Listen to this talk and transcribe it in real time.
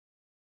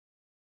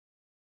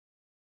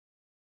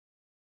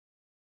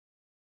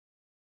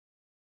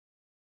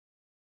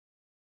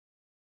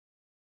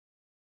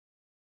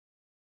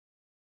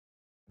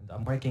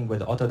I'm working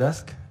with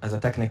Autodesk as a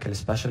technical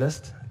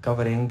specialist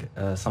covering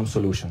some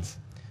solutions.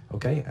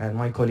 Okay, and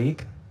my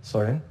colleague,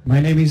 Soren.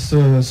 My name is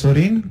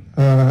Sorin.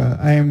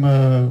 I am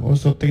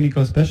also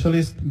technical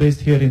specialist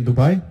based here in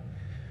Dubai.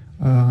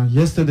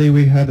 Yesterday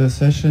we had a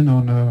session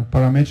on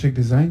parametric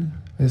design.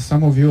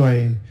 Some of you,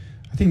 I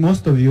think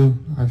most of you,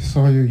 I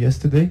saw you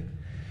yesterday.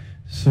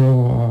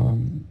 So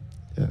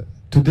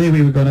today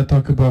we were going to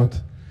talk about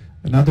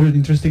another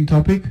interesting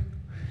topic.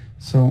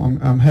 So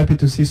I'm happy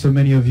to see so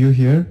many of you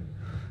here,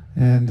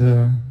 and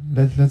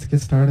let's get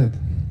started.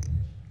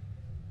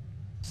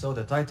 So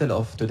the title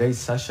of today's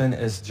session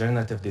is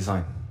Generative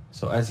Design.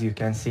 So as you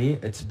can see,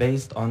 it's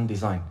based on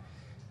design.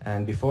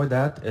 And before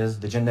that is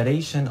the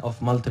generation of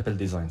multiple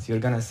designs. You're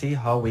going to see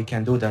how we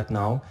can do that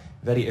now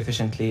very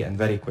efficiently and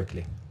very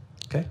quickly.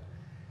 Okay?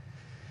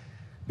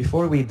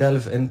 Before we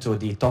delve into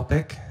the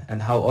topic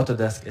and how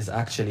Autodesk is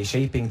actually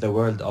shaping the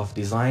world of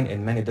design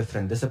in many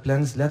different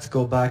disciplines, let's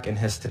go back in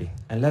history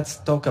and let's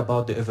talk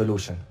about the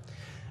evolution.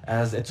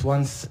 As it's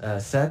once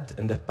said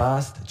in the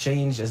past,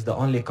 change is the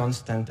only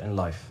constant in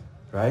life,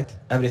 right?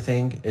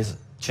 Everything is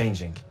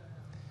changing.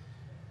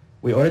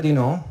 We already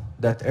know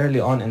that early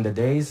on in the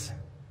days,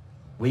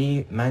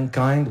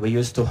 mankind, we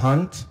used to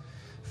hunt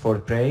for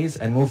prey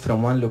and move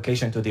from one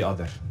location to the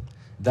other.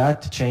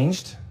 That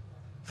changed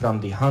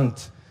from the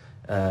hunt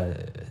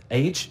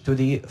age to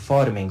the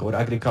farming or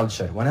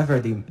agriculture. Whenever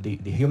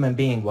the human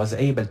being was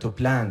able to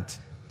plant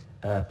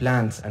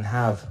plants and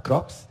have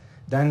crops,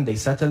 then they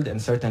settled in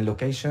certain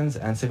locations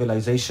and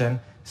civilization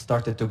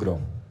started to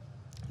grow.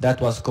 That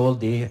was called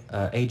the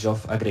age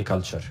of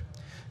agriculture.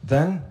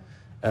 Then,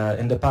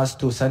 in the past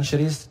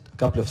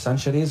couple of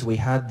centuries, we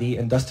had the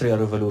Industrial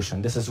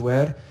Revolution. This is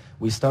where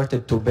we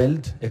started to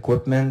build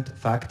equipment,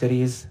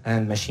 factories,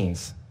 and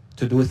machines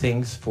to do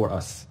things for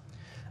us.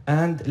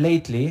 And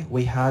lately,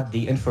 we had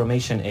the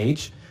Information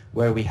Age,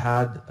 where we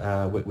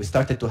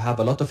started to have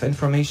a lot of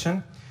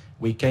information.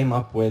 We came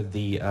up with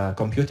the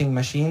computing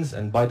machines,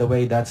 and by the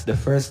way, that's the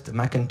first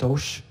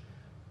Macintosh,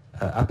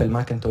 Apple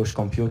Macintosh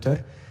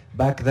computer.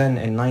 Back then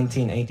in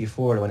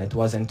 1984, when it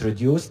was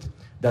introduced,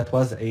 that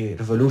was a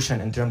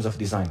revolution in terms of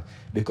design,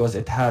 because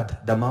it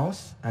had the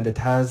mouse and it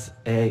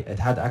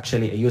had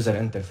actually a user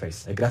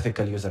interface, a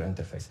graphical user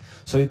interface.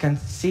 So you can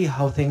see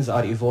how things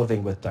are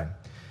evolving with time.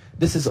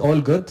 This is all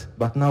good,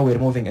 but now we're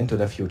moving into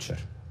the future.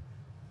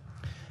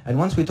 And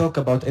once we talk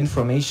about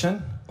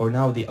information, or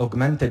now the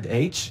augmented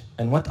age,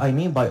 and what I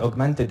mean by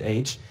augmented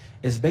age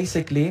is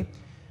basically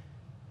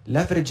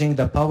leveraging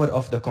the power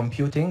of the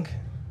computing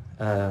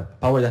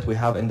power that we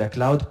have in the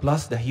cloud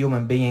plus the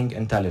human being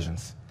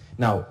intelligence.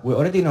 Now, we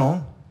already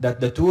know that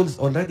the tools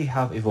already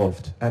have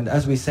evolved. And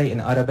as we say in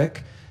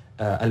Arabic,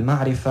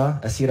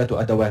 al-ma'rifa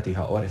asiratu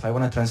adawatiha, or if I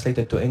want to translate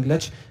it to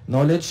English,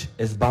 knowledge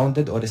is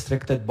bounded or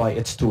restricted by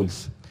its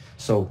tools.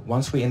 So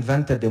once we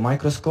invented the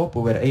microscope,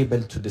 we were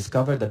able to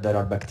discover that there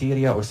are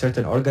bacteria or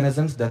certain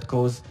organisms that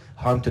cause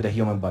harm to the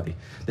human body.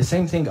 The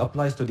same thing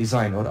applies to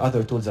design or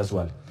other tools as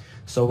well.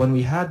 So when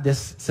we had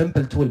this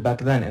simple tool back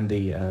then in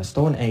the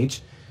Stone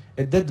Age,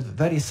 it did a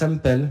very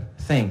simple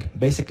thing,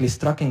 basically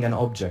striking an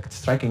object.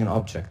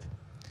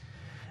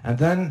 And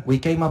then we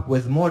came up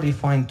with more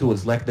refined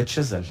tools like the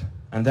chisel.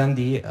 And then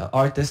the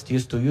artist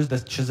used to use the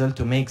chisel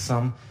to make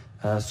some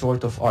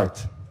sort of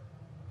art.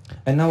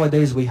 And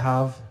nowadays we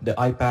have the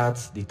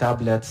iPads, the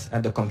tablets,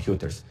 and the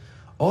computers.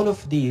 All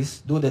of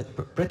these do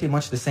pretty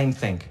much the same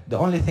thing. The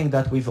only thing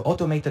that we've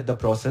automated the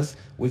process,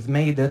 we've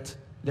made it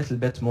a little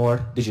bit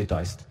more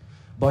digitized,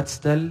 but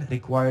still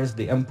requires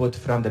the input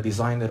from the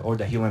designer or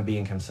the human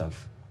being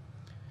himself.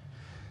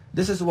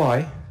 This is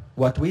why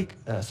what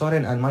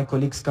Soren and my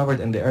colleagues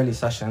covered in the early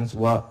sessions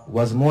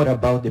was more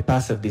about the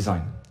passive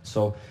design.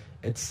 So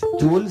it's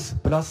tools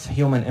plus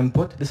human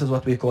input. This is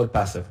what we call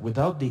passive.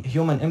 Without the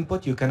human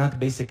input, you cannot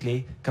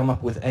basically come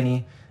up with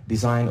any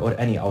design or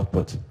any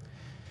output.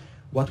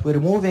 What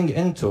we're moving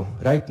into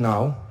right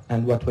now,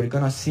 and what we're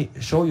going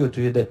to show you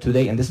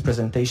today in this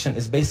presentation,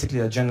 is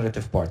basically the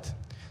generative part.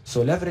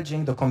 So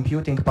leveraging the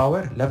computing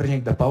power,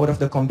 leveraging the power of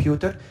the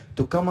computer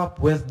to come up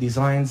with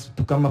designs,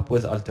 to come up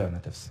with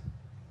alternatives.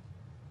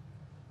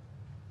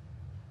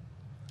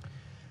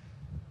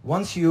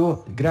 Once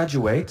you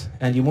graduate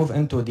and you move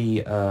into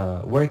the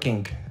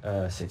working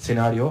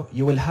scenario,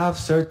 you will have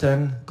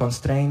certain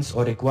constraints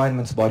or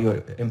requirements by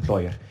your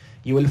employer.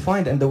 You will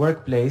find in the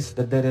workplace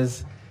that there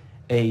is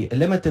a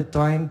limited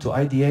time to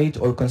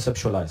ideate or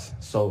conceptualize.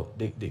 So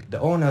the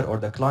owner or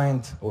the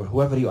client or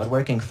whoever you are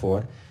working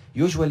for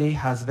usually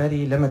has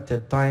very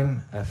limited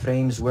time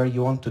frames where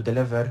you want to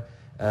deliver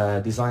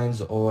designs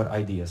or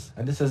ideas.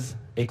 And this is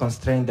a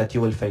constraint that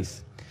you will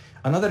face.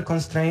 Another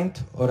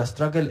constraint or a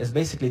struggle is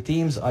basically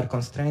teams are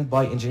constrained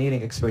by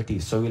engineering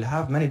expertise. So you'll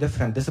have many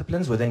different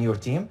disciplines within your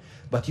team,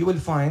 but you will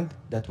find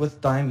that with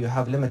time you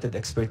have limited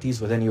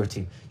expertise within your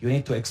team. You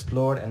need to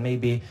explore and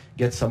maybe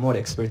get some more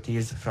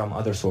expertise from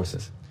other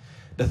sources.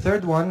 The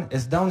third one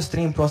is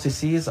downstream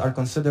processes are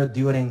considered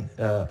during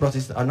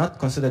are not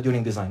considered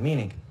during design,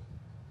 meaning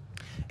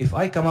if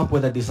I come up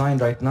with a design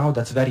right now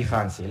that's very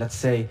fancy, let's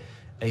say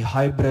a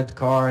hybrid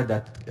car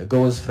that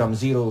goes from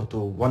 0 to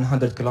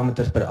 100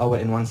 kilometers per hour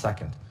in 1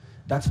 second.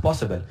 That's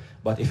possible.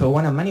 But if I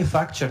want to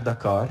manufacture the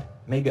car,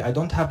 maybe I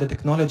don't have the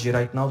technology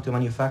right now to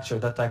manufacture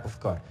that type of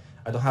car.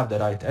 I don't have the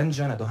right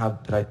engine, I don't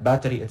have the right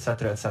battery,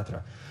 etc.,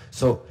 etc.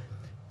 So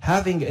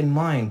having in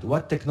mind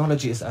what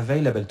technology is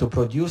available to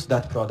produce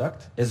that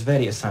product is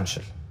very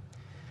essential.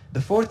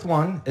 The fourth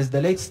one is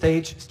the late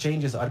stage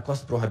changes are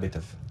cost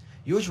prohibitive.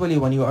 Usually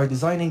when you are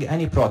designing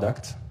any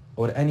product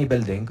or any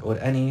building or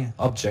any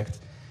object,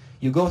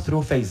 you go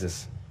through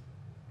phases.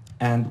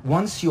 And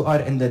once you are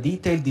in the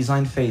detailed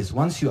design phase,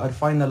 once you are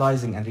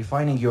finalizing and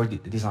refining your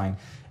design,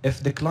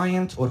 if the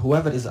client or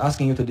whoever is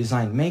asking you to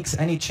design makes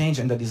any change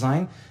in the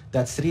design,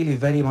 that's really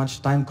very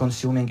much time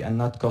consuming and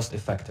not cost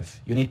effective.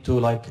 You need to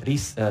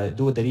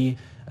do the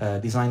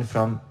design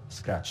from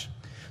scratch.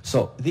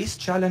 So these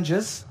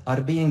challenges are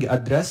being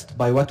addressed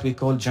by what we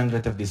call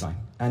generative design.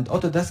 And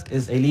Autodesk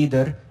is a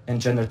leader in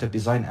generative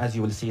design, as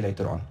you will see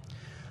later on.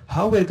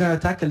 How we're going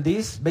to tackle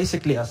these?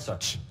 Basically as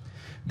such.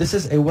 This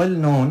is a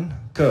well-known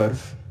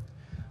curve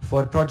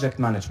for project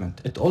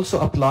management. It also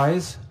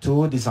applies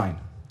to design.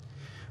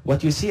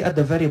 What you see at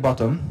the very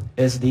bottom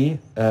is the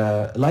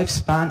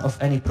lifespan of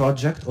any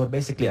project or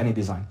basically any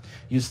design.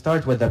 You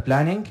start with the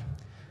planning,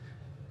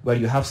 where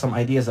you have some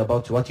ideas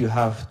about what you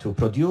have to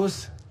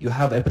produce. You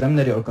have a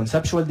preliminary or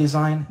conceptual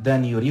design,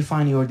 then you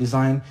refine your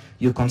design,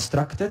 you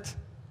construct it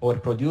or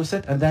produce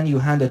it, and then you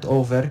hand it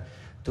over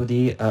to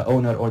the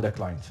owner or the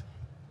client.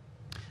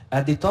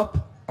 At the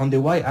top, on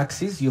the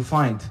y-axis, you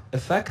find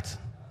effect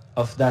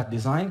of that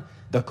design,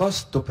 the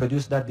cost to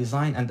produce that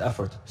design, and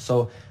effort.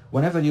 So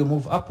whenever you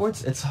move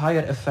upwards, it's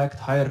higher effect,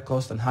 higher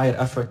cost, and higher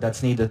effort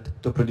that's needed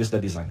to produce the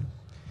design.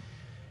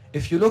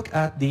 If you look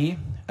at the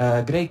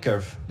gray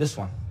curve, this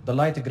one, the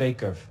light gray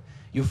curve,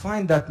 you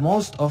find that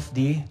most of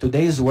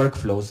today's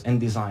workflows in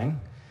design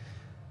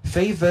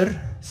favor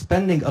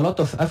spending a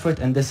lot of effort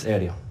in this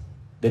area,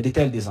 the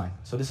detailed design.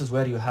 So this is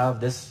where you have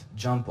this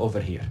jump over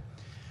here.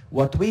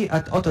 What we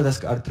at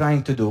Autodesk are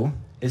trying to do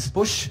is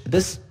push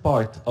this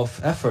part of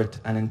effort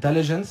and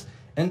intelligence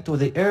into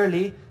the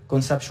early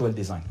conceptual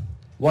design.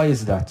 Why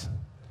is that?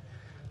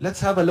 Let's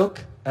have a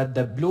look at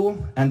the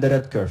blue and the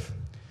red curve.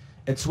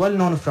 It's well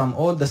known from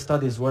all the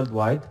studies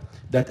worldwide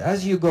that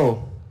as you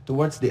go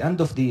towards the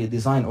end of the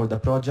design or the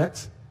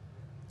project,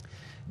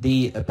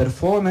 the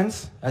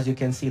performance, as you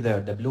can see there,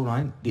 the blue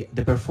line, the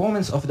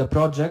performance of the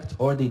project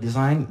or the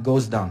design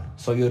goes down.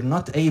 So you're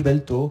not able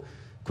to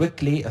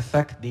quickly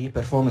affect the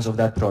performance of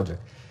that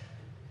project.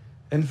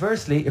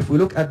 Inversely, if we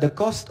look at the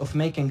cost of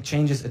making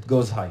changes, it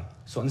goes high.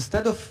 So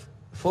instead of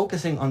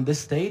focusing on this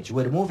stage,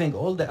 we're moving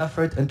all the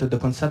effort into the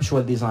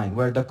conceptual design,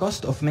 where the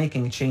cost of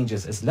making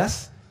changes is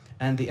less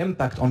and the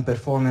impact on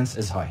performance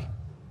is high.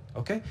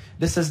 Okay?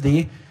 This is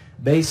the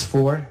base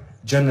for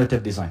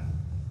generative design.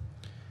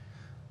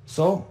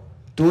 So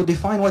to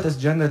define what is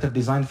generative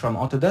design from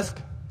Autodesk,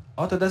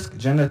 Autodesk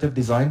generative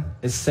design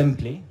is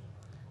simply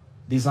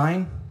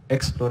design,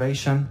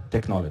 exploration,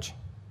 technology.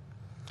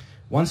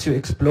 Once you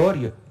explore,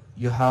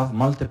 you have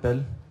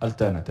multiple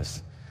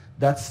alternatives.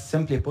 That's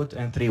simply put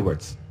in 3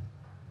 words.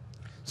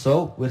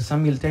 So we're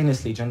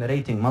simultaneously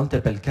generating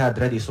multiple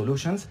CAD-ready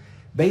solutions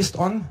based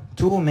on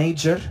 2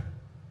 major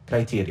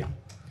criteria.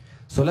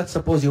 So let's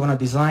suppose you want to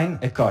design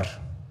a car.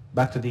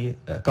 Back to the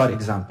car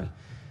example.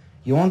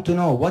 You want to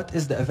know what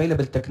is the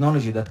available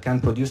technology that can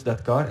produce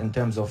that car in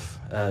terms of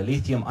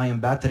lithium-ion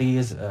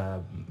batteries,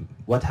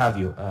 what have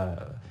you,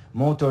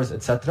 motors,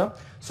 etc.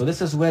 So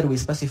this is where we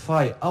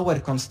specify our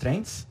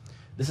constraints.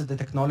 This is the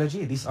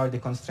technology. These are the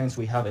constraints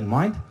we have in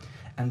mind.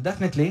 And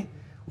definitely,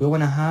 we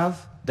want to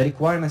have the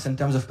requirements in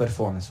terms of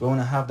performance. We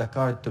want to have the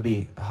car to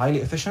be highly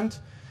efficient,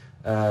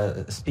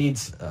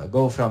 speeds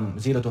go from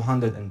 0 to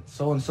 100 and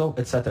so,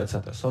 etc.,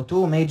 etc. So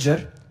 2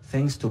 major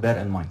things to bear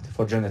in mind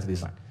for generative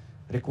design.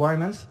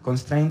 Requirements,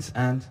 constraints,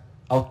 and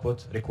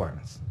output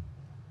requirements.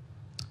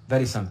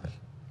 Very simple.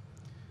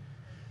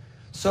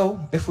 So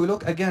if we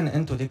look again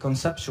into the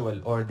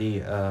conceptual or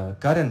the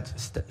current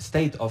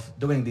state of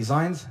doing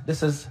designs,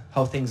 this is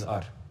how things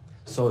are.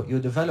 So you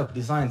develop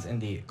designs in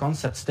the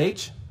concept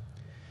stage,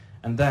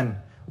 and then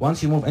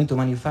once you move into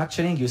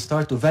manufacturing, you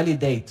start to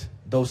validate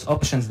those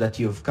options that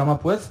you've come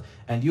up with,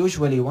 and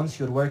usually once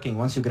you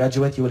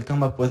graduate, you will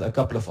come up with a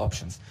couple of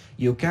options.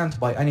 You can't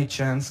by any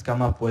chance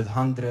come up with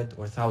hundreds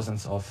or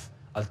thousands of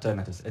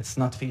alternatives. It's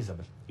not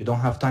feasible. You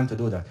don't have time to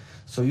do that.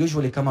 So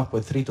usually come up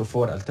with 3 to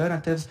 4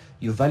 alternatives,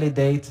 you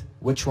validate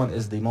which one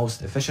is the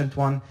most efficient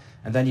one,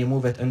 and then you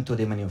move it into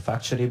the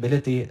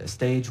manufacturability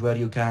stage where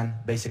you can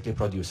basically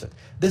produce it.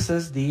 This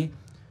is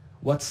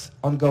what's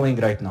ongoing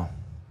right now.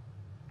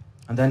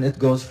 And then it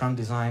goes from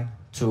design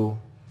to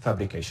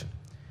fabrication.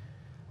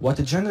 What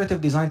the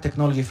generative design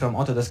technology from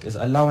Autodesk is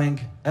allowing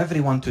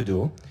everyone to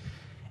do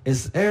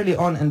is early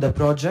on in the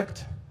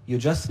project, you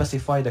just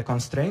specify the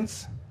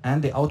constraints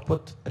and the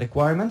output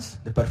requirements,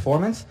 the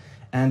performance,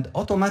 and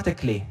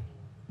automatically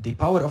the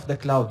power of the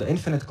cloud, the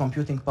infinite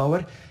computing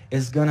power,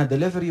 is going to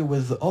deliver you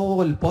with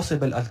all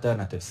possible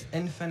alternatives,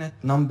 infinite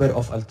number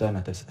of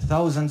alternatives,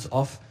 thousands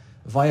of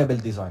viable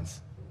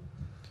designs.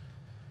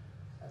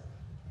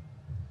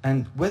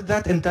 And with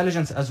that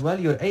intelligence as well,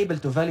 you're able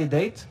to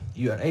validate,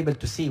 you are able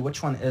to see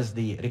which one is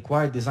the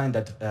required design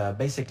that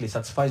basically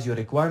satisfies your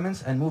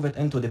requirements and move it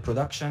into the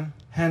production.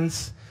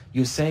 Hence,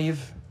 you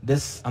save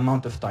this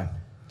amount of time.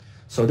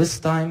 So this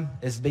time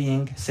is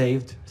being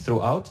saved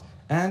throughout,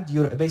 and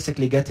you're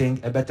basically getting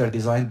a better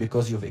design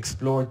because you've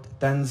explored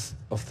tens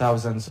of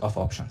thousands of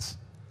options.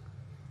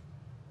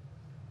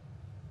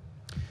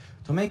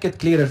 To make it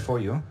clearer for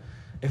you,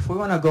 if we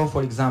want to go,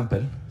 for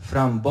example,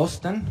 from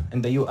Boston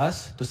in the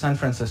US to San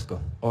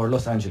Francisco or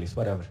Los Angeles,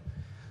 whatever.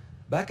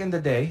 Back in the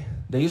day,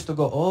 they used to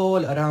go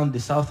all around the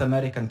South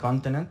American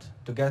continent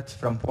to get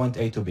from point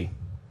A to B.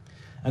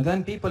 And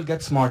then people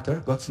got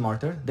smarter.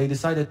 They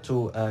decided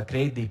to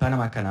create the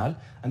Panama Canal,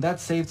 and that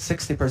saved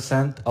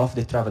 60% of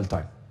the travel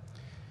time.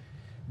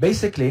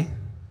 Basically,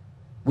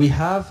 we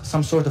have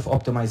some sort of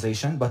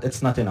optimization, but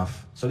it's not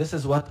enough. So this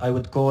is what I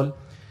would call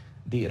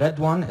the red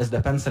one is the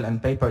pencil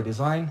and paper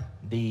design.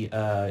 The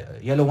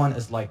yellow one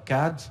is like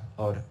CAD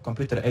or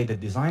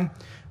computer-aided design.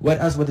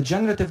 Whereas with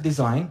generative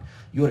design,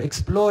 you're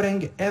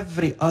exploring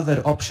every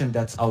other option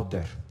that's out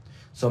there.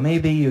 So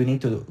maybe you need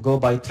to go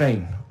by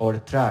train or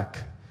truck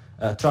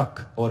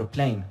or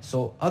plane.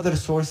 So other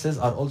sources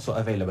are also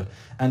available.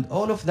 And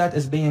all of that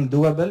is being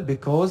doable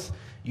because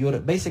you're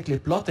basically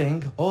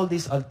plotting all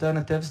these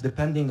alternatives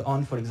depending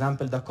on, for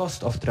example, the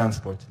cost of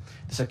transport,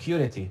 the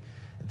security,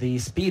 the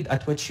speed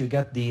at which you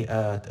get the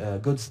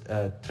goods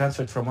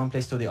transferred from one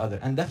place to the other,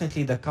 and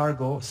definitely the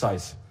cargo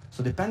size.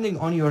 So depending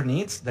on your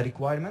needs, the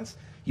requirements,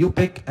 you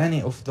pick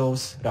any of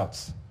those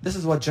routes. This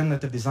is what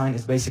generative design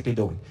is basically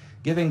doing,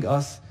 giving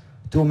us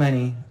too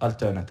many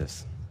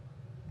alternatives.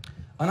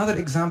 Another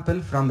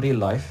example from real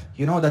life,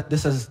 you know that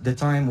this is the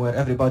time where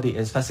everybody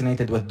is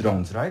fascinated with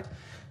drones, right?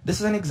 This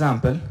is an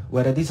example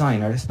where a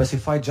designer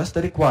specified just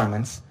the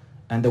requirements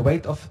and the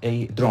weight of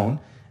a drone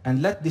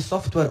and let the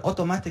software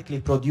automatically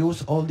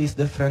produce all these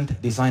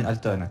different design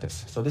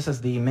alternatives. So this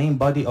is the main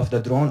body of the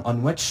drone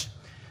on which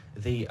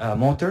the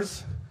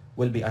motors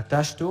will be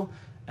attached to,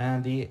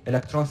 and the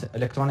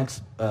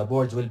electronics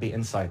boards will be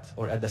inside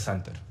or at the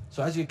center.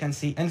 So as you can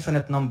see,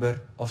 infinite number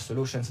of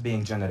solutions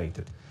being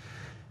generated.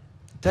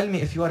 Tell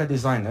me if you are a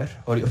designer,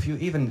 or if you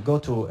even go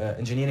to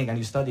engineering and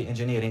you study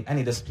engineering,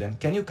 any discipline,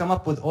 can you come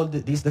up with all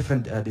these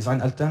different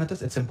design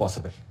alternatives? It's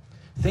impossible.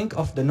 Think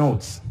of the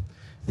nodes.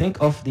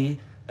 Think of the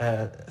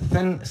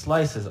thin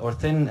slices or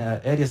thin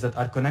areas that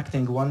are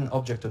connecting one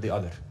object to the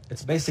other.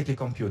 It's basically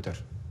computer.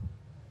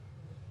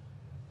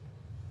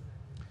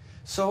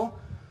 So,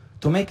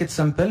 to make it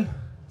simple,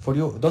 for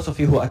you, those of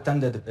you who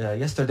attended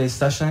yesterday's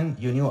session,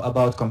 you knew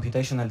about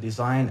computational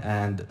design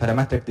and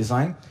parametric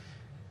design.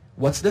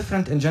 What's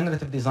different in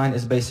generative design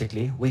is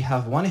basically we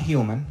have one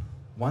human,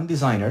 one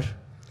designer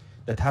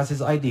that has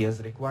his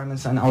ideas,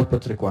 requirements, and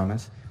output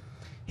requirements.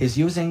 He's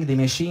using the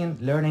machine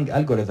learning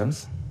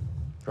algorithms,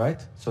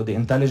 right? So the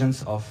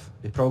intelligence of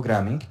the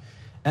programming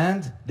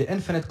and the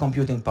infinite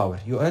computing power.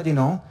 You already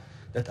know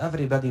that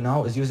everybody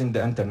now is using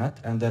the internet,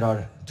 and there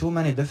are too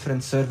many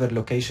different server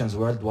locations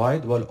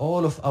worldwide. Well,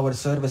 all of our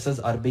services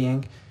are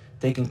being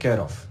taken care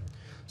of.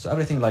 So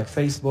everything like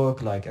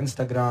Facebook, like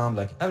Instagram,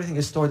 like everything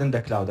is stored in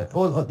the cloud.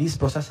 All of these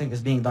processing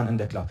is being done in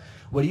the cloud.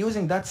 We're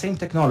using that same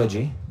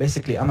technology,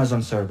 basically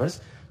Amazon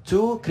servers,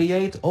 to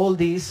create all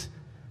these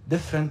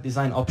different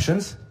design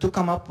options to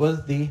come up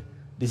with the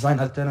design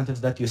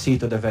alternatives that you see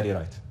to the very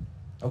right.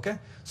 Okay?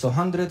 So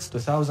hundreds to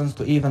thousands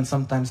to even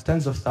sometimes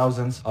tens of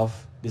thousands of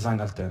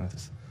design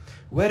alternatives.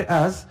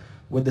 Whereas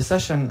with the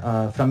session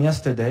from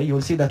yesterday, you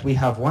will see that we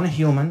have one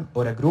human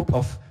or a group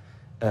of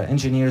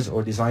engineers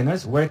or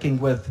designers working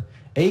with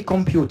a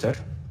computer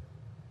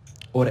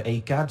or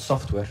a CAD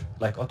software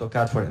like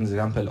AutoCAD, for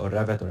example, or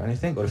Revit or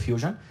anything, or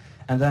Fusion,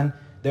 and then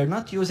they're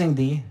not using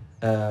the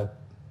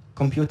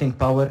computing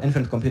power,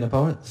 infinite computing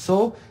power,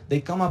 so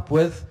they come up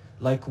with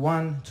like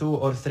 1, 2,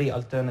 or 3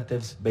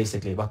 alternatives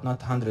basically, but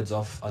not hundreds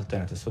of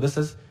alternatives. So this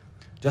is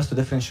just to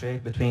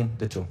differentiate between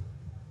the two.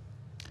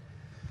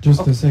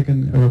 Just a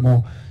second,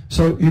 Mo.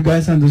 So you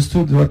guys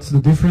understood what's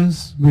the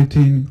difference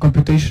between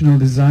computational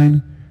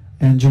design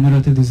and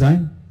generative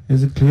design?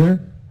 Is it clear?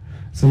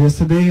 So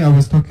yesterday I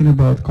was talking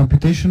about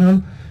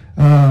computational.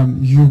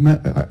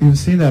 You've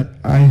seen that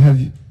I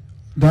have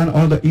done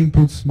all the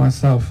inputs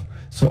myself.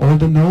 So all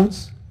the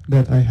nodes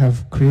that I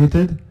have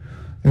created,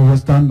 it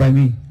was done by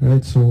me,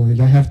 right? So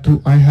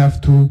I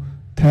have to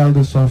tell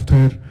the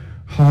software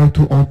how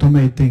to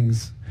automate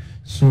things.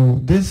 So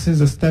this is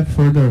a step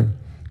further.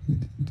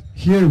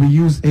 Here we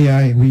use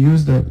AI, we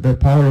use the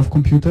power of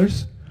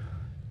computers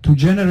to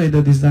generate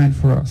the design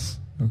for us,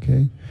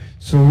 okay?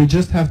 So we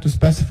just have to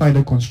specify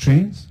the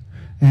constraints,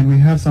 and we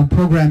have some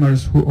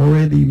programmers who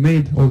already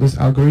made all these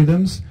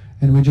algorithms,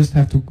 and we just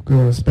have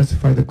to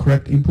specify the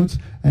correct inputs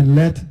and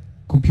let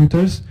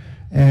computers,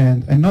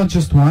 and not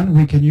just one,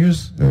 we can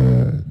use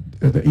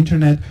the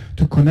internet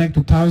to connect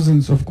to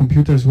thousands of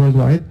computers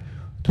worldwide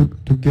to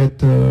get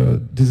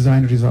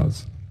design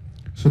results.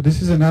 So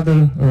this is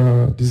another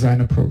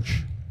design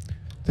approach.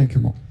 Thank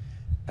you, Mo.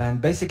 And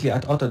basically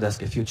at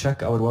Autodesk, if you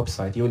check our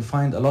website, you will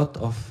find a lot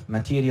of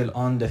material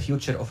on the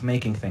future of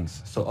making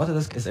things. So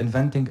Autodesk is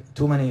inventing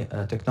too many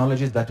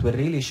technologies that will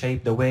really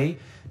shape the way,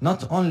 not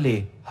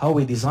only how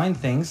we design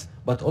things,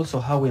 but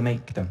also how we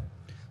make them.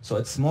 So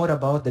it's more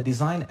about the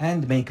design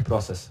and make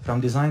process,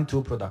 from design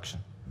to production.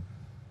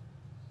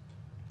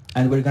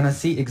 And we're going to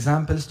see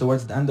examples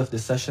towards the end of the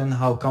session,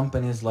 how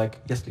companies like,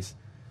 yes please.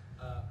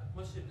 A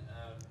question,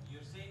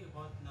 you're saying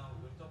about now,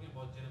 we're talking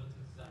about generative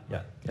design.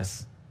 Yeah,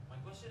 yes. My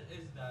question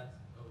is that,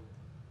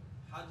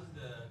 how does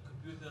the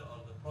computer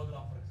or the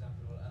program, for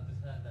example, will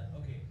understand that,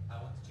 okay, I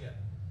want a chair,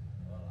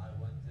 or I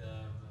want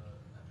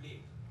a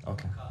plate,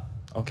 Okay. a car,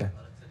 Okay.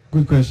 or etc.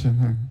 Good question.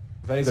 Huh?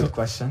 Very good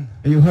question.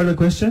 You heard the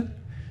question?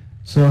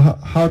 So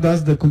how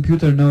does the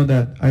computer know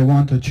that I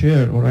want a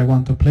chair or I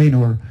want a plane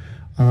or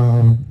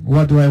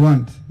what do I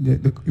want?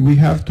 We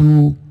have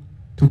to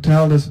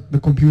tell the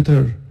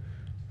computer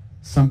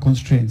some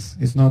constraints.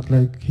 It's not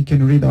like he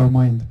can read our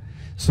mind.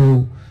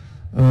 So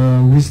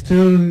we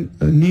still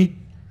need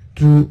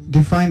to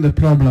define the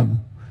problem.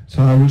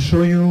 So I will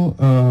show you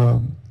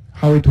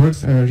how it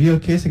works, a real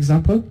case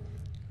example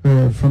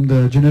from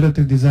the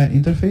generative design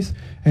interface,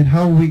 and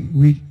how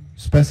we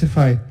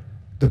specify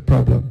the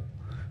problem.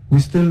 We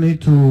still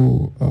need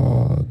to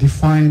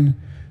define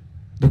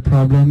the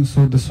problem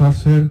so the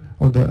software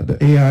or the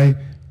AI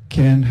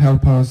can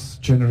help us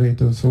generate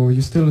those. So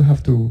you still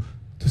have to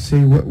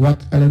say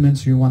what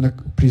elements you want to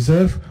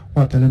preserve,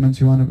 what elements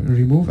you want to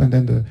remove, and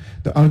then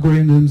the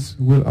algorithms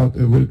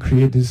will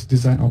create these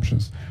design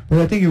options. But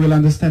I think you will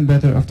understand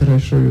better after I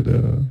show you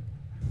the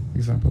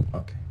example.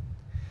 Okay.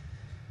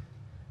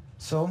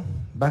 So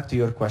back to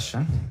your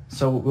question.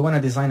 So we want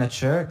to design a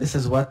chair. This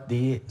is what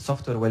the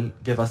software will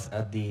give us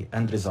at the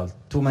end result.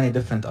 Too many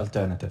different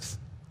alternatives.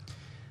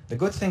 The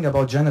good thing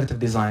about generative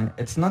design,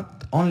 it's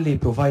not only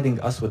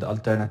providing us with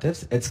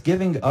alternatives, it's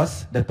giving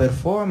us the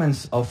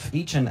performance of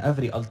each and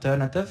every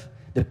alternative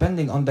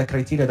depending on the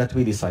criteria that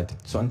we decide.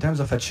 So in terms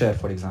of a chair,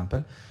 for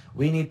example,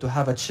 we need to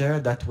have a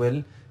chair that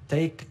will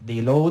take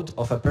the load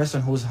of a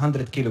person who's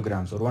 100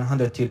 kilograms or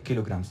 100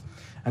 kilograms.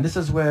 And this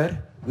is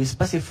where we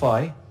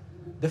specify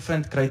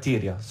different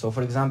criteria. So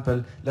for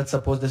example, let's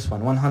suppose this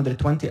one,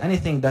 120,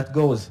 anything that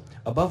goes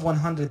above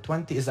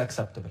 120 is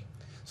acceptable.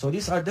 So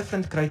these are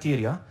different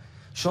criteria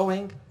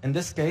showing, in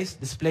this case,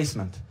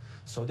 displacement.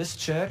 So this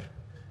chair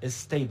is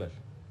stable.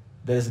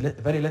 There is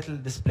very little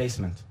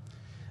displacement.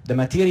 The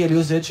material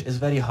usage is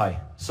very high.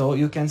 So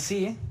you can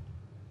see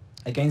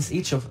against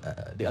each of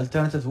the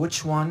alternatives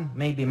which one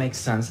maybe makes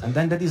sense, and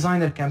then the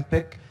designer can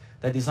pick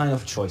the design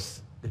of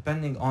choice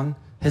depending on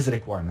his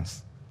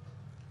requirements.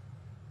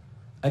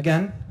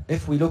 Again,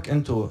 if we look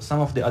into some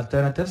of the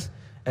alternatives,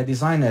 a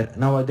designer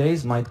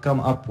nowadays might come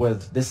up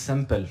with this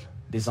simple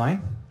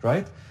design,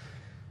 right?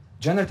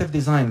 Generative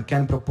design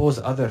can propose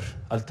other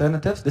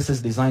alternatives. This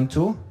is design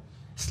 2,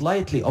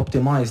 slightly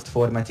optimized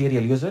for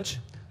material usage.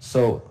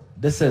 So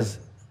this is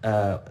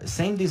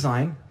same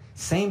design,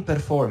 same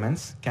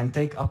performance, can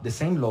take up the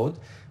same load,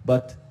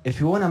 but if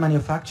you want to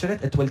manufacture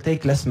it, it will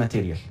take less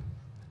material.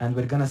 And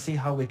we're going to see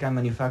how we can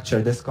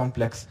manufacture this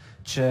complex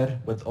chair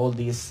with all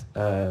these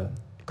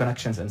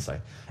connections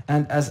inside.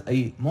 And as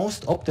a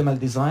most optimal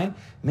design,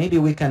 maybe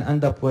we can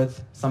end up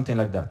with something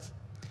like that.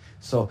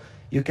 So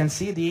you can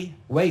see the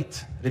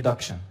weight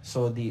reduction.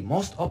 So the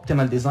most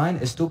optimal design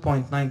is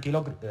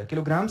 2.9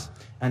 kilograms,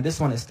 and this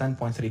one is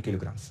 10.3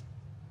 kilograms.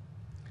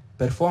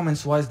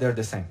 Performance-wise, they're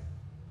the same.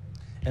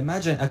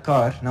 Imagine a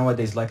car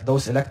nowadays, like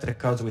those electric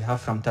cars we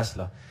have from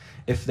Tesla.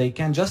 If they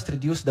can just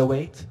reduce the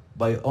weight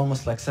by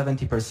almost like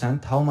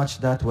 70%, how much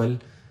that will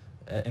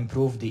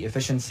improve the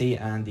efficiency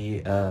and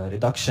the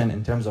reduction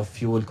in terms of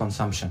fuel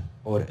consumption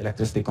or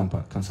electricity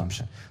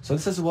consumption. So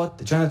this is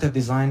what generative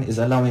design is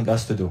allowing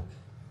us to do.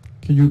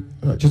 Can you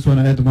just want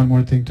to add one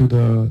more thing to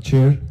the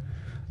chair?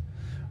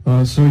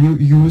 So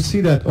you will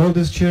see that all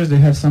these chairs, they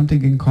have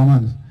something in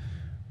common.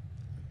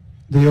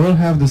 They all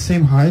have the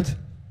same height.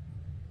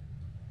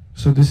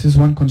 So this is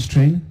one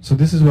constraint. So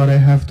this is what I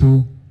have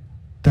to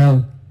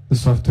tell the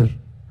software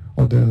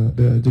or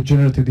the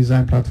generative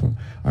design platform.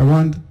 I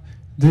want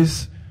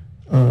this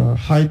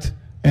height,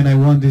 and I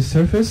want this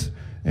surface,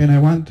 and I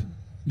want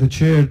the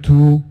chair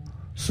to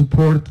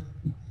support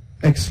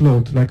X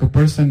load, like a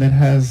person that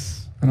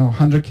has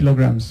 100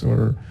 kilograms,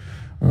 or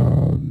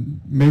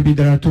maybe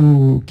there are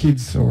 2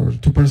 kids or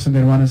 2 persons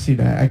that want to see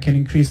that. I can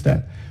increase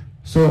that.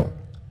 So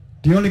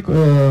the only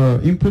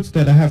inputs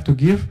that I have to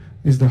give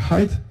is the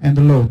height and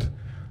the load.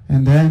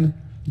 And then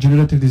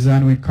generative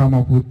design will come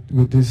up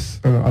with these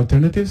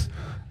alternatives,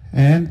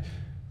 and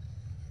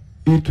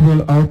it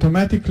will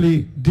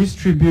automatically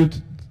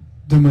distribute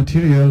the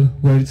material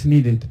where it's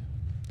needed.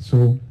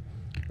 So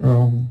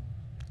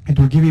it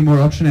will give me more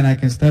options, and I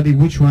can study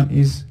which one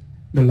is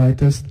the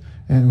lightest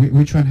and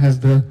which one has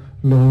the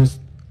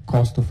lowest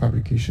cost of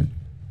fabrication.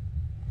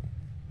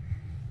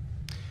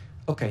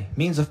 Okay,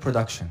 means of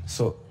production.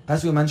 So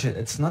as we mentioned,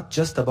 it's not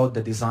just about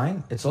the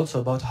design, it's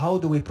also about how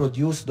do we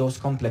produce those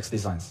complex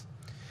designs.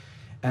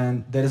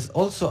 And there is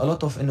also a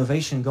lot of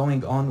innovation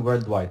going on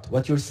worldwide.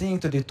 What you're seeing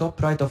to the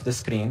top right of the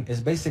screen is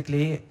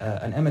basically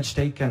an image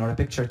taken or a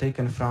picture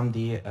taken from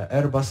the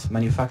Airbus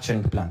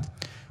manufacturing plant.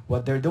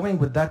 What they're doing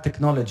with that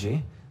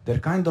technology, they're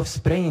kind of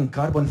spraying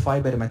carbon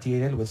fiber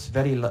material, which is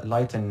very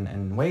light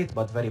in weight,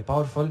 but very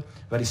powerful,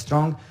 very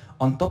strong,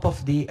 on top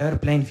of the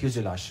airplane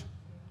fuselage,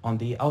 on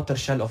the outer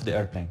shell of the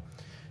airplane.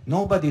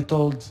 Nobody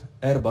told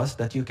Airbus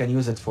that you can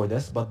use it for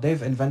this, but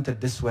they've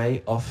invented this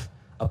way of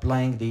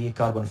applying the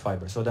carbon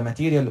fiber. So the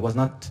material was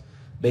not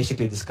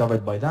basically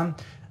discovered by them,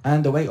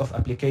 and the way of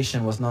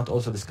application was not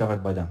also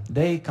discovered by them.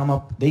 They came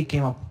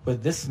up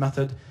with this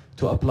method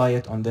to apply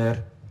it on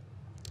their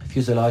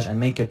fuselage and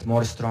make it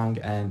more strong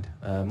and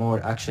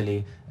more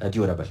actually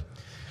durable.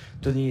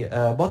 To the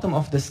bottom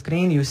of the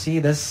screen, you see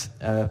this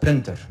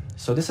printer.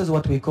 So this is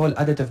what we call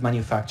additive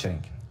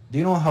manufacturing. Do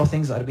you know how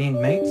things are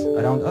being made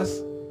around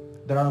us?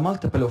 There are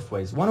multiple of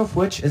ways, one of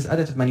which is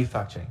additive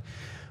manufacturing.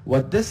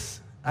 What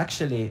this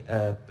actually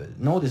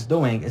node is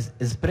doing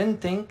is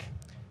printing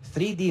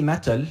 3D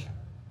metal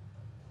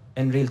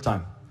in real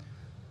time.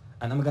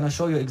 And I'm going to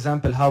show you an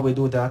example how we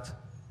do that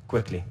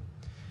quickly.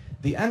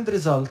 The end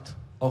result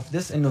of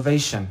this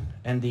innovation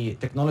and the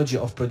technology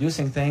of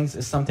producing things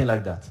is something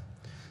like that.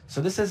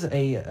 So this is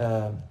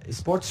a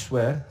sports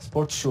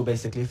shoe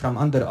basically from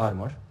Under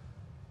Armour.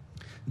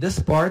 This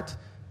part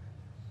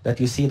that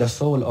you see, the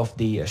sole of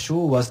the shoe,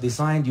 was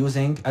designed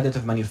using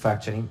additive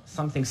manufacturing,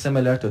 something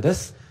similar to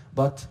this,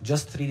 but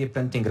just 3D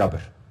printing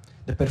rubber.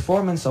 The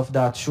performance of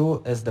that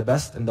shoe is the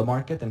best in the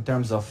market in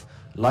terms of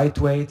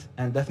lightweight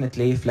and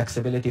definitely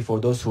flexibility for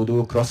those who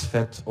do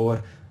CrossFit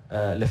or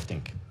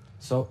lifting.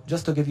 So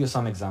just to give you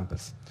some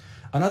examples.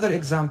 Another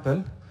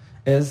example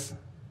is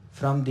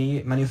from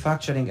the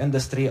manufacturing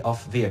industry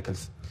of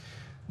vehicles.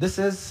 This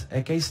is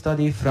a case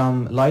study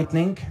from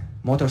Lightning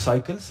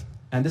Motorcycles,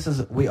 and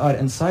we are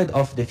inside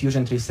of the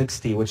Fusion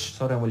 360, which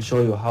Soren will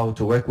show you how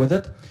to work with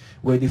it.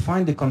 We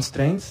define the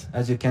constraints,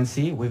 as you can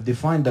see. We've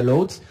defined the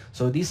loads.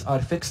 So these are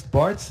fixed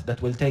parts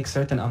that will take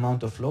certain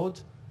amount of load.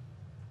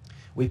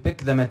 We pick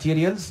the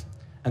materials,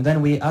 and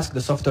then we ask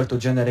the software to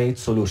generate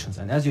solutions.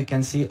 And as you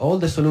can see, all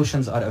the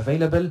solutions are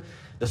available.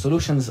 The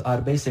solutions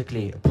are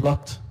basically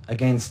plot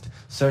against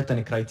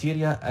certain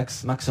criteria,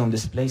 X maximum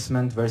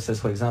displacement versus,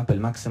 for example,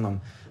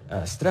 maximum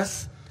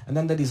stress. And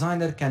then the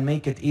designer can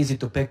make it easy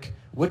to pick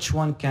which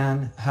one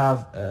can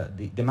have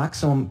the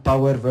maximum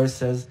power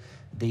versus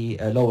the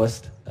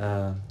lowest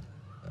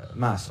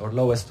mass or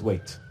lowest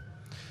weight.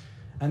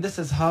 And this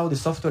is how the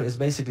software is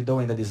basically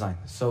doing the design.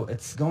 So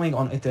it's going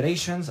on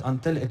iterations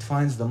until it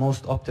finds the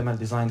most optimal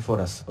design for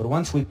us. Or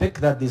once we pick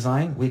that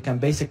design, we can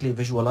basically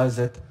visualize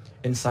it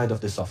inside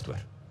of the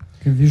software.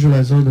 You can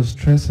visualize all the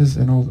stresses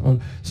and all.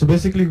 So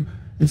basically,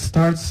 it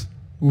starts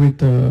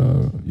with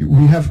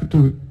we have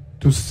to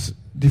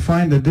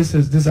define that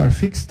these are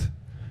fixed.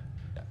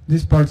 Yeah.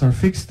 These parts are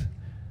fixed,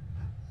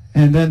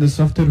 and then the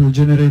software will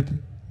generate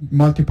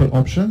multiple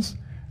options,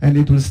 and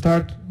it will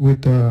start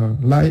with a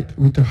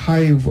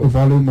high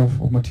volume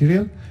of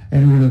material,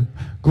 and will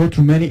go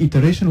through many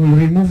iterations. We'll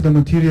remove the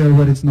material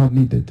where it's not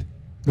needed.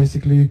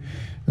 Basically,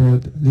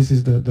 this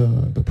is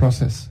the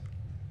process.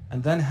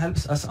 And then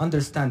helps us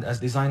understand as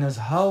designers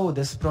how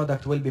this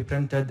product will be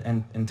printed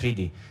in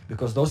 3D.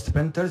 Because those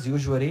printers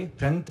usually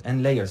print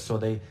in layers, so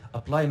they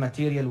apply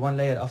material one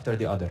layer after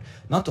the other.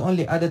 Not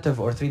only additive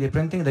or 3D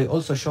printing, they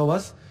also show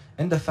us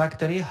in the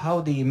factory how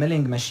the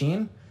milling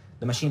machine,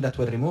 the machine that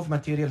will remove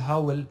material,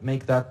 how will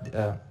make that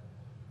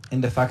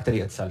in the factory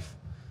itself.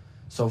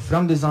 So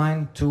from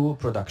design to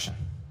production.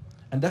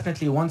 And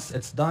definitely once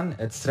it's done,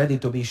 it's ready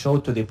to be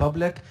showed to the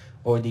public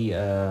or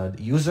the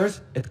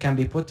users. It can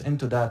be put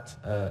into that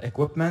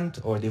equipment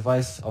or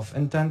device of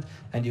intent,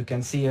 and you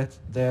can see it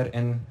there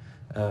in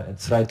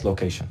its right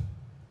location.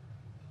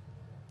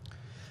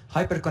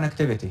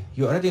 Hyperconnectivity.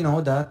 You already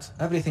know that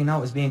everything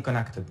now is being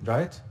connected,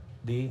 right?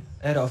 The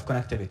era of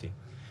connectivity.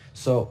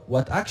 So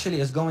what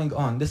actually is going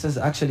on, this is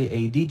actually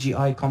a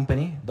DJI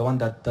company, the one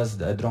that does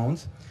the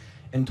drones.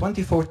 In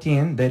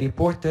 2014, they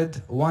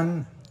reported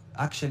 $4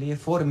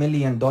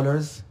 million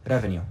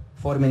revenue,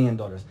 $4 million.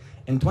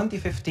 In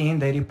 2015,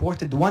 they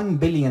reported $1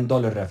 billion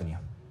revenue.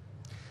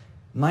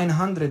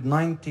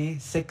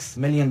 $996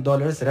 million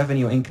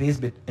revenue increase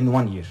in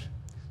 1 year.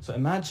 So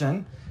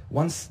imagine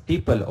once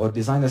people or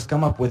designers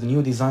come up with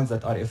new designs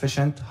that are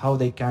efficient, how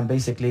they can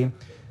basically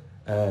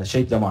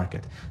shape the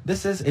market.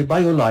 This is a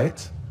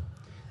BioLite,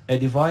 a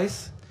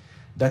device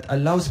that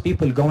allows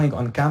people going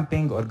on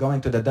camping or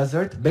going to the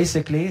desert,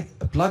 basically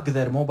plug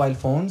their mobile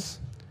phones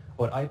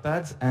or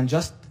iPads and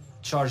just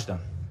charge them.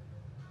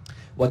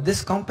 What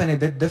this company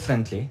did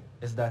differently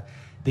is that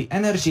the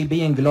energy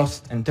being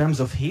lost in terms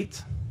of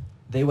heat,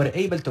 they were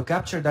able to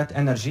capture that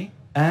energy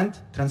and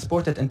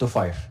transport it into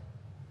fire.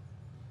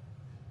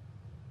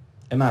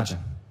 Imagine,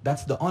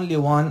 that's the only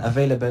one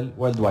available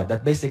worldwide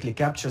that basically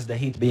captures the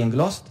heat being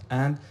lost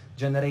and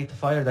generate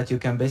fire that you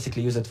can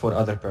basically use it for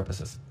other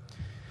purposes.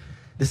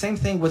 The same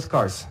thing with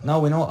cars. Now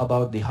we know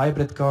about the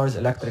hybrid cars,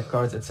 electric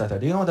cars, etc.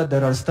 Do you know that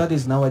there are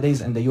studies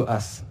nowadays in the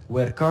US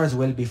where cars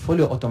will be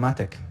fully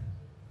automatic?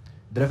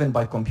 driven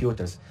by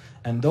computers.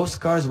 And those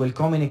cars will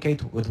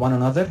communicate with one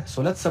another.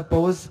 So let's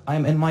suppose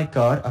I'm in my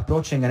car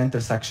approaching an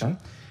intersection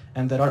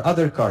and there are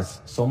other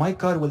cars. So my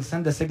car will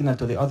send a signal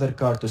to the other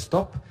car to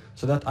stop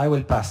so that I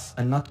will pass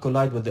and not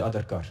collide with the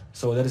other car.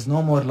 So there is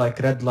no more like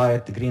red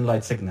light, green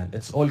light signal.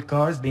 It's all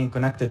cars being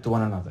connected to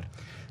one another.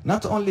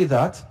 Not only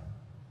that,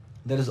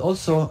 there is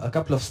also a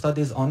couple of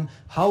studies on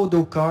how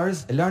do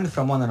cars learn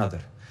from one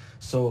another.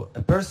 So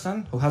a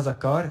person who has a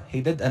car,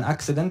 he did an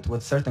accident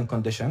with certain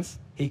conditions,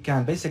 he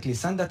can basically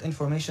send that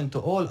information to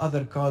all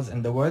other cars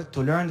in the world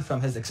to learn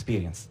from his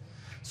experience.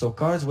 So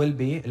cars will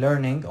be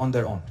learning on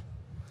their own.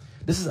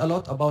 This is a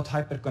lot about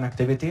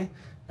hyperconnectivity,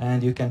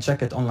 and you can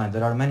check it online.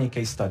 There are many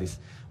case studies.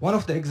 One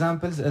of the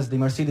examples is the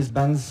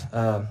Mercedes-Benz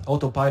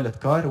autopilot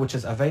car, which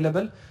is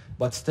available,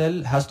 but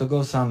still has to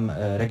go some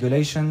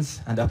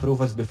regulations and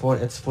approvals before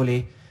it's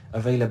fully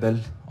available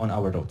on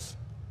our roads.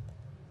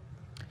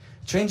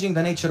 Changing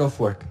the nature of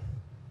work.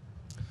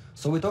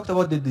 So we talked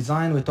about the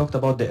design, we talked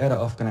about the era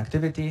of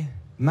connectivity.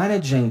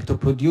 Managing to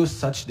produce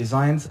such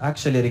designs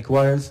actually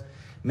requires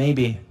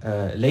maybe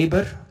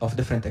labor of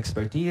different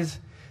expertise,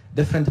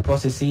 different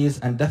processes,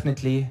 and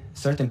definitely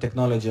certain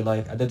technology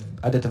like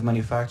additive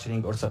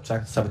manufacturing or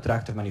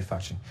subtractive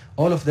manufacturing.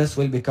 All of this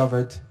will be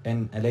covered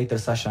in a later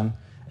section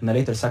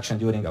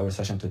during our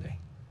session today.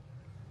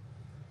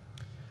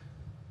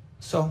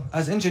 So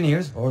as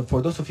engineers, or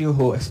for those of you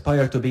who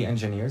aspire to be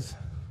engineers,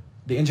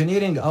 the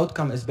engineering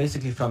outcome is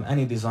basically from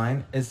any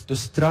design is to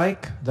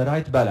strike the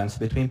right balance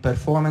between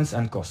performance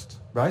and cost,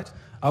 right?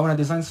 I want to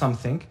design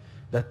something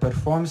that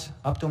performs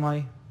up to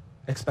my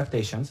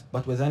expectations,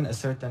 but within a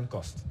certain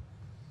cost.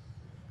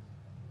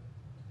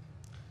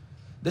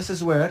 This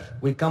is where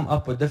we come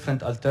up with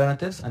different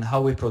alternatives and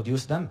how we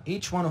produce them.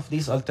 Each one of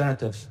these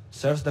alternatives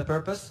serves the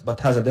purpose,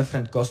 but has a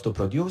different cost to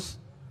produce.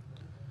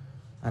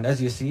 And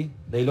as you see,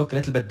 they look a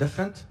little bit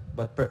different,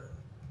 but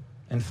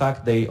in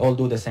fact, they all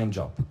do the same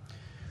job.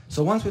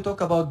 So once we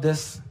talk about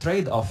this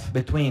trade-off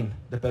between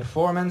the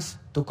performance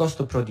to cost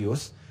to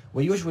produce,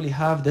 we usually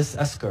have this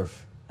S-curve.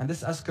 And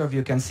this S-curve,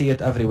 you can see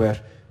it everywhere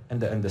in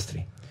the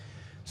industry.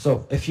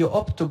 So if you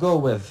opt to go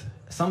with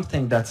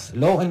something that's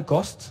low in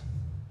cost,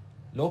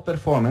 low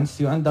performance,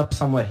 you end up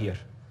somewhere here.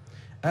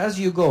 As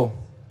you go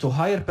to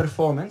higher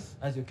performance,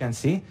 as you can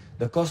see,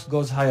 the cost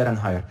goes higher and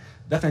higher.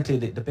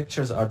 Definitely the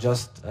pictures are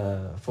just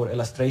for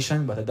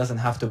illustration, but it doesn't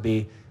have to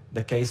be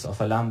the case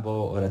of a Lambo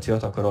or a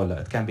Toyota Corolla.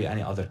 It can be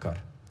any other car.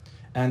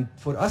 And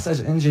for us as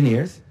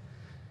engineers,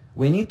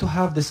 we need to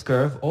have this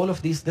curve, all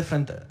of these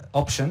different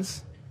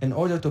options, in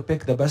order to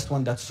pick the best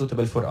one that's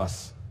suitable for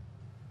us.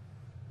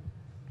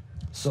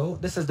 So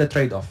this is the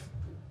trade-off.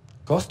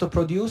 Cost to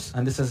produce,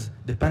 and this is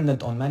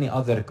dependent on many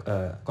other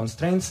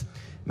constraints.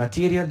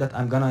 Material that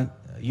I'm going to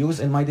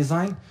use in my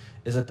design,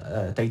 is it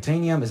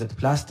titanium, is it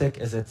plastic,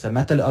 is it a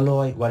metal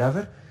alloy,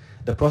 whatever.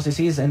 The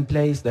processes in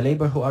place, the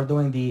labor who are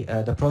doing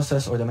the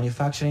process or the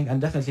manufacturing, and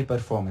definitely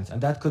performance.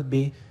 And that could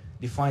be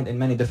defined in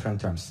many different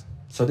terms.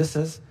 So this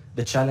is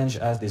the challenge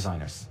as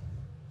designers.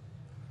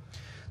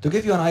 To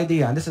give you an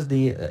idea, and this is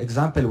the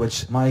example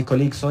which my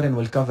colleague Soren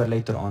will cover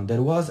later on,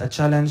 there was a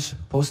challenge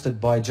posted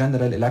by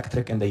General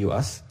Electric in the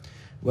US,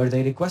 where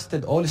they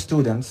requested all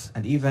students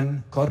and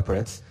even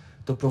corporates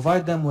to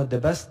provide them with the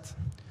best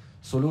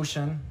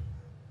solution.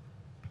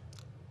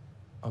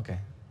 Okay,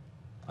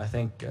 I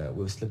think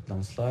we've slipped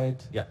down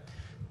slide. Yeah,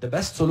 the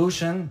best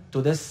solution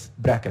to this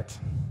bracket.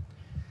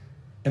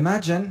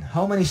 Imagine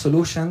how many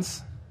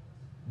solutions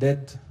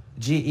did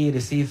GE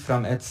receive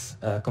from its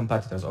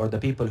competitors, or the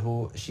people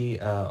who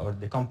or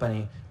the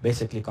company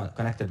basically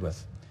connected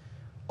with.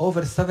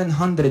 Over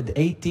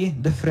 780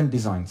 different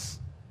designs,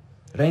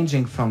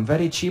 ranging from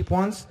very cheap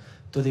ones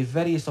to the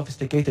very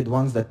sophisticated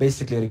ones that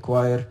basically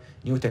require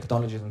new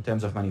technologies in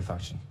terms of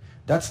manufacturing.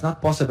 That's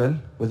not possible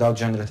without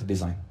generative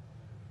design.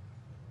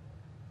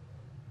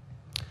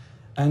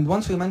 And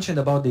once we mentioned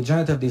about the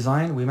generative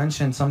design, we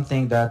mentioned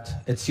something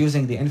that it's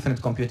using the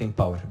infinite computing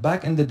power.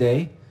 Back in the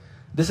day,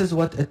 this is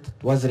what it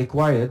was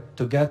required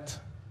to get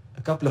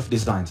a couple of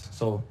designs.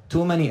 So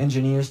too many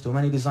engineers, too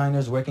many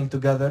designers working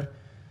together,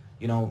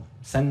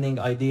 sending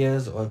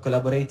ideas or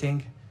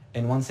collaborating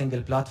in one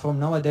single platform.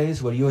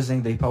 Nowadays, we're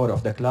using the power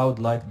of the cloud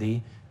like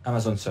the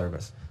Amazon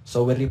servers.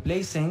 So we're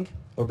replacing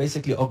or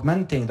basically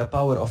augmenting the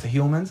power of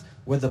humans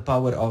with the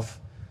power of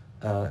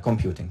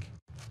computing.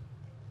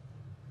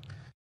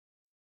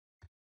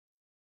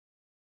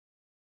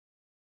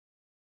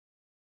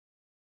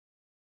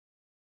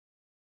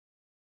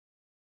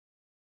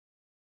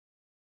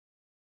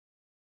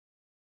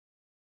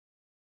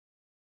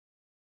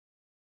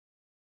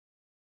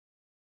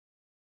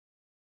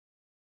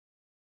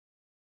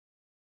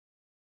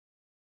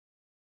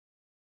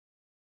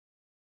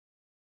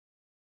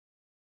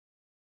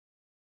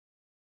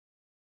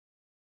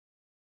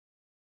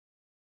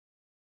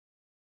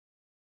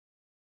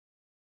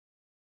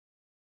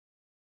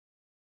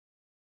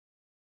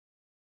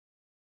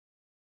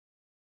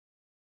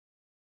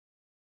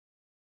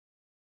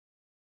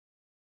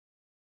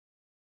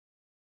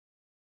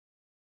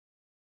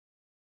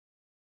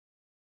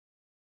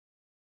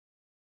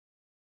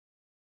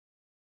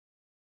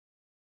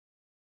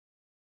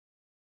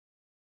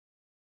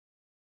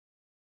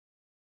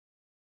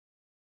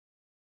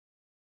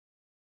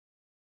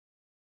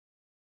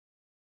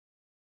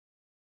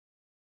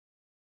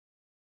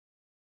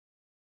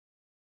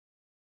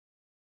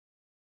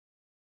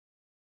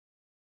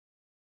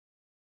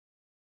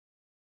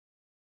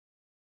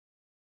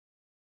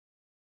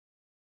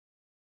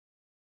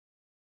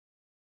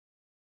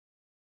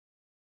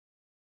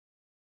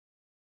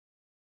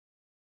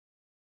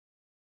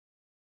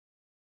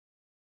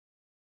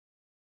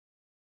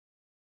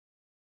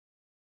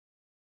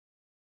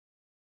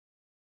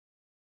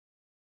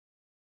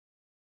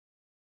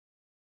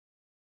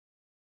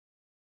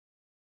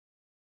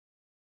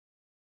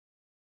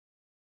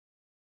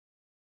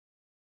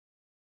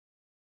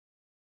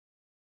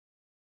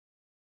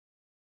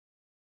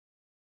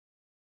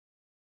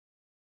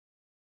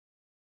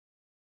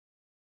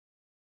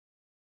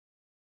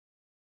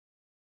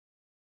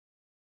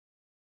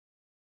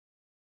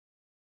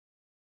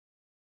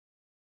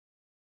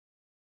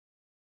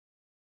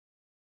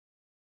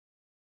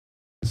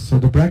 So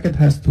the bracket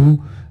has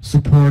to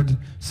support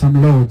some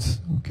loads,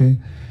 okay?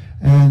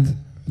 And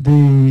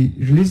they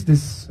released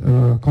this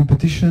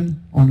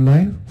competition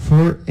online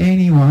for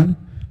anyone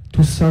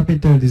to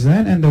submit their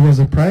design, and there was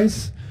a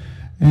prize,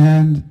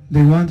 and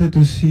they wanted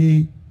to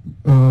see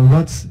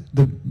what's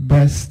the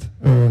best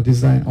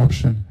design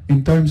option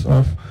in terms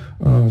of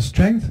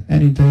strength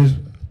and in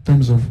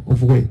terms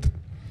of weight.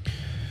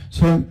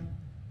 So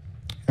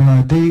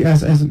they,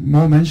 as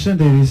Mo mentioned,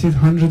 they received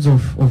hundreds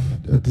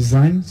of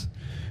designs.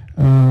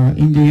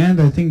 In the end,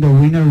 I think the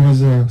winner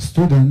was a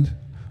student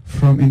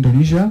from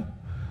Indonesia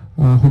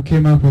who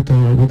came up with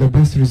the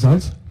best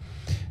results.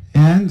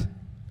 And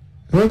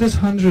all these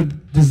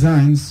 100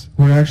 designs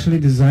were actually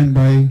designed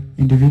by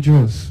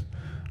individuals,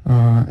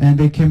 and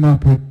they came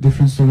up with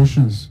different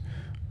solutions.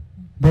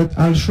 But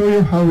I'll show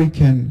you how we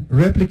can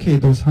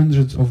replicate those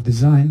hundreds of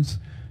designs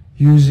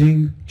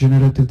using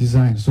generative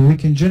design. So we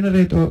can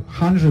generate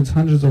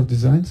hundreds of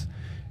designs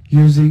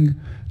using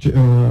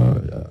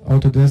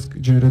Autodesk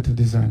generative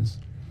designs.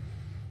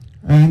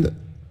 And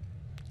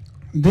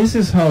this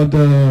is how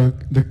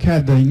the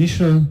CAD, the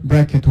initial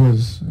bracket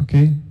was,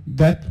 okay?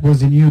 That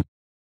was in use.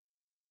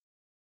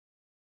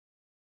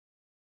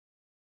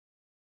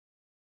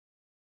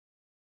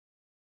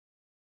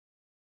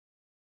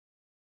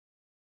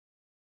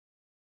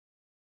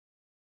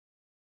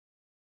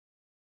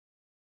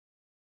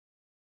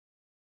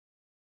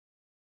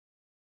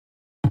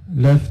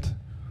 Left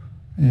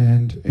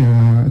and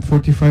at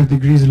 45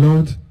 degrees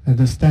load and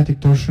a static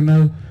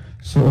torsional,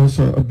 so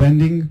also a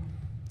bending.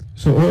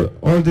 So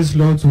all these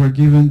loads were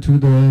given to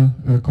the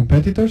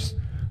competitors,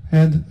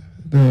 and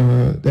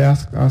they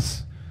asked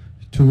us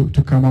to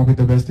come up with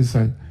the best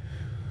design.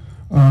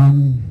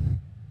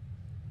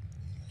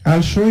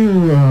 I'll show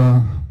you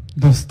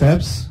the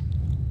steps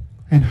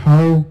and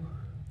how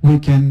we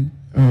can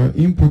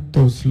input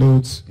those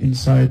loads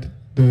inside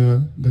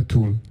the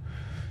tool.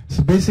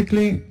 So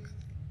basically,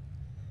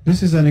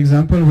 this is an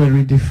example where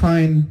we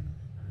define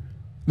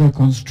the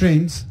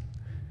constraints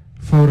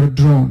for a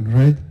drone,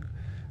 right?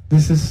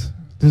 These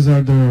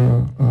are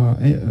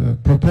the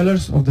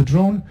propellers of the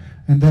drone,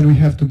 and then we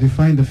have to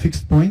define the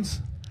fixed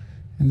points,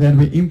 and then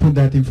we input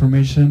that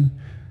information.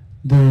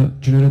 The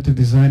generative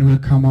design will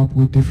come up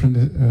with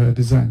different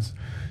designs.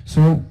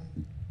 So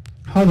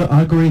how the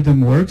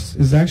algorithm works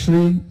is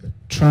actually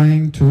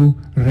trying to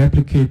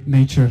replicate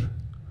nature,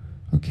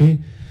 okay?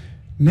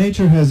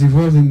 Nature has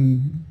evolved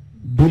in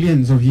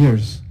billions of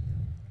years,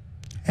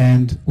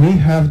 and we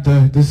have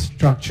this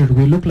structure.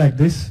 We look like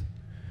this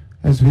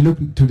as we look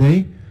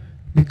today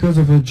because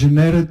of a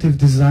generative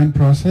design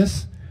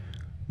process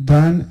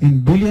done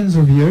in billions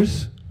of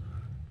years,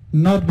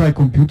 not by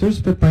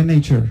computers but by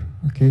nature,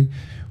 okay?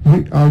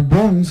 Our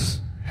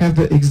bones have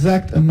the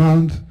exact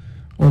amount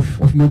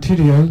of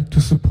material to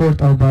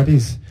support our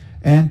bodies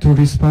and to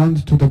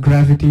respond to the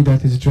gravity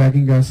that is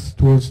dragging us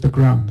towards the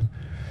ground.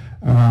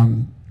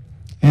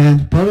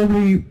 And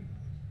probably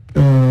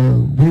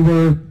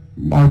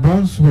our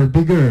bones were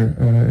bigger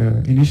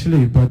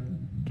initially, but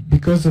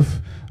because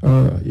of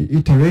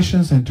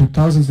iterations and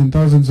thousands and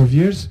thousands of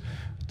years,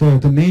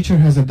 the nature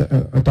has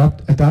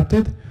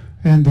adapted,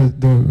 and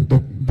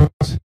the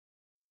bones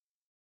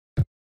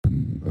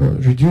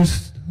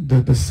reduced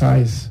the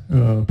size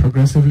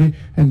progressively,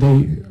 and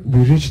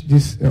we reached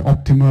this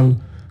optimal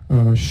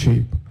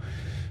shape.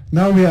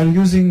 Now we are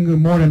using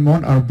more and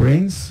more our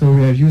brains, so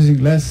we are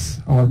using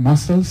less our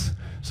muscles.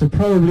 So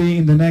probably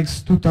in the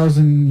next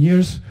 2,000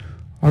 years,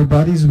 our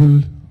bodies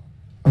will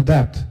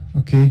adapt,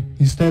 okay?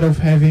 Instead of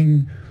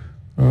having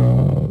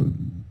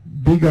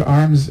bigger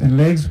arms and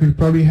legs, we'll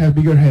probably have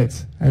bigger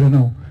heads. I don't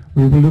know.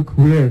 We will look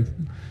weird.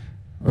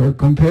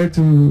 Compared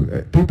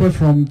to people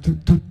from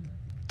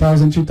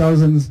 2,000,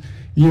 3,000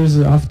 years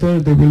after,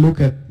 they will look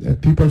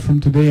at people from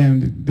today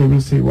and they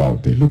will say, wow,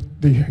 they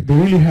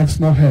really have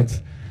small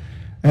heads.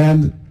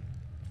 And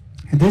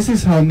this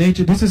is how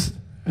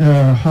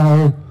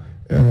how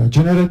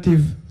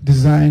generative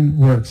design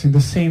works in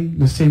the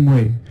same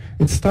way.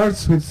 It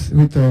starts with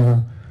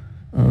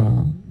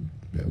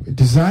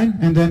design,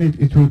 and then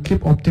it will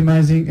keep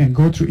optimizing and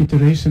go through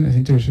iteration and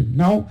iteration.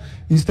 Now,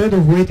 instead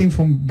of waiting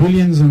for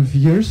billions of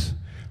years,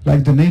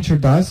 like the nature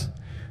does,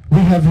 we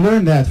have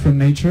learned that from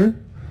nature.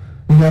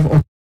 We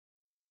have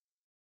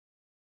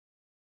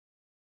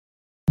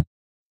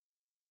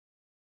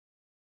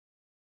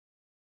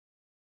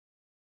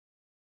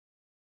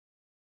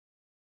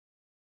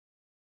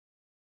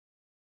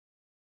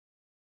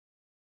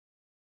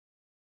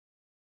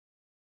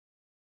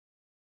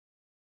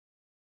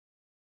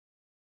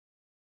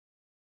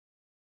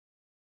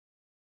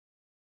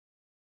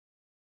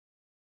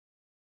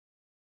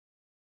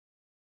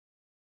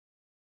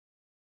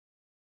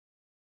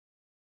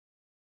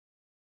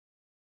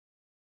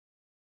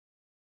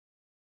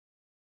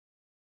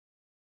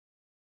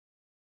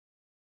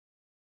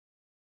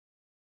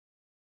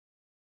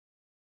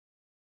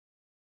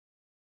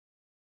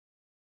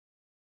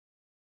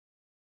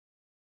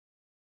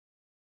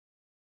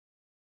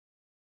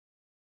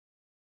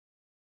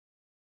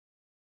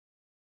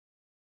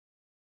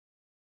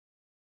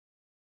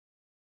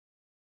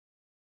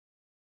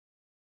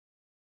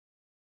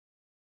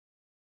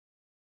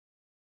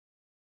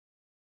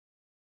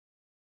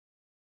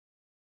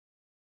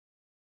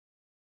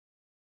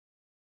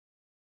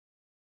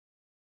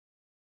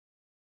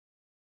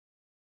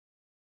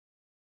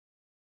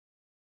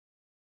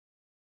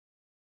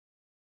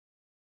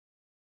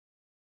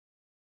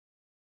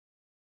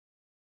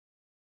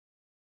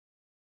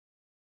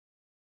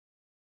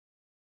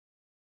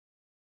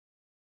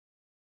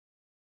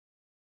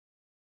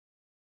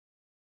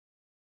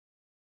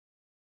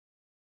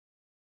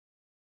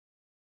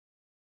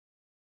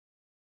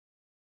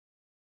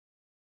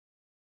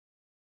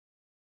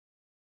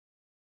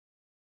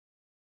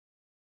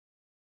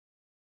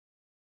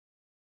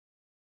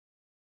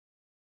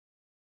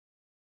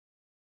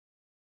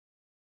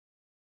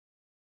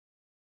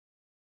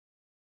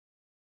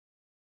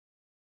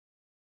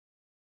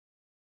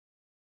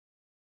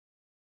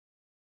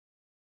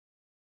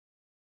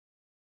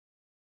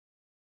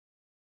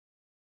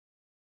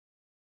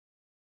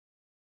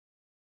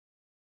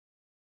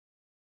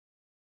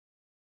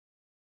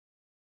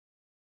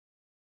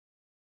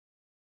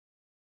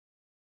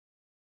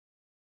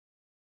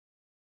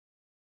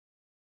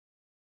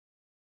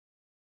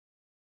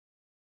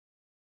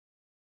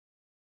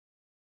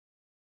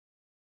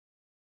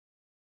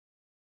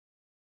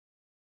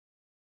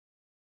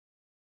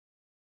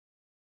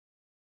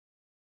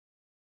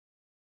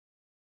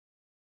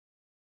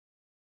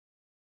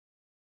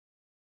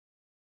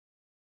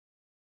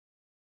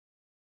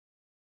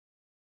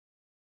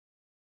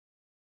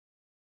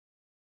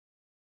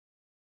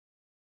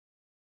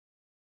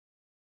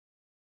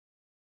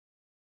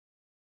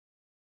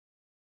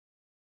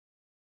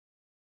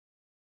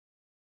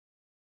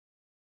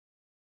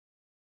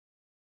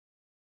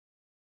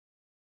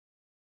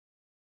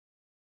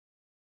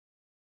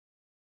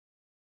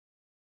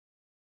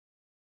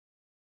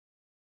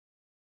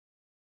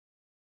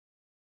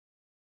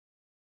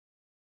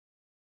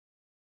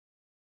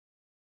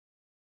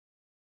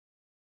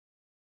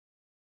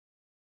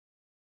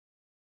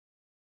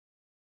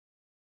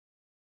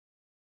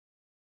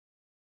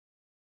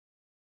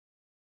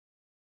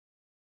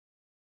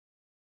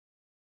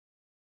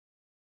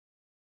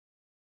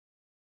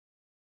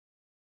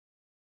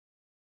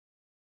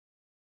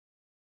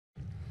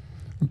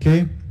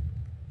Okay?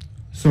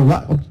 So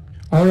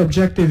our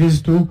objective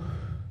is to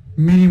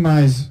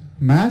minimize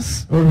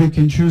mass, or we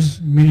can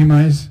choose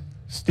minimize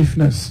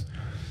stiffness.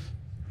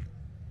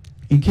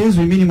 In case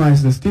we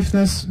minimize the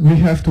stiffness, we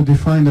have to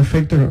define the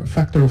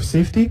factor of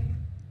safety,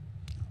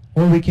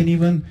 or we can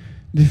even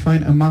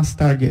define a mass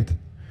target.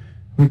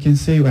 We can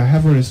say I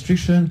have a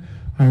restriction,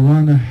 I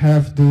want to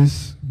have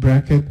this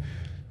bracket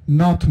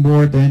not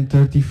more than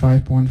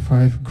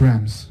 35.5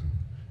 grams.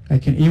 I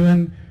can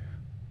even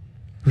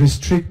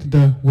restrict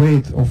the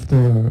weight of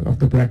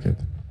the bracket.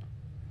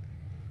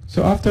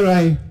 So after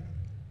I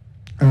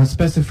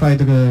specify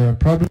the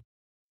problem,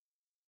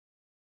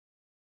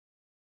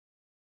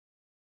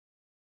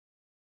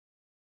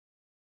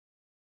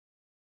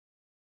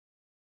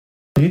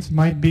 it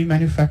might be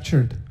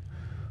manufactured.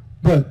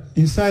 But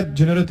inside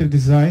generative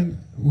design,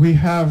 we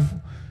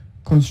have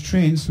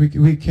constraints.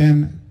 We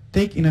can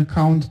take in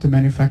account the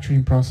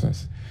manufacturing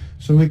process.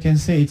 So we can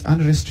say it's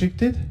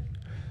unrestricted,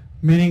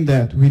 meaning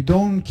that we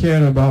don't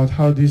care about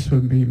how this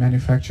will be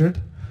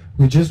manufactured.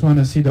 We just want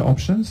to see the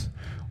options.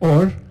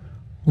 Or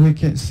we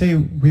can say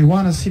we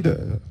want to see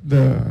the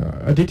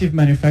additive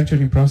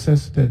manufacturing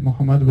process that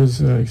Mohammed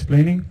was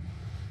explaining.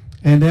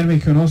 And then we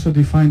can also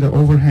define the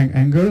overhang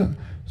angle.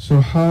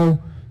 So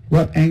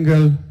what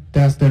angle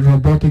does the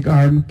robotic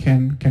arm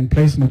can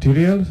place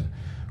materials,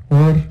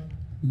 or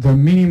the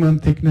minimum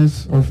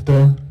thickness of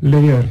the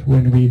layer.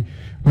 When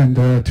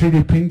the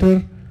 3D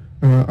printer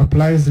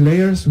applies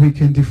layers, we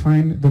can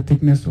define the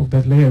thickness of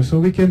that layer. So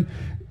we can,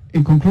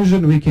 in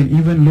conclusion, we can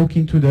even look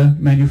into the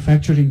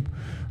manufacturing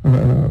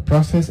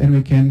process, and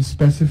we can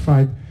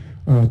specify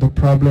the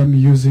problem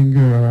using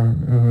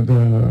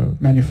the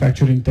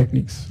manufacturing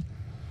techniques.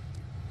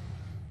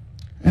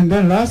 And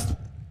then last,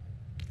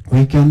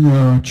 we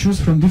can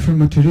choose from different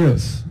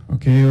materials.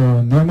 Okay,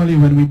 normally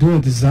when we do a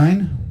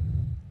design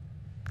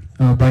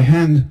by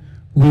hand,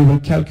 we will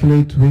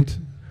calculate with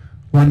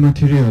one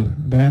material.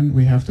 Then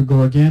we have to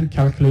go again,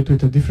 calculate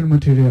with a different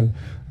material.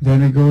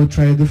 Then we go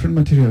try a different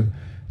material.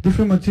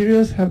 Different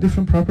materials have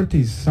different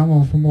properties. Some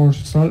have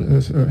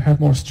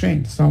more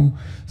strength. Some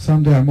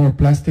they are more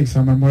plastic.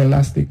 Some are more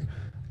elastic.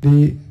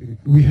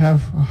 We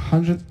have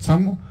 100.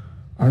 Some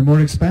are more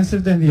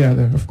expensive than the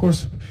other. Of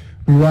course,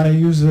 we want to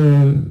use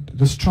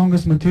the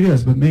strongest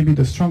materials, but maybe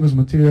the strongest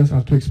materials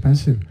are too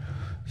expensive.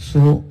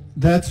 So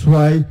that's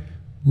why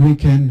we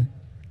can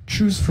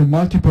choose from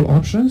multiple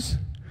options,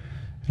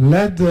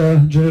 let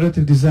the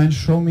generative design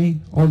show me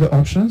all the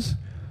options,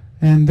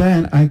 and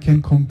then I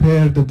can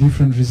compare the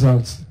different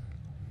results.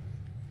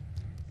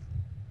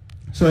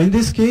 So in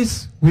this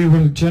case, we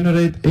will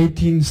generate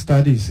 18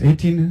 studies,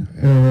 18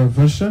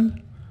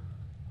 version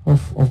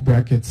of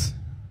brackets.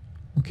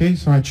 Okay,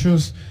 so I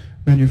choose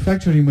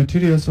manufacturing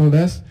materials, all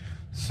that.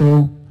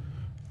 So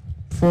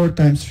 4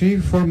 times 3,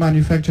 4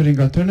 manufacturing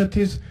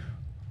alternatives,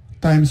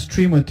 times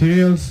 3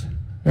 materials,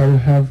 I will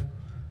have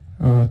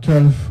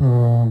 12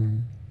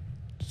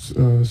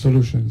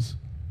 solutions.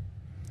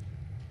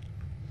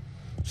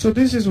 So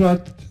this is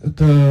what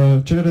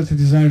the generative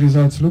design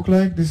results look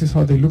like. This is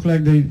how they look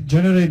like. They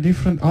generate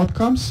different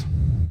outcomes,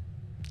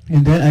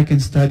 and then I can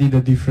study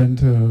the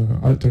different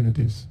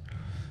alternatives.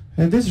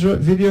 And this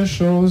video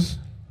shows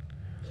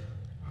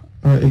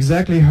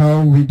exactly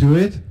how we do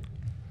it.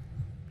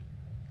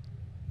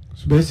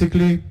 So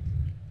basically,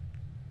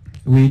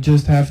 we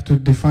just have to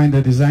define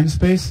the design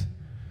space.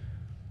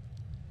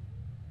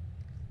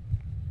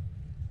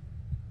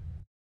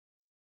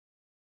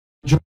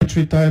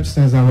 Geometry types,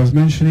 as I was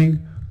mentioning.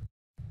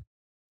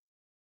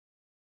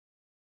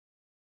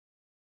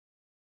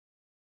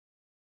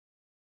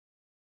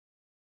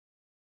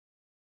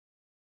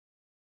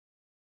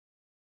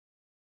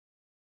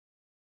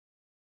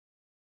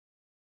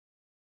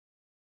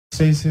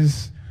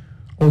 Spaces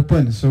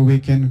open, so we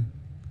can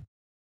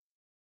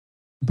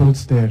build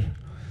there.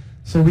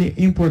 So we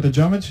import the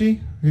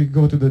geometry, we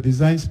go to the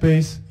design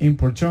space,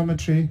 import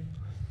geometry,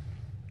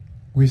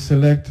 we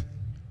select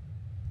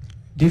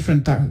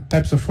different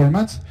types of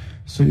formats,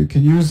 so you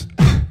can use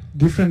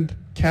different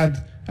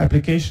CAD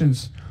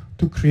applications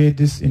to create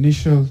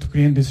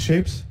these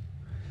shapes,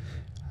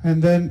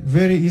 and then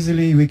very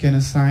easily we can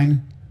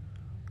assign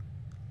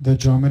the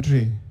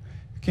geometry.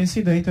 You can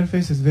see the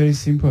interface is very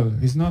simple.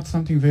 It's not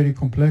something very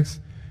complex.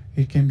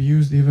 It can be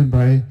used even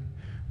by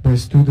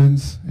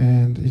students,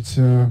 and it's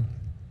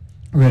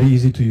very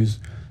easy to use.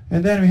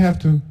 And then we have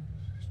to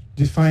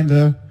define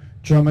the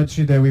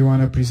geometry that we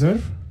want to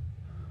preserve.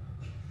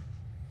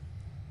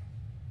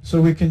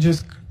 So we can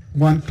just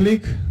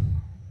click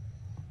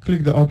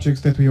the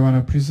objects that we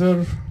want to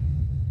preserve.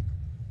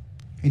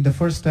 In the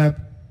first step,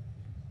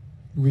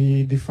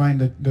 we define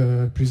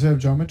the preserve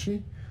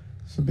geometry.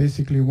 So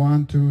basically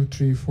 1, 2,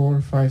 3,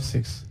 4, 5,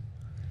 6.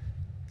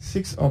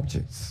 6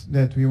 objects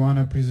that we want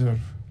to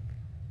preserve.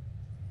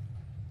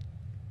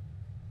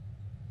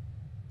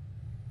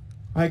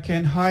 I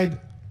can hide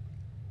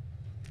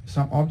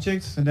some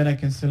objects, and then I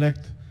can select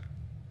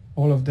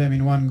all of them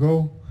in one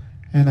go,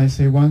 and I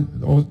say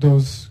all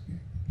those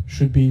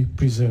should be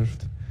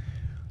preserved.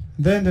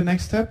 Then the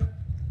next step,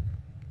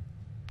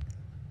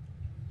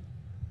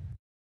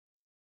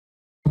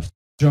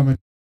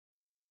 geometry.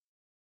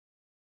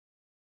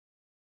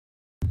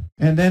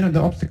 And then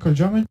the optical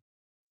geometry.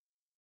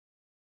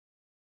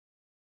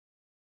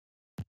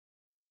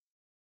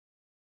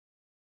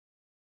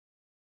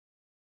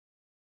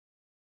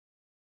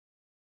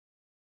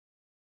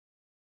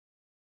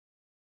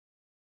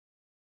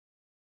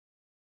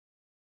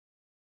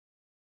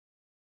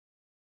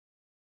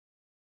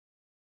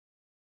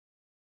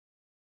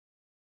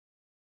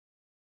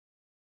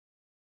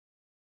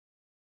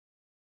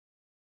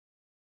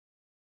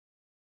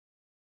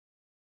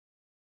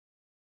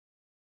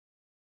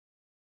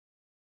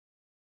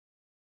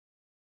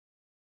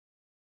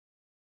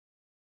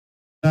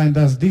 And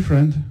that's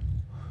different,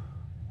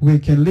 we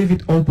can leave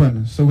it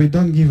open, so we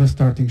don't give a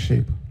starting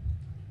shape.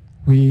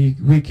 We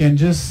can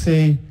just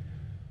say,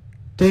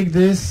 take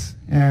this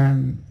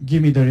and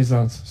give me the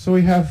results. So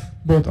we have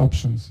both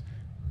options.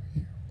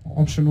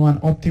 Option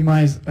 1,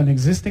 optimize an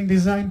existing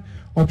design.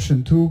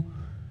 Option 2,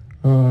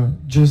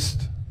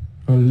 just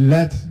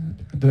let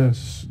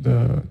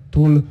the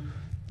tool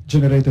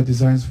generate the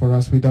designs for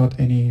us without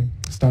any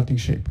starting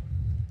shape.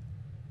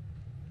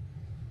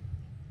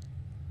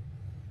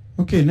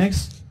 Okay,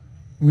 next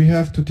we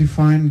have to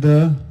define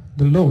the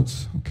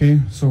loads, okay,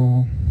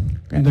 so,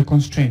 and the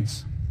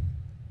constraints.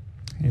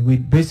 And we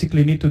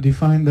basically need to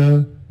define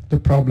the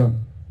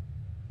problem.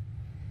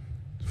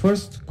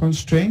 First,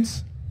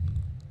 constraints.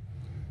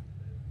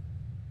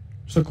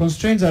 So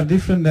constraints are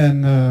different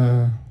than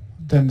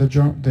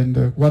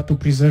what to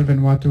preserve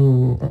and what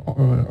to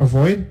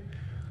avoid.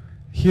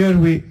 Here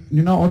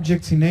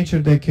objects in nature,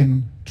 they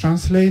can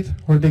translate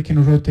or they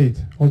can rotate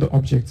all the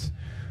objects.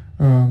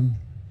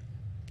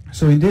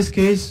 So in this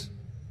case,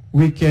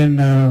 we can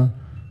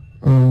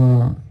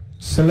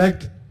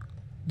select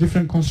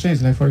different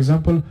constraints. Like for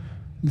example,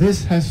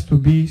 this has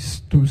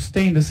to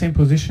stay in the same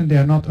position. They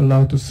are not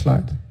allowed to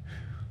slide.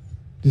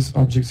 These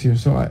objects here.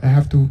 So I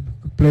have to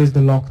place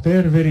the lock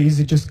there. Very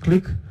easy. Just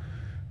click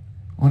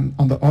on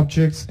the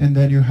objects, and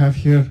then you have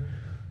here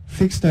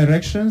fixed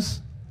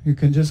directions. You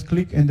can just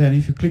click, and then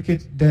if you click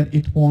it, then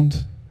it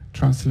won't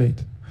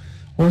translate.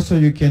 Also,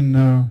 you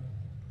can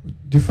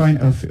define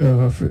a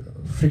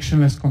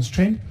frictionless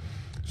constraint.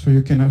 So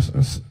you can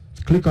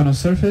click on a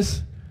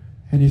surface,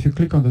 and if you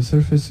click on the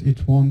surface,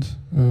 it won't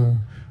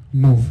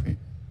move.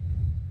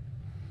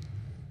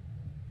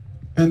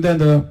 And then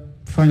the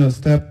final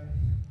step,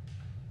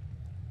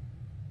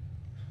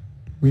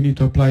 we need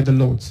to apply the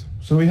loads.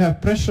 So we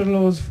have pressure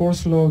loads,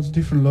 force loads,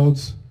 different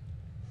loads.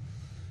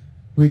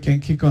 We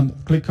can click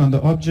on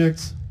the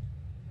objects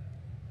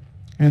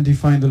and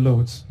define the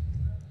loads.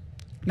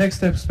 Next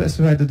step,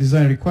 specify the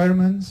design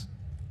requirements.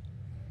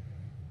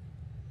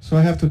 So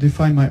I have to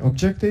define my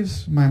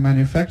objectives, my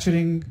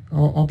manufacturing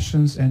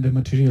options, and the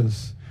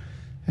materials.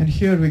 And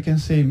here we can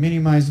say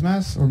minimize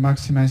mass or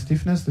maximize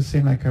stiffness, the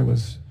same like I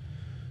was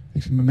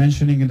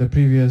mentioning in the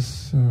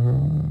previous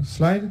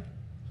slide.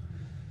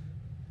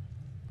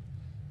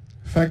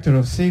 Factor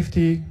of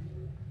safety,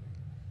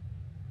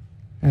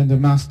 and the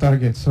mass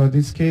target. So in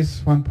this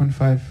case,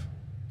 1.5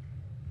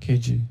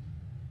 kg.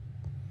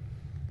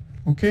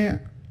 Okay,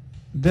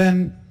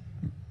 then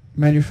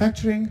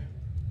manufacturing.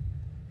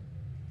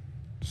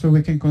 So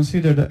we can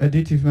consider the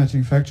additive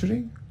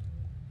manufacturing.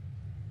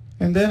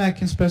 And then I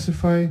can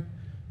specify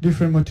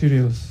different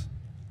materials.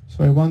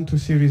 So I want to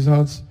see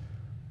results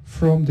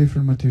from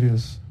different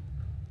materials.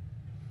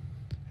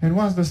 And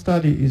once the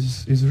study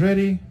is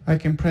ready, I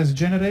can press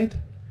generate,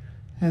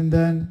 and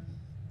then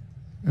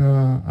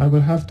I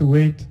will have to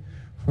wait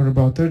for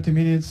about 30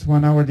 minutes,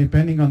 1 hour,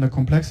 depending on the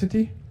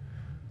complexity,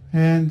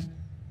 and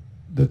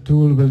the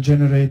tool will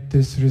generate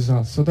this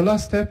result. So the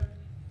last step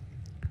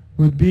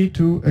would be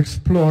to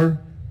explore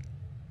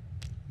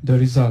the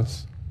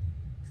results.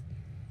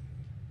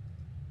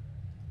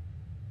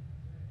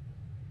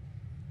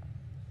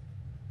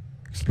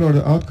 Explore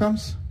the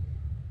outcomes.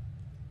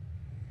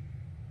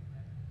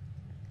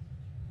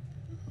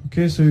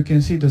 Okay, so you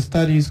can see the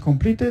study is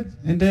completed,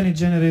 and then it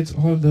generates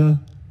all the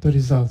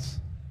results.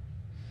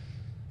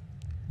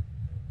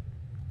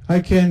 I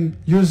can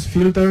use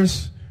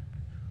filters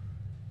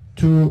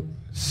to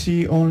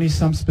see only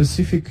some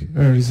specific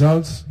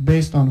results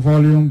based on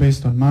volume,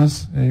 based on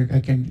mass. I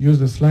can use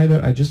the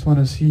slider. I just want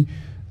to see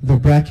the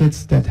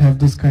brackets that have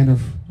this kind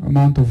of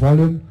amount of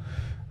volume.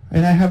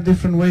 And I have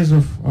different ways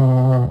of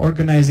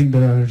organizing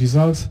the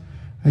results.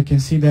 I can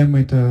see them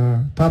with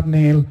a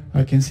thumbnail.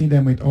 I can see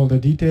them with all the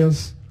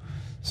details.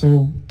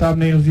 So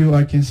thumbnail view,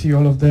 I can see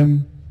all of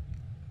them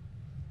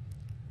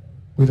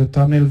with a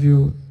thumbnail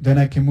view. Then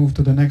I can move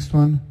to the next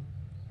one.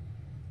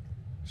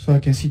 So I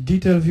can see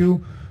detail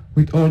view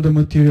with all the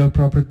material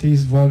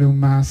properties, volume,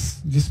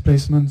 mass,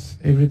 displacements,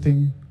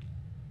 everything.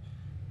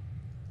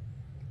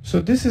 So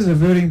this is a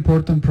very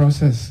important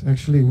process,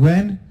 actually.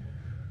 When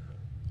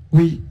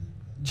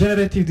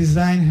generative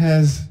design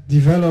has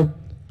developed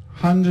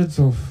hundreds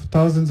of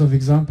thousands of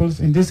examples.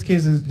 In this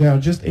case, there are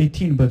just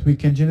 18, but we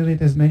can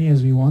generate as many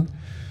as we want.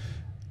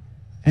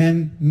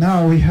 And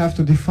now we have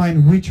to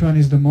define which one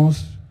is the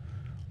most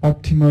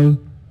optimal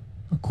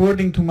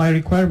according to my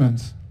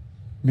requirements.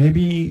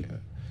 Maybe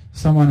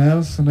someone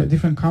else in a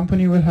different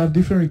company will have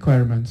different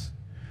requirements.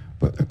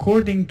 But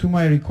according to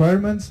my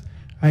requirements,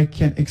 I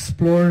can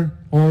explore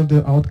all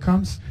the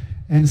outcomes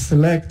and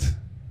select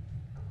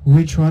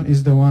which one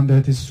is the one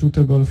that is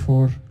suitable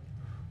for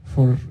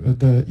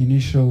the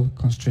initial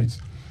constraints.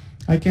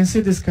 I can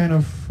see this kind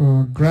of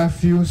graph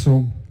view,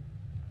 so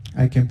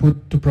I can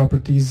put two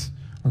properties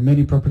or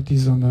many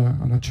properties on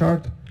a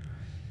chart,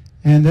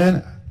 and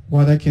then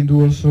what I can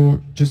do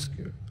also just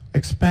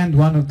expand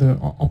one of the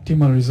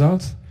optimal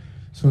results.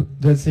 So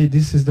let's say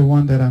this is the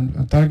one that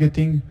I'm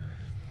targeting.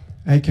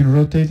 I can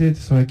rotate it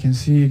so I can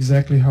see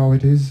exactly how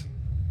it is.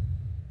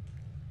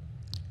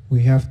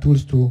 We have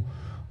tools to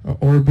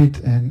orbit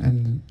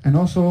and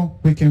also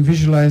we can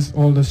visualize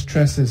all the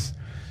stresses.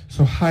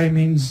 So high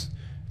means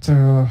it's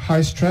a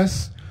high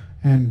stress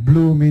and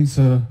blue means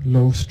a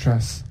low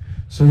stress.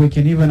 So we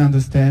can even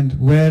understand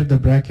where the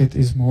bracket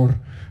is more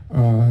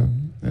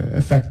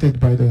affected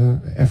by the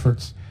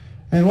efforts.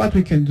 And what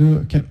we can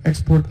do, can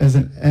export as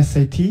an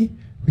SAT.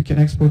 We can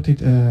export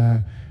it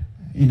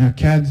in a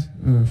CAD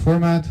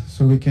format,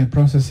 so we can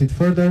process it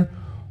further,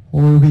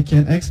 or we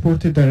can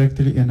export it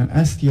directly in an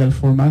STL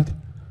format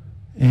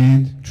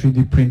and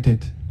 3D print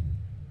it.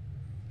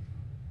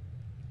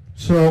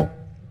 So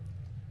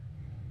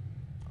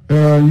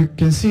you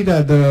can see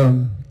that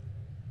the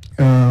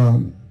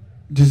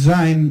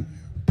design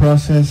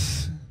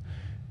process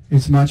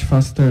is much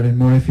faster and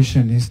more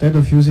efficient. Instead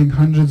of using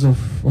hundreds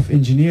of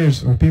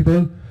engineers or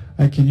people,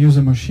 I can use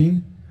a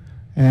machine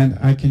and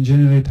I can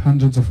generate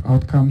hundreds of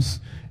outcomes,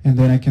 and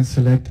then I can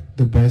select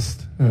the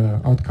best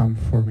outcome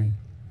for me.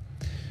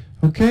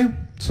 Okay,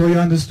 so you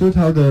understood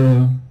how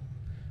the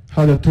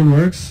tool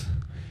works.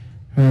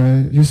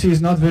 You see,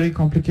 it's not very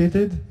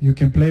complicated. You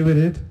can play with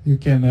it. You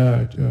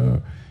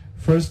can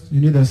first you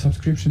need a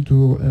subscription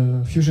to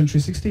Fusion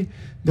 360.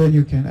 Then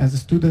you can, as a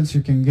student,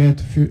 you can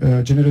get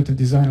generative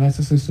design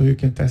licenses, so you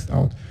can test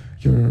out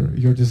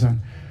your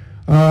design.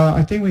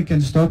 I think we can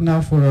stop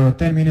now for a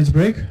 10 minutes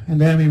break, and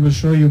then we will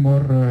show you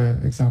more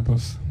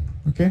examples.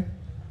 Okay?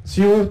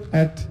 See you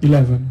at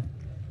 11.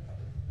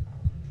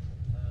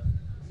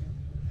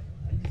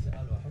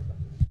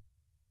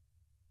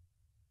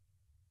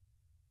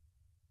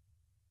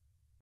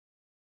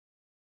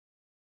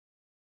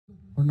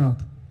 Or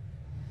not?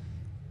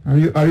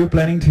 Are you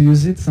planning to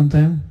use it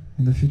sometime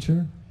in the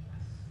future?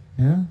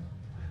 Yeah?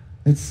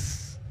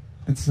 It's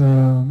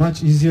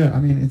much easier. I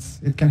mean,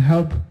 it can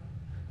help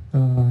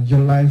your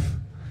life,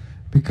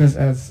 because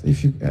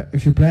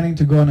if you're planning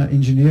to go on an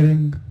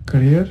engineering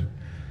career,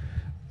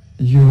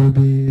 you will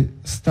be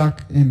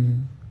stuck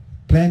in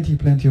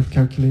plenty of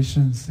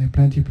calculations and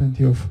plenty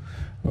of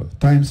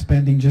time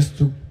spending just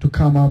to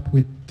come up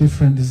with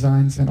different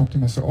designs and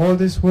optimize. So all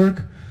this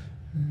work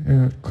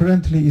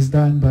currently is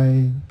done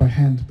by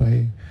hand,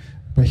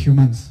 by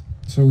humans.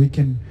 So we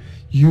can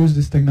use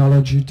this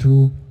technology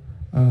to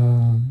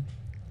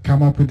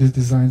come up with these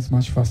designs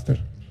much faster.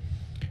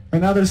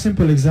 Another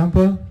simple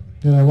example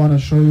that I want to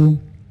show you,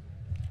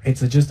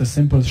 it's just a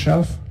simple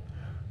shelf.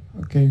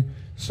 Okay,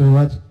 so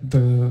what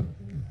the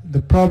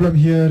problem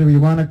here, we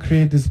want to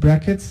create these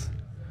brackets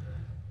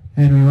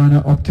and we want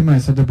to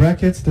optimize. So the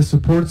brackets, the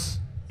supports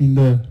in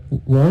the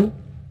wall.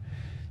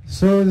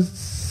 So it's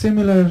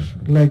similar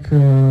like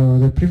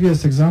the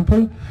previous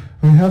example,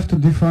 we have to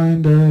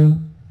define the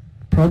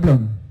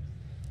problem.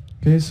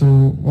 Okay, so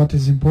what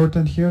is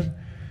important here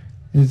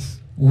is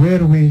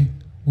where we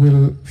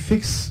will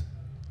fix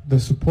the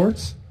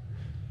supports.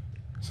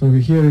 So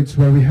here it's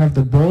where we have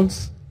the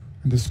bolts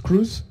and the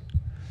screws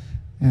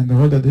and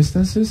all the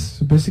distances.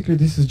 So basically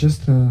this is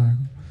just a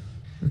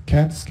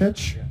CAD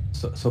sketch.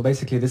 So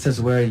basically this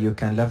is where you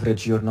can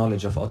leverage your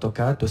knowledge of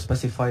AutoCAD to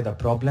specify the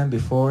problem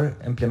before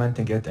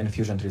implementing it in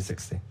Fusion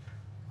 360.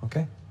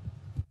 Okay?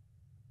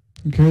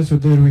 Okay, so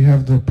there we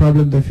have the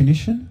problem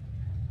definition.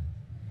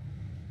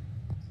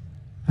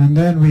 And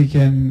then we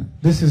can,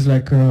 this is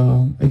like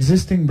an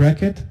existing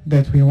bracket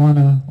that we want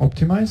to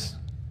optimize.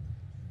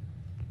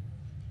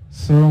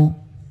 So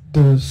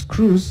the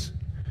screws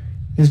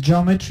is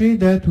geometry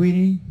that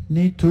we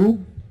need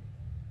to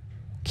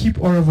keep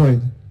or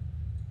avoid.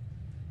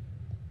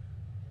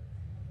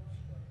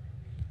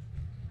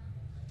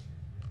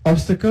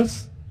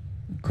 Obstacles?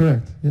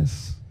 Correct,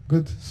 yes,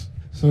 good.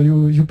 So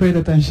you paid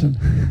attention.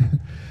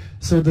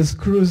 So the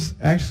screws,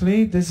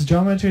 actually, this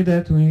geometry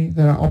that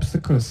there are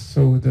obstacles,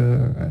 so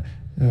the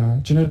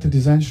generative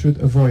design should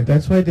avoid.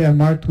 That's why they are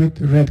marked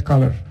with red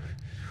color.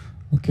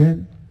 Okay,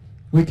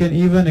 we can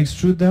even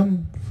extrude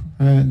them,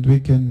 and we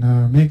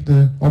can make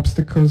the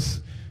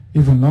obstacles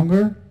even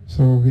longer.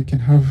 So we can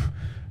have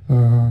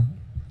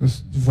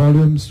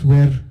volumes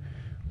where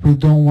we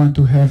don't want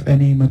to have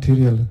any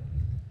material.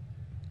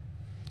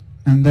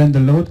 And then the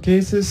load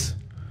cases,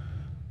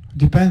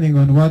 depending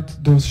on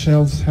what those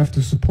shelves have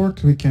to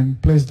support, we can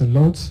place the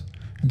loads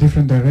in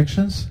different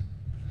directions.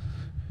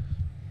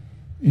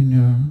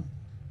 And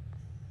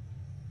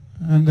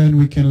then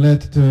we can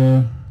let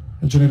the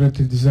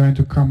generative design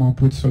to come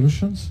up with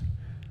solutions.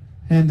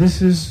 And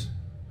this is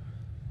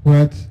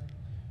what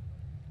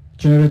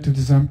Generative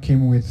Design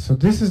came with. So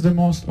this is the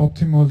most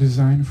optimal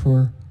design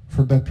for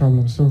that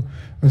problem. So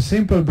a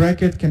simple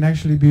bracket can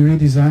actually be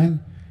redesigned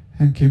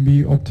and can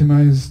be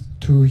optimized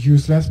to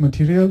use less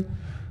material,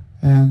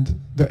 and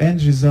the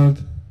end result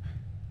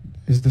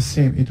is the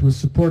same. It will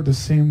support the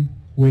same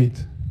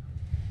weight.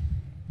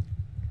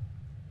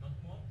 Not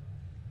more?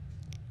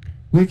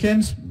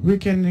 We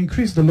can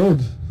increase the load,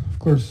 of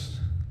course.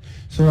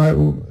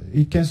 So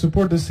it can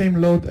support the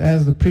same load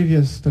as the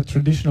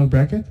traditional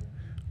bracket,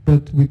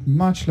 but with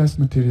much less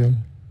material.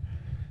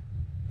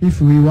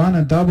 If we want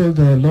to double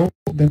the load,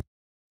 then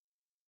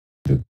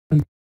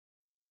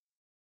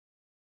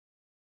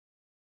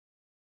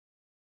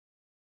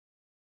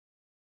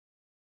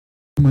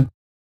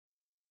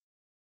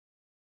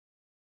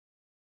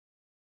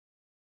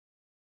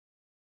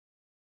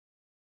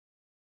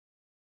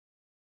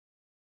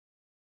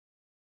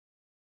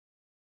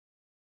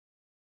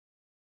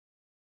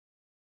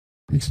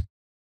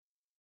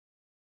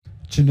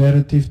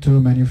generative to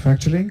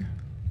manufacturing.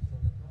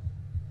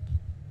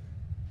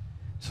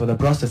 So the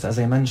process, as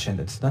I mentioned,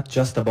 it's not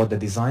just about the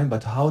design,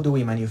 but how do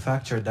we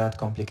manufacture that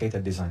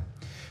complicated design?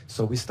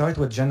 So we start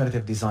with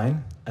generative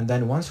design, and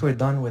then once we're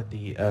done with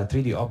the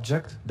 3D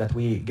object that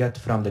we get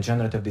from the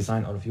generative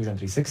design or Fusion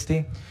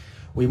 360,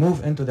 we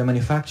move into the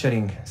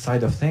manufacturing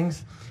side of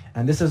things,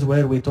 and this is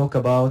where we talk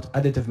about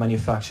additive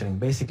manufacturing,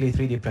 basically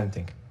 3D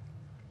printing.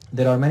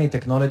 There are many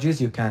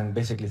technologies. You can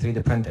basically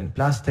 3D print in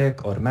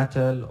plastic or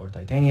metal or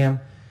titanium.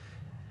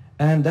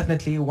 And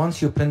definitely once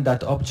you print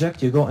that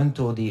object, you go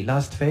into the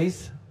last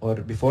phase, or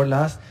before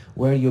last,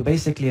 where you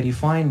basically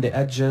refine the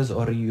edges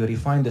or you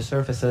refine the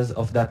surfaces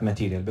of that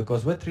material.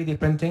 Because with 3D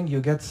printing, you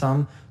get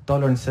some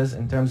tolerances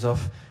in terms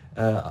of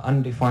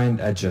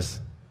undefined edges.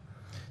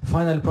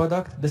 Final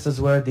product, this is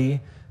where the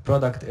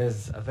product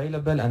is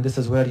available, and this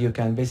is where you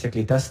can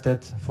basically test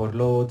it for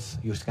loads,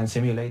 you can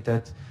simulate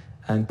it,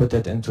 and put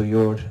it into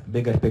your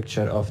bigger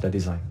picture of the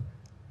design.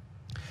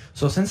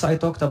 So since I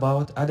talked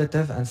about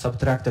additive and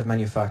subtractive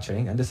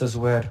manufacturing, and this is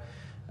where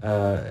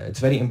it's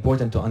very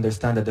important to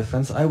understand the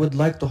difference, I would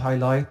like to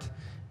highlight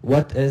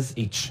what is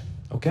each,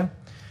 okay?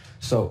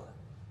 So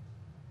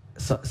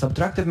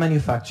subtractive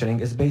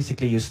manufacturing is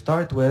basically you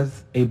start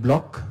with a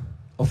block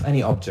of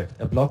any object,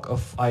 a block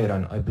of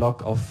iron, a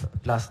block of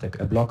plastic,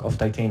 a block of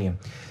titanium.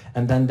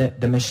 And then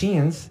the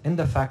machines in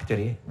the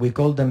factory, we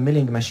call them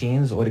milling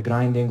machines or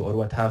grinding or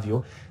what have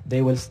you,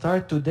 they will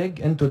start to dig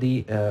into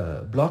the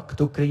block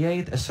to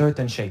create a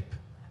certain shape,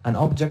 an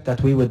object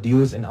that we would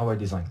use in our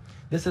design.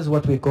 This is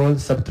what we call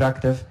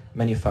subtractive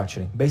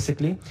manufacturing.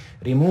 Basically,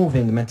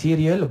 removing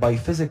material by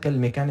physical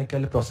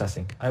mechanical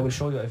processing. I will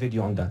show you a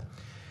video on that.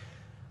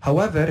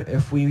 However,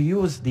 if we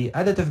use the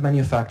additive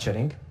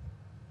manufacturing,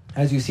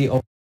 as you see,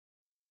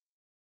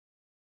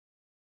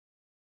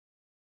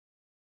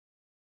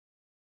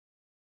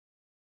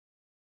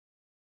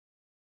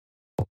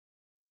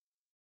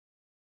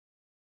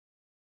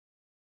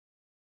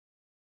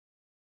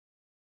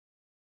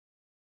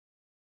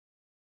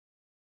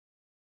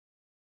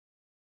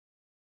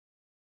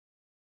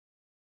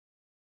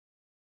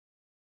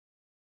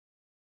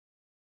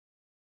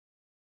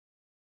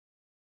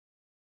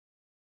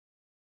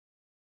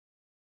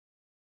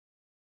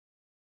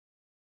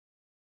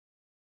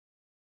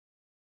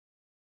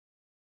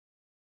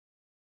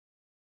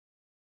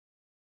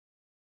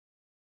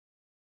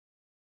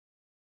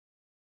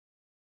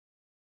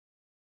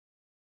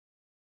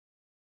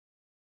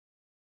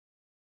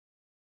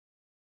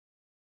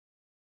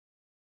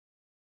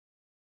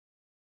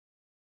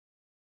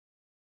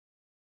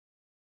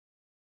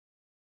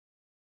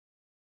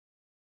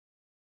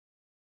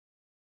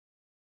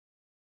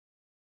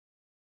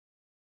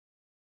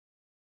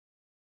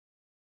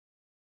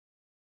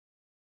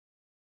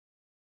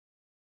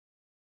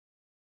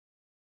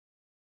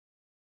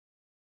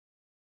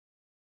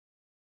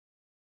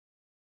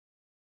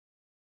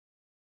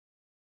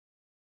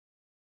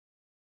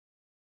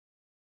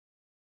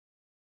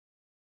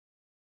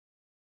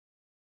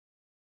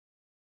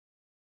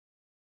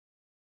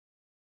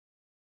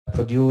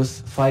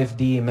 produce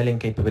 5D milling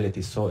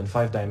capabilities, so in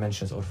 5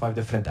 dimensions or 5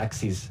 different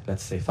axes,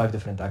 let's say 5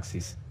 different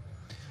axes.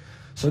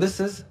 So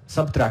this is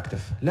subtractive.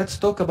 Let's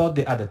talk about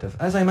the additive.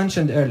 As I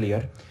mentioned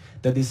earlier,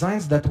 the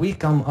designs that we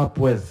come up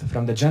with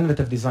from the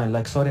generative design,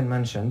 like Soren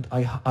mentioned,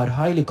 are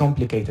highly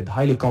complicated,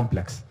 highly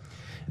complex.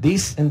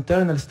 These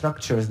internal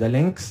structures, the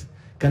links,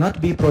 cannot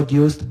be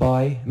produced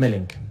by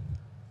milling.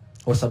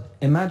 Or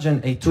imagine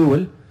a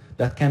tool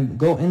that can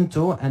go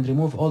into and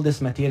remove all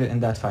this material in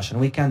that fashion.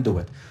 We can't do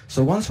it.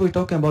 So once we're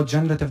talking about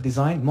generative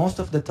design, most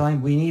of the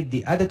time we need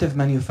the additive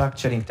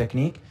manufacturing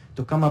technique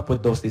to come up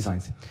with those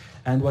designs.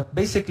 And what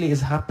basically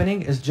is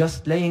happening is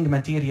just laying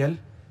material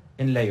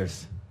in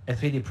layers, a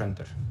 3D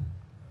printer.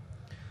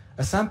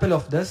 A sample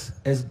of this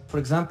is, for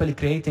example,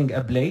 creating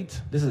a blade.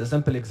 This is a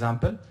simple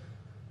example,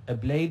 a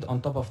blade on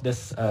top of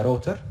this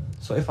rotor.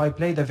 So if I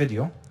play the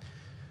video,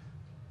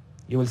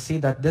 you will see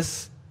that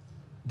this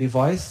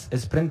device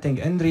is printing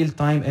in real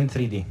time in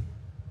 3D.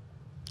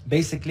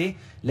 Basically,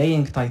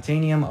 laying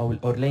titanium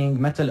or laying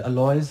metal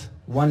alloys,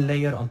 one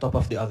layer on top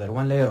of the other,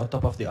 one layer on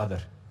top of the other.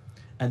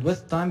 And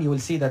with time, you will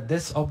see that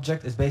this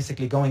object is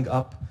basically going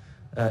up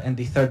in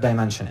the third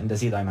dimension, in the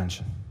Z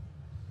dimension.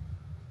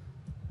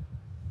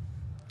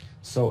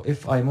 So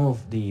if I move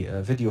the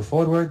video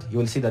forward, you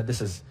will see that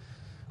this is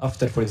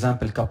after, for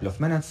example, a couple of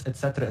minutes,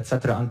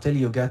 etc., until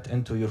you get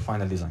into your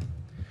final design.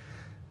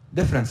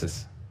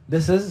 Differences.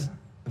 This is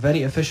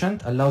very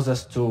efficient, allows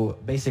us to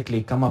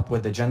basically come up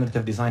with the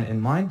generative design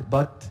in mind,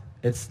 but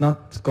it's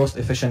not cost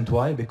efficient.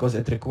 Why? Because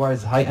it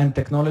requires high-end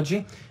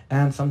technology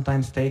and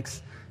sometimes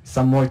takes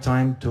some more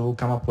time to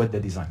come up with the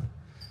design.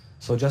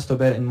 So just to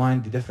bear in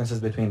mind the differences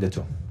between the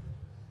two.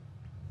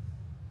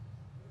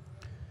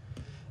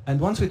 And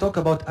once we talk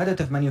about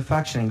additive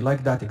manufacturing,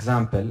 like that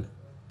example,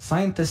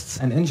 scientists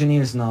and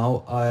engineers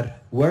now are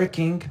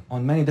working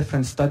on many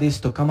different studies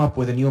to come up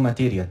with a new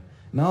material.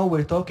 Now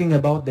we're talking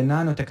about the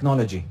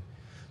nanotechnology.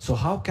 So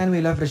how can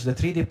we leverage the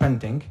 3D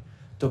printing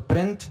to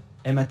print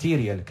a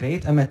material,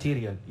 create a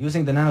material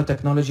using the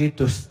nanotechnology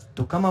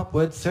to come up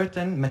with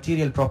certain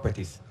material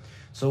properties.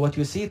 So what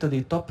you see to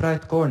the top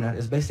right corner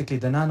is basically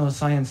the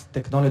nanoscience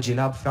technology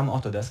lab from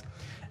Autodesk.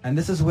 And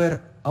this is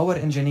where our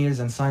engineers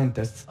and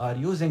scientists are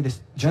using this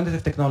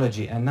generative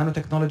technology and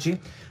nanotechnology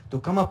to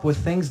come up with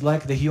things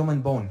like the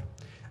human bone.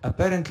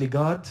 Apparently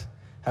God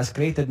has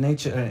created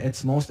nature in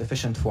its most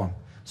efficient form.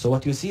 So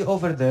what you see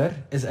over there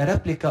is a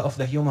replica of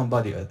the human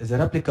body, is a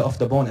replica of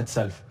the bone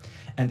itself.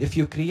 And if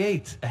you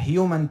create a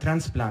human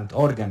transplant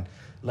organ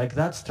like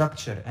that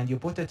structure and you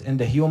put it in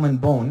the human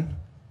bone,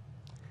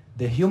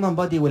 the human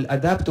body will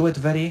adapt to it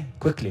very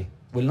quickly,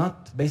 will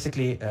not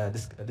basically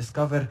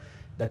discover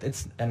that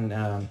it's an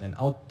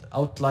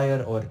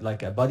outlier or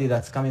like a body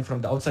that's coming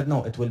from the outside.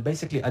 No, it will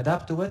basically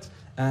adapt to it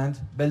and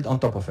build on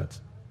top of it.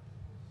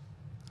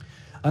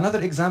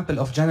 Another example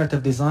of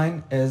generative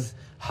design is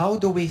how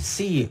do we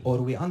see or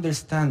we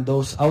understand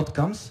those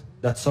outcomes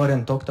that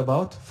Soren talked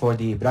about for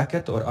the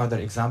bracket or other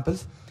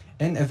examples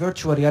in a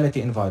virtual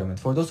reality environment.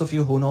 For those of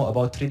you who know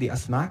about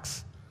 3ds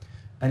Max,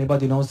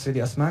 anybody knows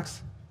 3ds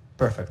Max?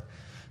 Perfect.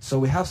 So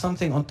we have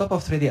something on top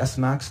of 3ds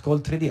Max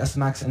called 3ds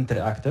Max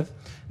Interactive.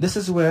 This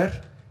is where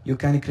you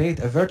can create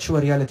a virtual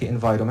reality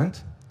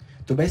environment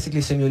to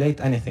basically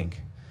simulate anything.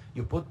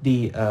 You put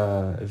the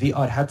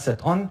VR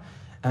headset on,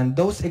 and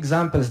those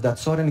examples that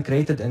Soren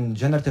created in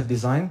generative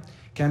design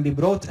can be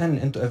brought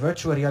into a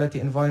virtual reality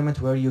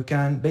environment where you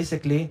can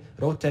basically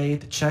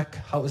rotate, check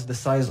how is the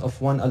size of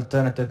one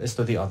alternative is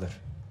to the other.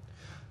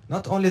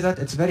 Not only that,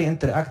 it's very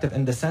interactive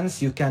in the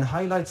sense you can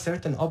highlight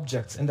certain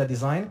objects in the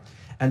design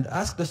and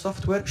ask the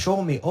software,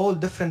 show me all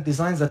different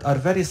designs that are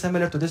very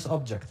similar to this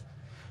object,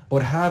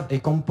 or have a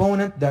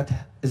component that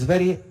is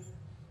very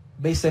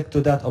basic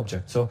to that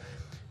object. So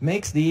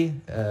makes the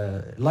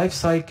life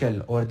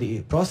cycle or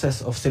the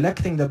process of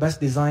selecting the best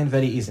design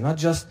very easy, not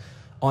just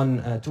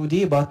on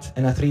 2D, but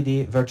in a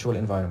 3D virtual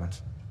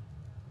environment.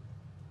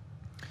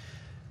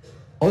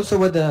 Also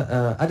with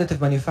the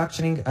additive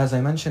manufacturing, as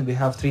I mentioned, we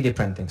have 3D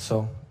printing.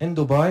 So in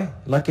Dubai,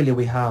 luckily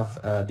we have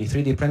the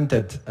 3D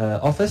printed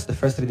office, the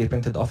first 3D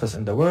printed office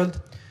in the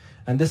world.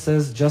 And this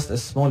is just a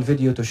small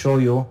video to show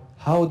you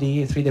how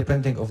the 3D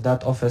printing of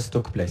that office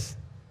took place.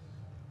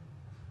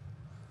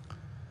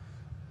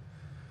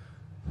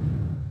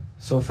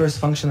 So first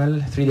functional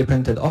 3D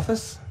printed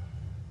office,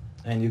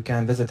 and you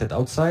can visit it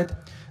outside.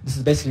 This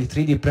is basically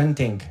 3D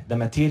printing the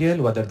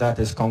material, whether that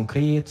is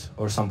concrete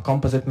or some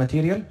composite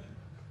material,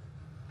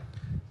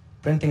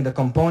 printing the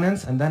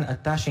components and then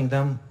attaching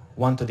them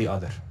one to the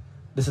other.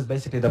 This is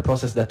basically the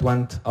process that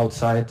went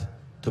outside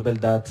to build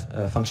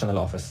that functional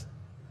office.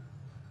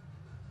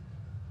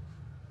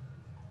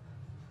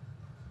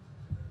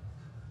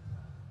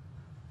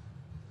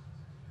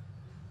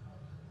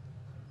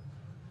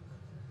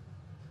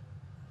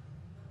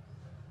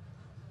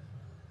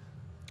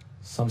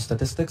 Some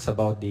statistics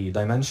about the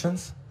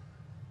dimensions.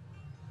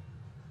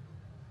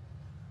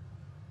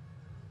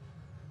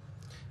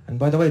 And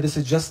by the way, this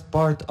is just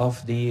part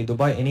of the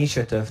Dubai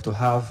initiative to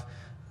have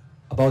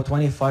about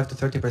 25 to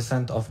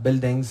 30% of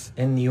buildings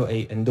in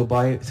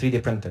Dubai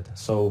 3D printed.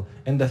 So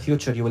in the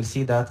future, you will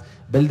see that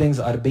buildings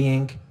are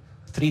being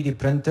 3D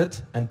printed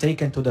and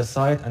taken to the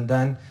site and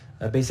then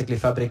basically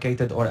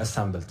fabricated or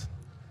assembled.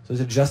 So this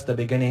is just the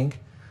beginning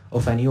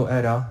of a new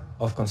era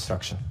of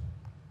construction.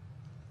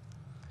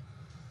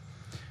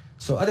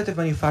 So additive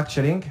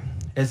manufacturing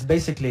is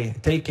basically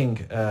taking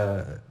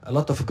a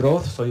lot of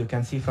growth, so you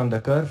can see from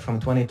the curve from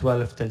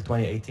 2012 till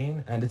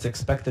 2018, and it's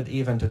expected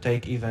even to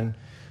take even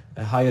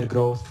a higher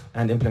growth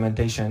and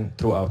implementation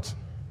throughout,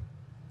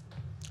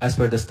 as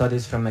per the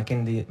studies from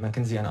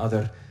McKinsey and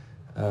other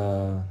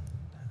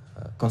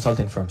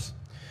consulting firms.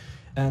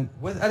 And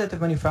with additive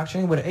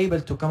manufacturing, we're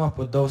able to come up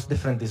with those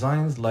different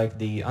designs like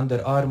the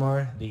Under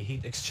Armour, the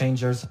heat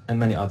exchangers, and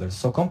many others.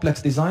 So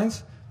complex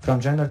designs from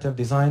generative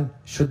design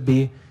should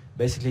be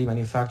basically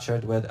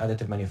manufactured with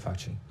additive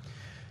manufacturing.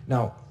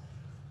 Now,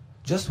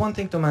 just one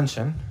thing to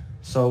mention.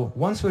 So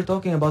once we're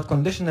talking about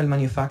conditional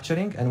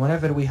manufacturing, and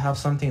whenever we have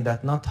something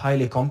that's not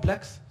highly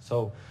complex,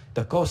 so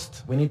the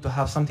cost, we need to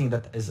have something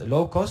that is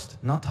low cost,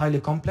 not highly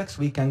complex,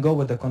 we can go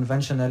with the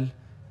conventional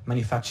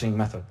manufacturing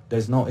method.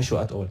 There's no issue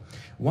at all.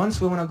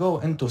 Once we want to go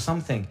into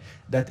something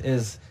that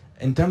is,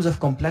 in terms of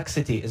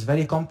complexity, is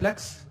very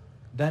complex,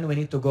 then we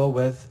need to go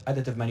with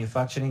additive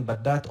manufacturing,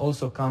 but that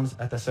also comes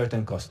at a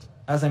certain cost.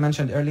 As I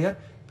mentioned earlier,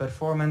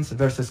 performance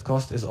versus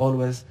cost is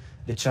always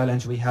the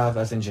challenge we have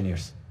as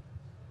engineers.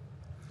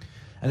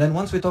 And then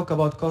once we talk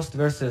about cost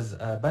versus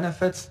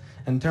benefits,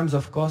 in terms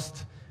of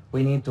cost,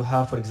 we need to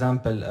have, for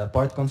example,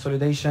 part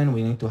consolidation,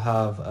 we need to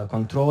have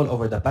control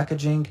over the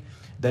packaging,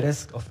 the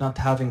risk of not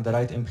having the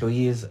right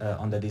employees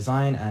on the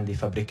design and the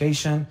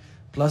fabrication,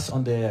 plus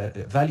on the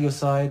value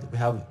side, we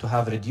have to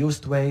have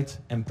reduced weight,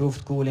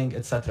 improved cooling,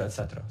 etc.,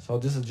 etc. So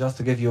this is just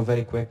to give you a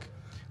very quick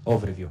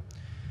overview.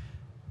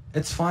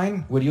 It's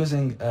fine, we're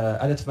using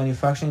additive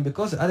manufacturing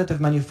because additive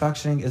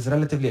manufacturing is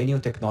relatively a new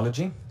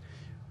technology.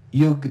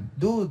 You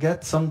do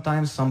get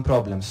sometimes some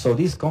problems. So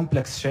these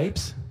complex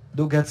shapes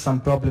do get some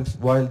problems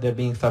while they're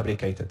being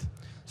fabricated.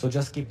 So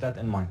just keep that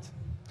in mind.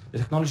 The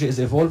technology is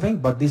evolving,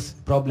 but these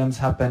problems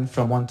happen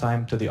from one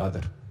time to the other.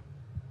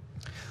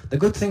 The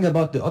good thing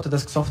about the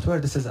Autodesk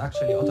software, this is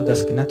actually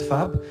Autodesk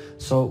NetFab.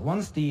 So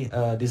once the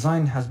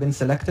design has been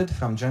selected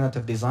from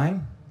Generative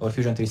Design or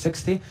Fusion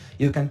 360,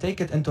 you can take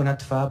it into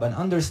NetFab and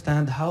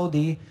understand how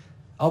the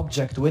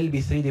object will be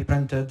 3D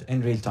printed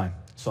in real time.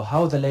 So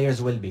how the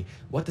layers will be,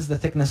 what is the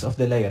thickness of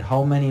the layer,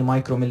 how many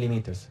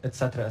micromillimeters,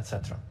 etc.,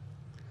 etc.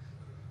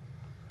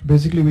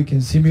 Basically, we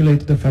can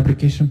simulate the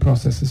fabrication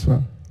process as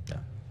well. Yeah,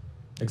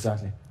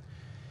 exactly.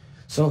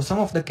 So some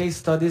of the case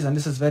studies, and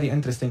this is very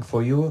interesting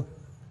for you,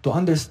 to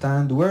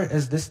understand where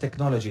is this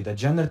technology, the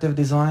generative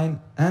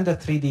design and the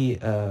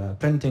 3D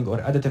printing or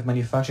additive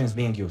manufacturing is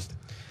being used.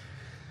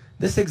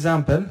 This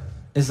example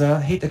is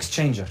a heat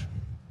exchanger.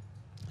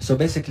 So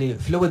basically,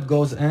 fluid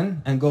goes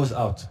in and goes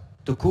out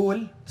to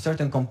cool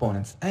certain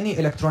components. Any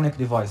electronic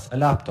device, a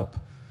laptop,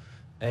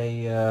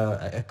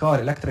 a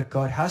car, electric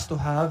car, has to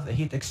have a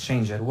heat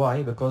exchanger.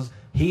 Why? Because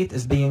heat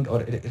is being,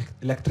 or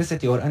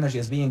electricity or energy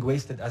is being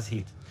wasted as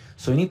heat.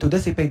 So you need to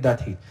dissipate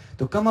that heat.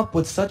 To come up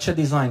with such a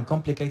design,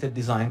 complicated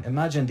design,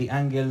 imagine the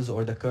angles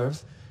or the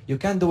curves, you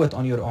can't do it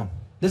on your own.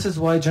 This is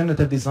why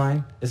generative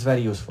design is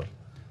very useful.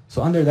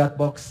 So under that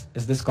box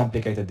is this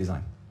complicated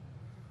design.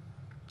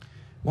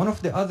 One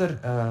of the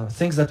other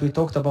things that we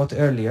talked about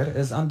earlier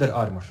is Under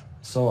Armour.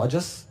 So I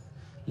just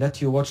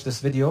let you watch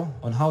this video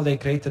on how they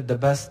created the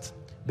best,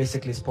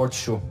 basically, sports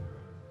shoe.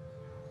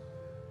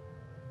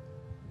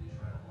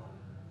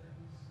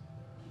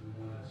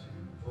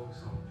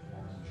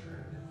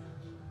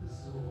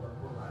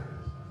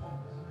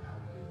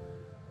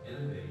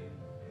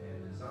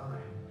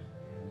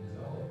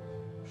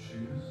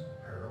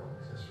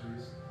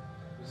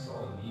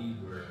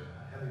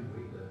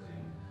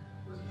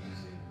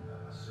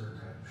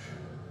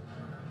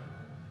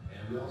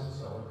 We also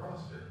saw a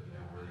CrossFit,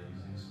 where they're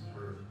using some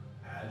sort of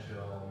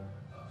agile,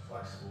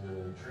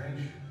 flexible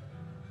training shoe.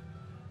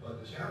 But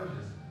the challenge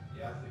is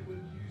the athlete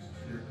would use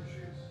two different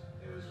shoes.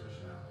 They would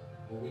switch them out.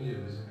 What we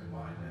did was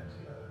combine that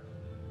together.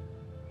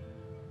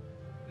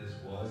 This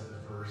was the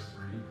first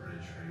 3D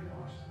printed train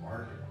launched to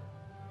market.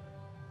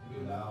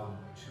 We allowed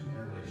two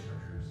interlace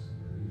structures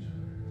with each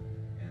other,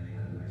 and they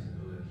had a nice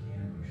built-in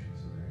hand motion,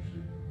 so they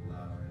actually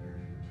allowed for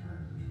energy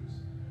returns, which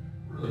was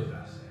really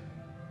fascinating.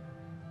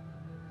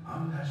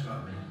 I'm passionate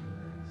about making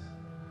things,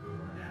 go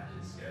from a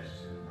napkin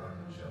sketch to a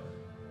product on the shelf.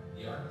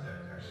 The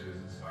architect actually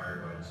was inspired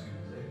by two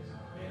things: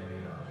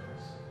 man-made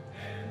objects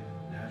and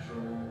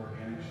natural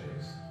organic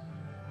shapes.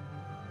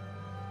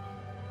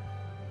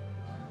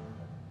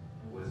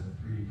 With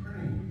 3D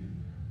printing,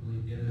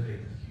 we can really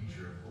innovate the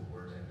future of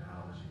footwear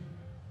technology.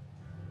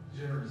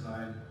 Generative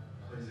design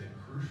plays a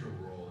crucial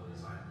role in the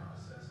design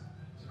process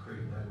to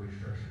create lightweight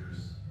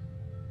structures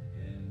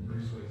and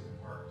reduce weights in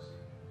parts.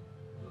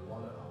 There's a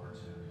lot of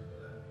opportunity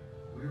for that.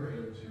 We were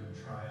able to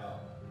try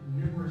out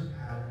numerous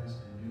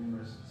patterns and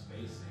numerous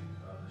spacing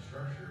of the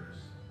structures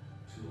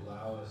to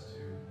allow us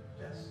to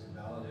test and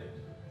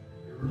validate.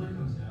 It really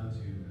comes down to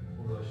the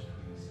correlation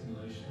between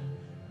simulation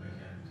and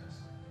mechanical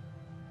testing.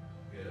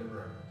 We had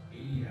over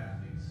 80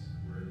 athletes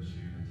wear the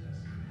shoe and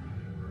tested. We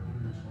had over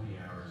 120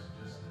 hours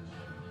just in the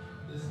gym.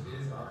 This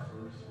is our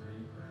first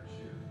 3D printed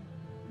shoe.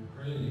 We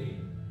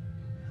created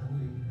a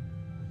compelling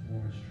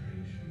performance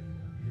training shoe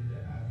that gives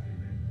the athlete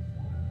make the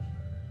performance much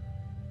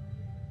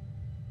better.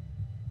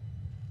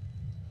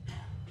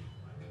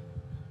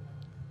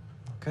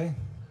 Okay,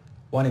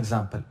 one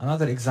example.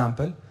 Another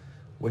example,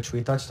 which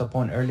we touched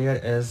upon earlier,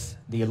 is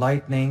the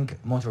Lightning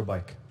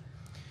motorbike.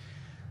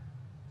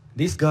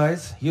 These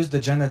guys use the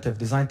generative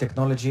design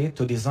technology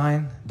to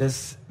design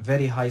this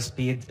very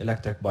high-speed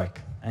electric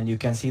bike. And you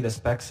can see the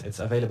specs, it's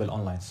available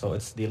online. So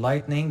it's the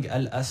Lightning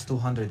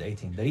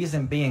LS218. The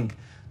reason being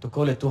to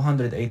call it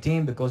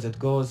 218 because it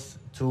goes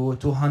to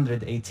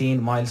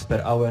 218 miles per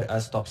hour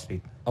as top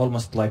speed,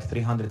 almost like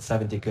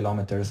 370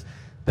 kilometers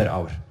per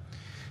hour.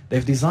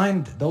 They've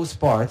designed those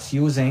parts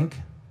using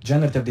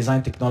generative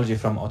design technology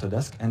from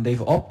Autodesk, and they've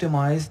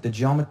optimized the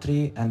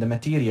geometry and the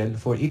material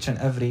for each and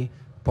every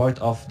part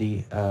of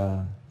the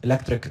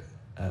electric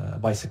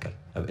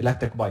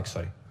bike.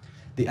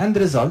 The end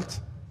result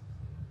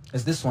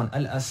is this one,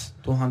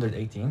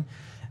 LS218.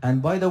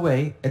 And by the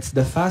way, it's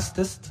the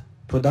fastest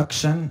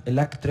production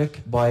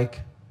electric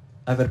bike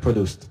ever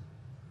produced.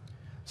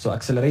 So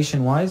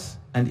acceleration-wise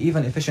and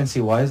even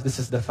efficiency-wise, this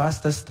is the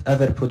fastest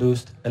ever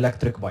produced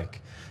electric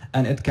bike.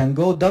 And it can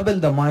go double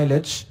the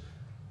mileage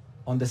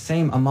on the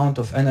same amount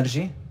of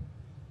energy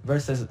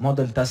versus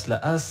Model Tesla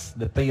S,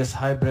 the Prius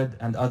hybrid,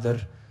 and other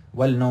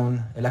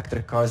well-known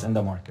electric cars in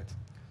the market.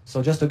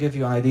 So just to give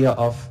you an idea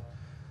of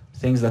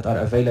things that are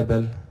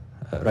available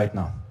right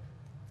now.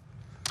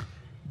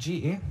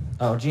 GM,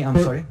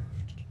 sorry.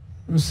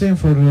 Same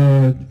for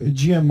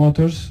GM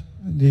Motors.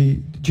 The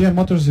GM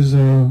Motors is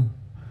a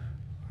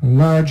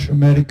large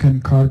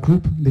American car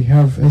group. They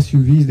have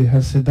SUVs, they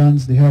have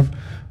sedans, they have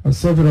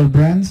several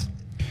brands,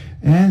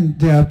 and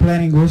they are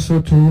planning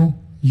also to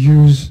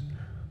use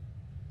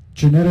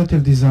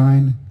generative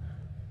design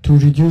to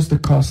reduce the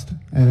cost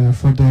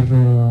for their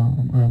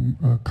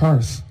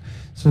cars.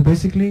 So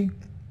basically,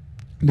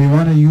 they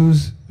want to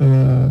use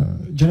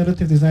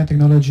generative design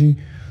technology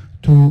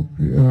to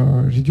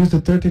reduce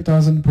the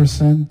 30,000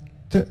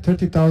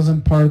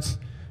 parts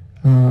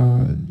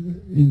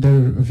in their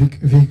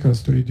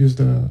vehicles, to reduce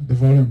the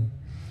volume.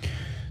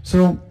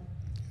 So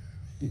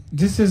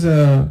this is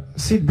a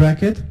seat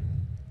bracket,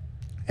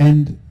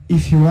 and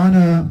if you want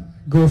to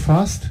go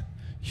fast,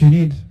 you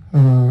need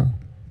a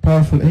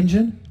powerful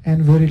engine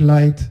and very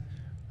light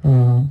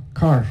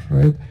car,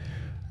 right?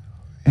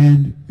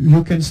 And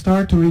you can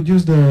start to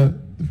reduce the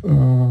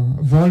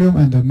volume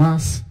and the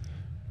mass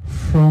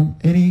from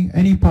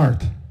any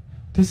part.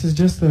 This is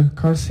just a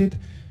car seat.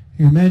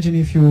 Imagine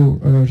if you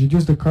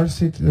reduce the car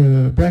seat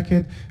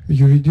bracket,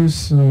 you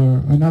reduce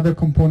another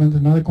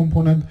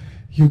component,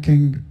 you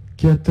can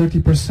get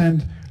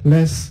 30%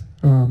 less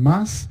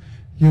mass,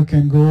 you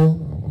can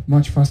go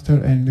much faster,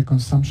 and the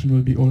consumption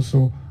will be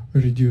also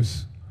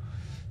reduced.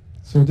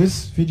 So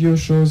this video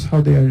shows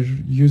how they are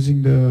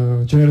using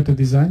the generative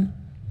design.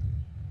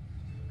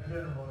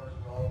 Generative Motors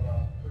are all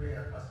about putting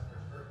our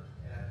customers first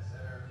and at the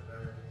center of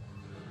everything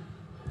we do.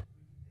 We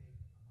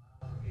can take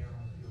a mile per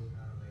gallon of fuel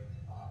economy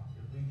off.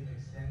 If we can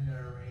extend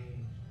our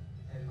range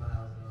 10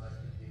 miles in an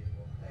electric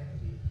vehicle, that can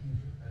be a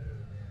huge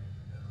competitive advantage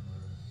for General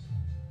Motors.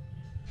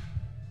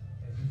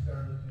 As you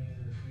start looking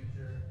into the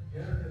future,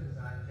 generative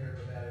design paired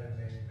with additive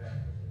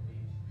manufacturing can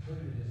be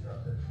truly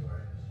disruptive to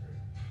our industry.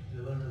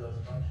 Deliver those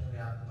functionally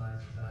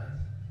optimized designs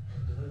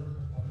and deliver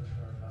performance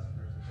to our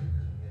customers that they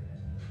couldn't get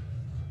anywhere.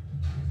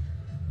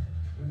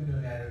 We've been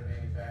doing additive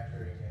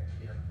manufacturing at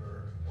B.Eng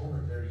for over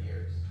 30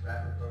 years.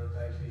 Rapid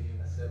prototyping,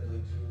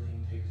 assembly,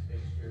 tooling, jigs,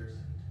 fixtures.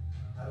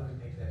 How do we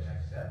take that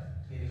next step?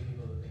 Getting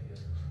people to think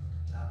differently.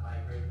 Not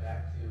migrate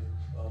back to,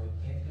 well, we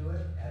can't do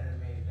it.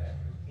 Additive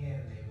manufacturing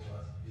can enable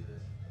us to do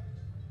this.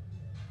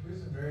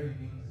 Here's some very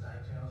unique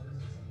design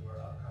challenges in some of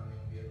our upcoming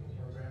vehicle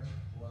programs.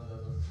 One of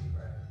those is the seat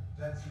bracket.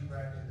 That seat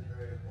bracket is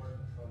very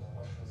important from a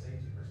functional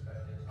safety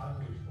perspective. How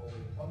do we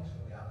fully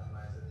functionally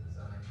optimize that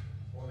design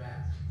for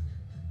mass?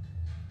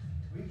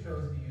 We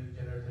chose to use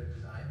generative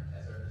design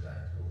as our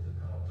design tool to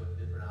come up with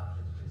different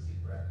options for the seat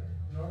bracket.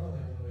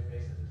 Normally when we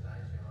face a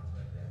design challenge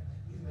like that,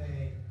 we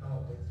may come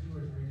up with 2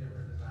 or 3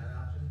 different design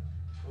options,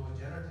 but with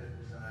generative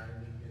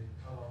design we can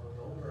come up with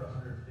over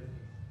 150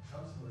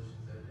 some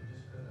solutions that we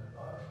just couldn't have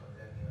thought of with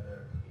any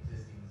other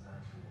existing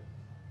design tool.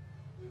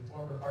 We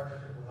formed a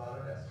partnership with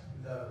Autodesk.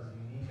 We thought it was a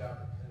unique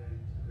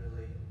opportunity to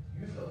really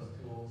use those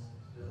tools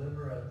to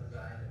deliver a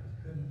design that we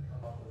couldn't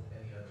come up with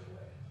any other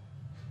way.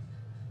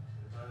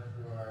 We run it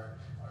through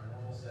our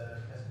normal set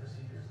of test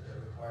procedures that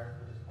are required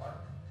for this part.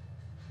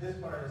 This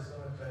part is so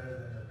much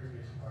better than the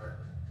previous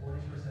part. 40%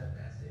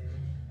 mass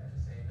savings, at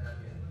the same time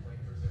getting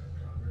 20%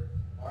 stronger,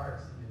 far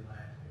exceeded my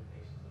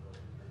expectations of what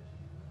we could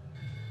achieve.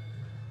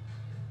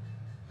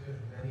 We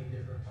have many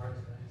different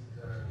parts and pieces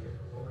in our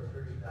vehicle, over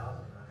 30,000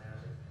 on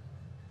average.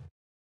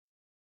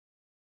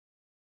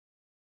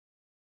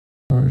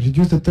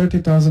 Reduce the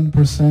 30,000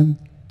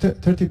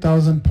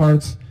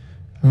 parts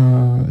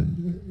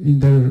in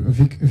their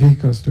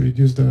vehicles to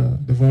reduce the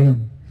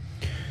volume.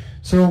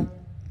 So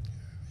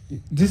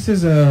this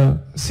is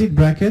a seat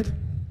bracket,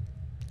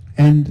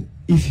 and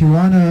if you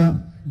want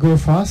to go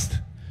fast,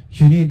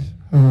 you need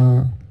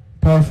a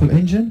powerful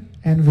engine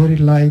and very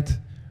light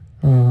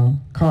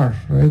car,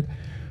 right?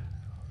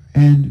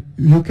 And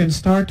you can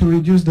start to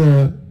reduce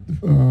the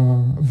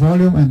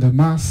volume and the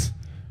mass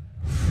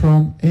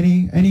from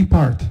any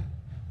part.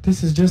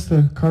 This is just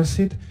a car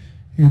seat.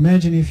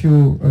 Imagine if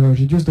you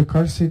reduce the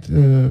car seat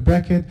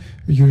bracket,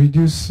 you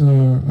reduce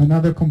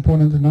another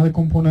component,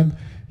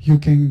 you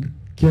can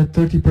get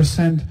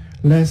 30%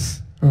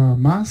 less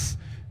mass,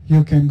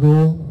 you can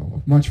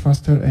go much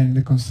faster, and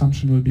the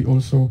consumption will be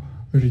also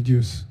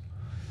reduced.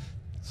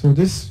 So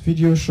this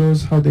video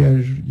shows how they are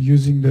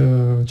using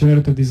the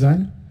generative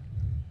design.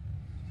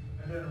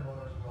 Generative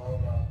Motors are all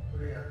about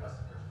putting our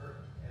customers first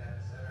and at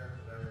the center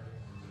of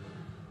everything we do.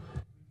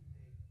 We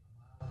can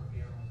take a mile per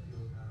gallon of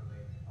fuel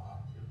economy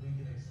off. If we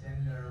can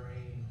extend our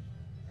range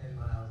 10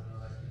 miles in an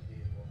electric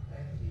vehicle,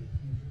 that can be a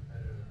huge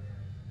competitive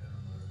advantage for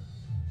General Motors.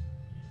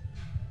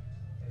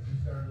 As you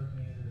start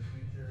looking into the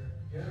future,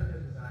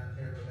 generative design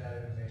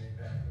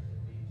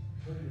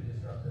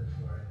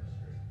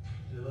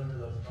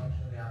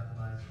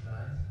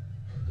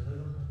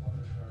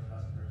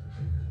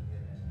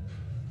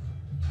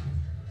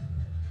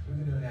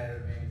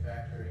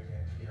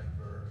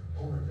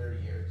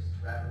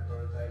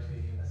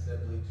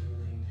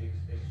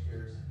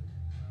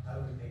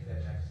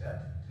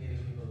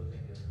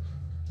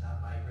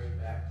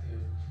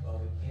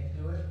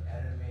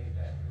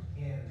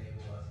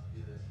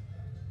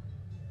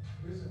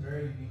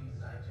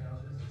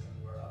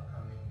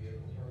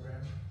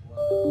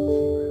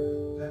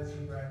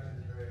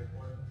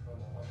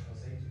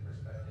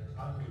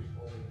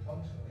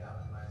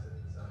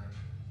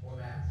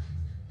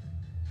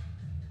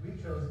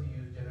chose to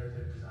use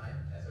generative design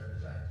as our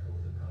design tool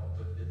to come up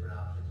with different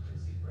options for the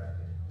seat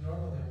bracket.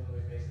 Normally, when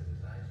we face a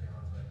design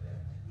challenge like that,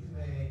 we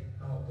may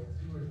come up with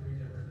 2 or 3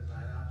 different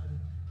design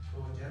options,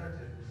 but with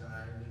generative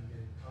design, we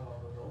can come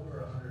up with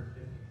over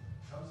 150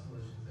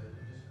 solutions that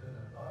we just couldn't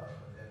have thought of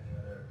with any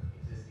other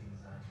existing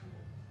design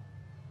tool.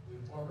 We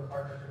formed a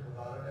partnership with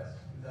Autodesk.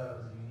 We thought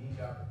it was a unique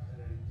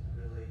opportunity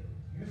to really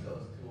use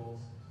those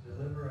tools to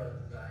deliver a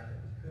design that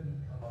we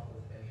couldn't come up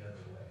with any other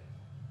way.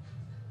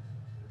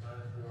 We run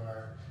it through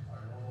our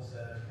normal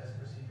set of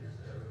test procedures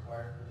that are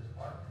required for this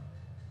part.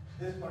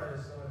 This part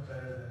is so much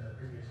better than the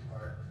previous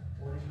part.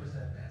 40%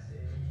 mass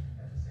savings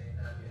at the same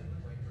time getting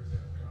 20%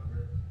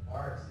 stronger.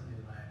 Far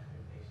exceeded my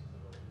expectations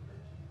of what we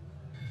could achieve.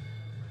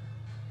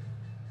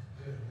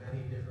 We have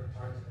many different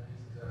parts and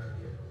pieces in our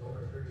vehicle,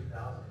 over 30,000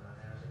 on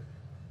average.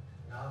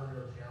 Now the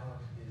real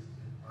challenge is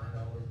to find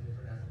all those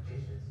different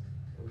applications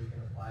where we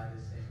can apply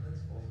the same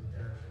principles of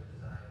generative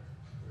design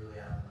to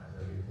really optimize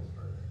our vehicles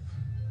further.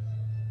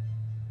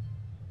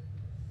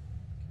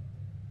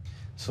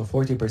 So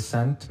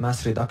 40%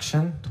 mass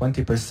reduction,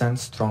 20%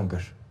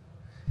 stronger.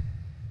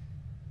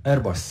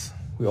 Airbus.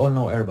 We all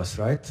know Airbus,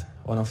 right?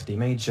 One of the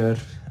major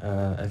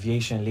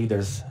aviation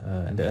leaders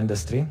in the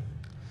industry.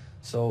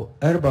 So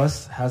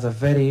Airbus has a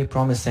very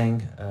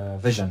promising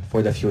vision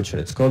for the future.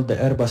 It's called the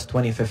Airbus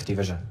 2050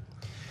 vision.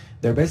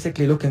 They're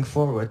basically looking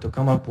forward to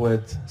come up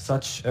with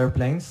such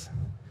airplanes,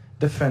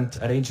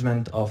 different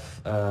arrangement of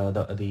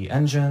the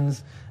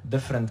engines,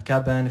 different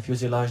cabin,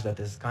 fuselage that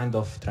is kind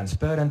of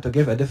transparent to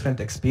give a different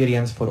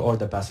experience for all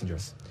the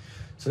passengers.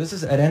 So this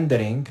is a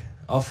rendering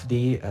of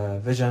the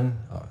vision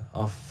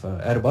of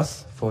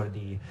Airbus for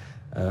the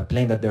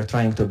plane that they're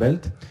trying to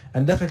build.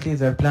 And definitely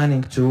they're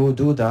planning to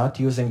do that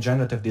using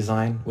generative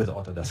design with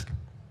Autodesk.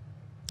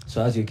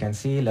 So as you can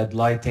see, LED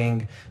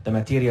lighting, the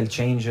material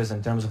changes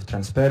in terms of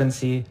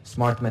transparency,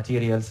 smart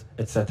materials,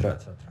 etc.,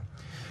 etc.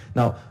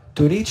 Now,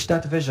 to reach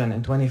that vision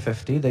in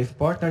 2050, they've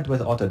partnered with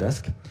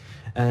Autodesk,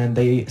 and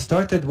they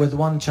started with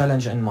one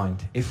challenge in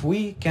mind. If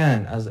we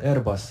can, as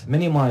Airbus,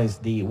 minimize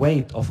the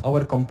weight of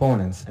our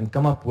components and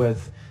come up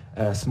with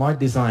smart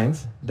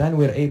designs, then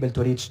we're able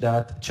to reach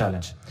that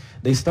challenge.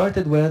 They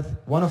started with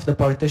one of the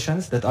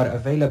partitions that are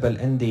available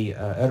in the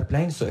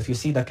airplane. So if you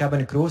see the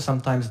cabin crew,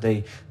 sometimes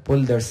they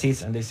pull their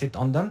seats and they sit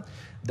on them.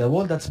 The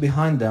wall that's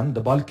behind them,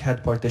 the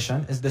bulkhead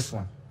partition, is this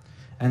one.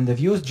 And they've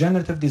used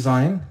generative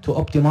design to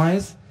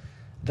optimize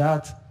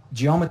that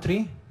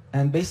geometry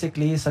and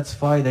basically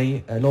satisfy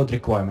the load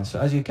requirements. So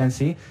as you can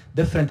see,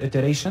 different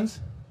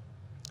iterations,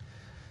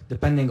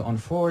 depending on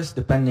force,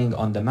 depending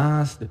on the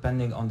mass,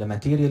 depending on the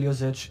material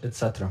usage,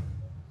 etc.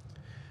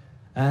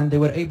 And they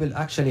were able,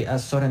 actually,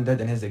 as Soren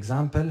did in his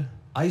example,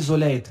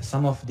 isolate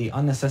some of the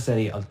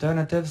unnecessary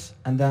alternatives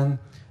and then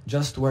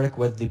just work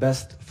with the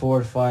best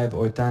 4, 5,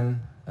 or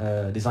 10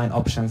 design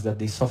options that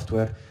the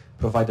software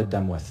provided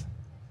them with.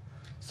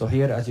 So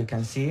here, as you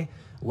can see,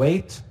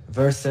 weight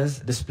versus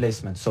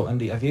displacement. So in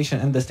the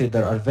aviation industry,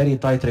 there are very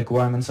tight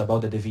requirements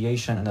about the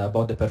deviation and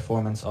about the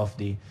performance of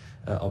the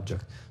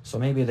object. So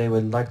maybe they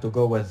would like to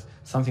go with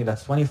something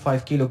that's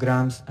 25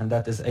 kilograms and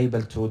that is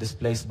able to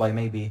displace by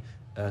maybe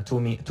 2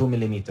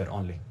 millimeter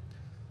only.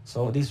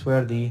 So these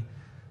were the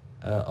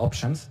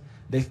options.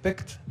 They've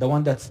picked the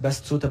one that's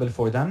best suitable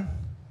for them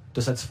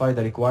to satisfy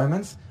the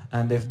requirements,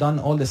 and they've done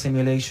all the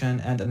simulation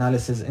and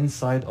analysis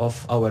inside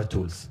of our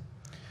tools,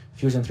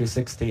 Fusion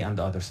 360 and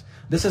others.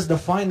 This is the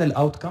final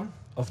outcome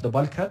of the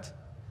bulkhead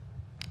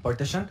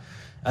partition.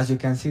 As you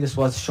can see, this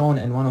was shown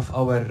in one of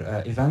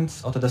our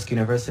events, Autodesk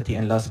University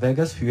in Las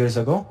Vegas a few years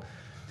ago.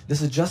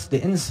 This is just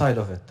the inside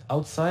of it.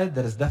 Outside,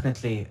 there is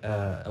definitely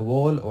a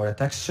wall or a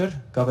texture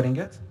covering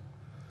it.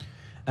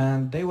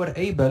 And they were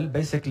able,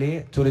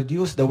 basically, to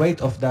reduce the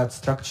weight of that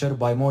structure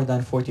by more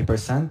than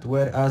 40%,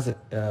 whereas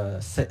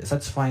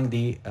satisfying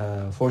the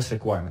force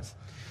requirements.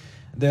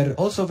 Their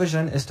also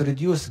vision is to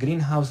reduce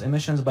greenhouse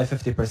emissions by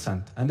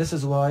 50%. And this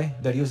is why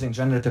they're using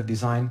generative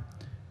design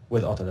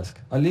with Autodesk.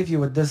 I'll leave you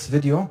with this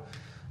video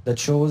that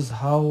shows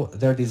how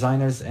their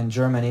designers in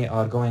Germany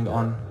are going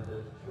on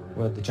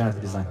with the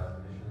generative design.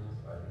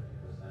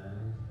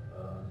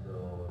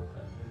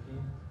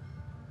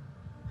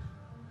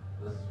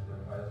 This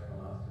requires from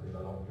us to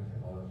develop new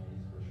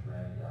technologies which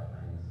make the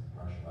airplanes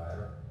much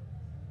lighter.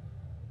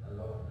 A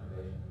lot of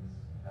innovations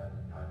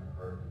happen behind the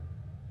curtain.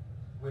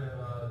 We have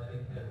a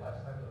dedicated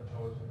lifecycle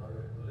approach, a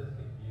very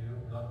holistic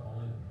view, not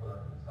only the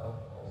product itself,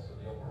 but also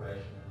the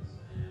operations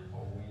and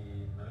how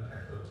we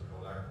manufacture the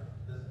product.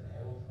 This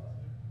enables us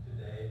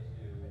today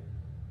to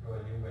go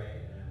a new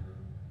way in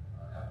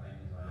airplane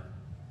design,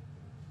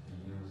 to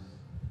use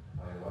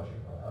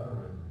biological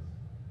algorithms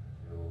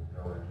to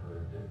go into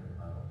a different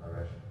kind of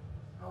direction.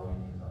 How we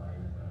design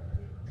and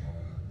manufacture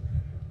components in the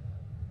future.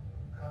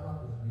 Come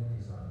up with new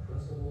design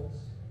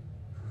principles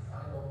to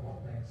find out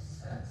what makes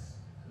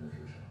sense in the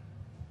future.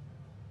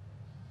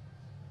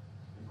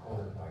 We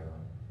call it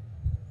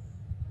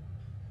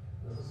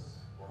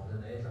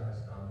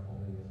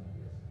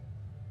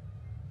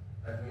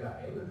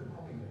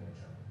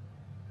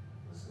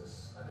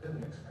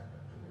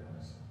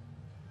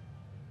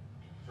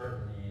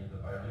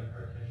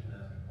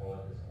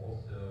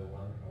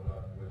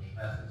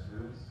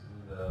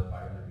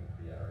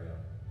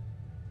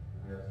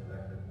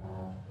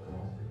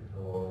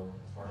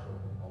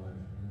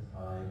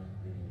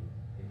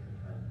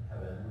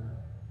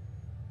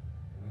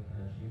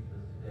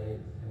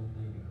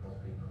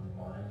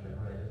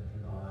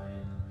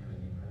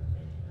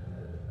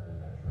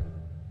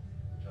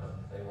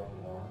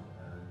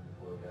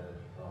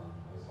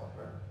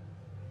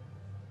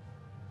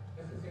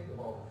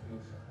about the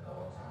future and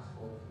our task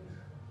for the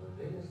future, the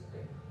biggest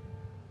thing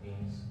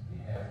means we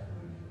have to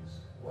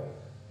reduce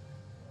weight.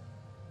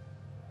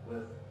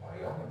 With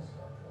bionic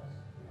structures,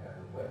 we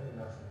have a weight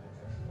reduction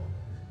potential of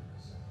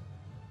 50%.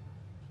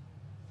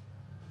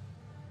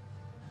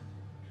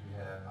 We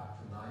have up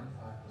to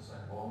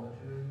 95% raw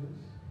material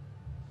use,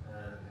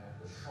 and we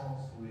have the chance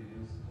to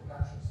reduce the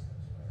production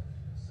steps by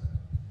 50%.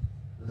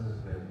 This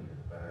is really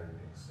a very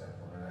big step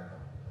for an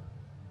aircraft.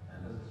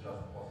 And this is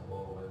just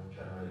possible with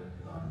generative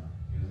design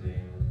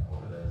using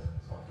Autodesk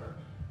software.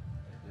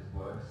 If this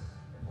works,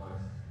 it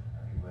works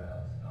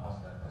everywhere else. Now,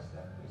 step by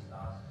step, we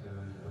start to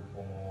look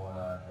for more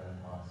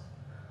training paths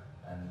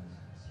and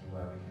see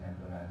where we can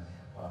implement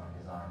product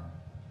design.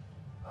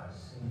 I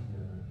see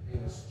here the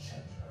biggest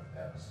change I've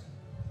ever seen.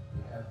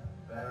 We have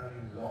very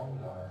long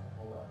life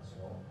products.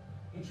 You know,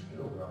 each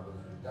kilogram that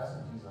we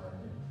doesn't design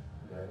in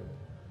today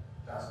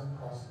doesn't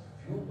cost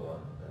fuel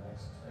burn the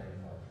next 25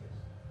 years.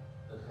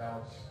 It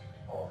helps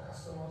our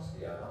customers,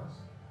 the airlines,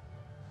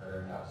 and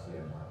it helps the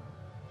environment.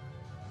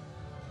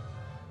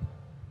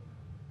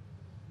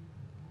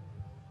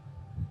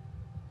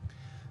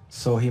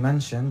 So he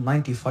mentioned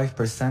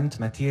 95%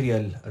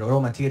 raw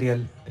material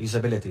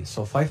usability.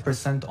 So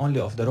 5% only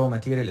of the raw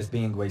material is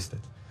being wasted.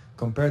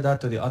 Compare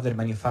that to the other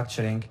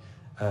manufacturing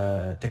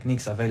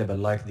techniques available,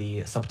 like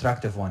the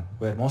subtractive one,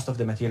 where most of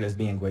the material is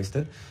being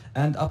wasted,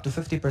 and up to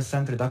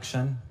 50%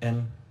 reduction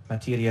in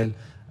material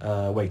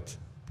weight.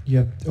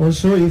 Yeah.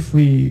 Also, if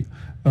we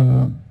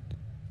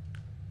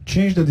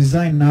change the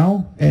design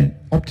now and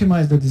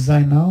optimize the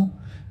design now,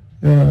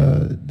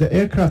 the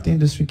aircraft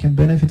industry can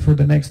benefit for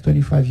the next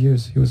 25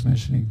 years, he was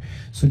mentioning.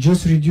 So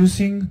just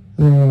reducing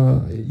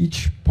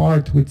each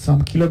part with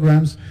some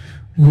kilograms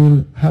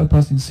will help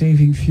us in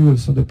saving fuel.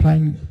 So the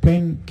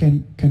plane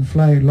can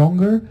fly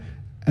longer,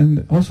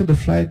 and also the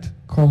flight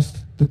cost,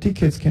 the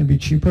tickets can be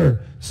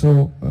cheaper,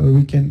 so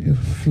we can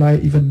fly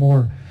even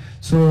more.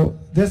 So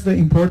that's the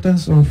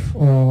importance of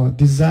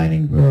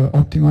designing,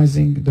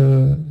 optimizing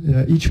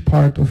each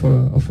part of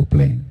a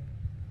plane.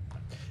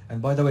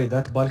 And by the way,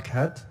 that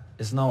bulkhead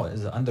is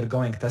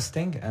undergoing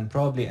testing, and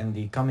probably in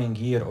the coming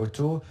year or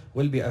two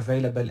will be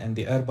available in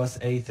the Airbus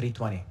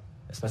A320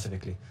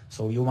 specifically.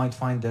 So you might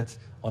find it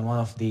on one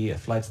of the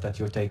flights that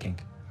you're taking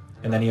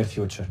in the near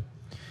future.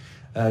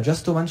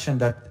 Just to mention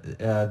that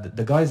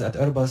the guys at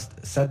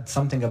Airbus said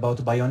something about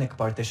bionic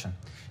partition.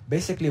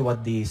 Basically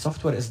what the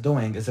software is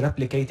doing is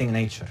replicating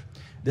nature.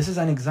 This is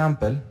an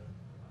example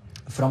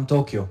from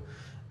Tokyo,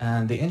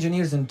 and the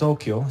engineers in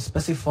Tokyo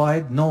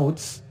specified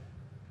nodes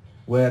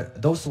where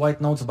those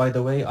white nodes, by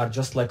the way, are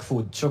just like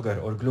food, sugar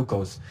or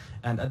glucose.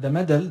 And at the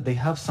middle, they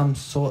have some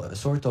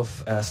sort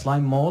of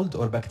slime mold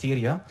or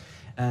bacteria,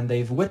 and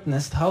they've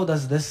witnessed how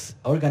does this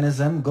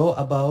organism go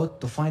about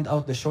to find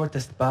out the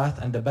shortest path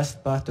and the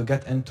best path to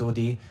get into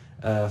the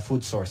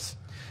food source.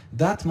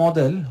 That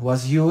model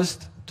was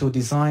used to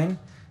design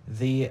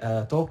the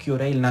Tokyo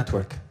rail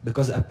network,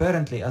 because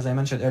apparently, as I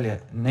mentioned earlier,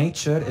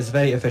 nature is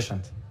very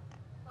efficient.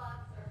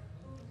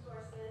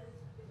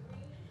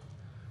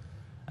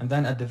 And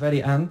then at the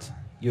very end,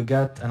 you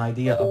get an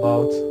idea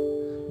about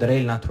the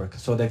rail network.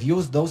 So they've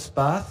used those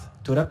paths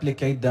to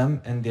replicate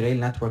them in the rail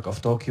network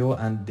of Tokyo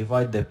and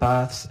divide the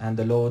paths and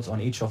the loads on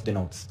each of the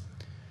nodes.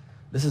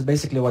 This is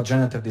basically what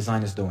generative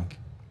design is doing,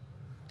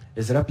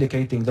 is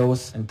replicating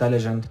those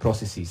intelligent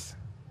processes.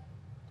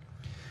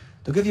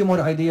 To give you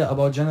more idea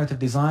about generative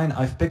design,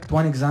 I've picked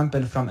one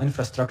example from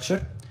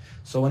infrastructure.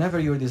 So whenever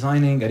you're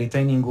designing a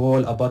retaining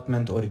wall,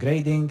 abutment, or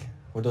grading,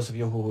 for those of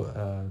you who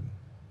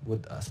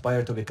would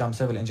aspire to become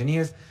civil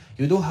engineers,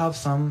 you do have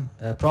some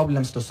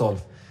problems to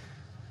solve.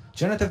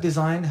 Generative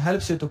design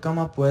helps you to come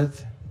up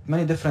with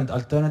many different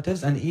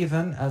alternatives and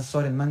even, as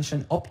Soren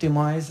mentioned,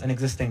 optimize an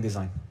existing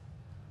design.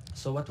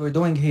 So what we're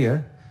doing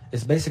here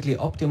is basically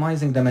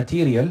optimizing the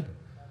material,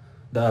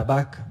 the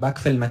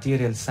backfill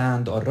material,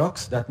 sand or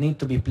rocks that need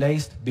to be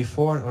placed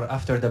before or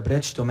after the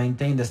bridge to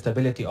maintain the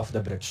stability of the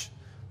bridge.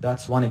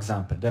 That's one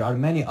example. There are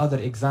many other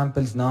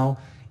examples now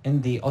in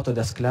the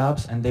Autodesk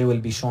labs, and they will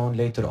be shown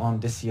later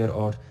on this year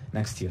or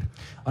next year.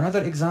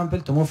 Another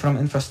example to move from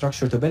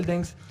infrastructure to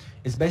buildings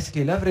is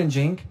basically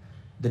leveraging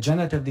the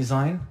generative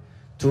design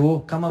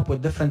to come up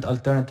with different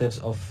alternatives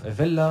of a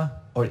villa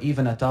or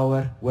even a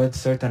tower with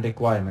certain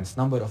requirements,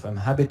 number of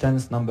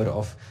inhabitants, number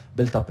of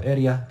built-up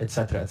area,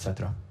 etc.,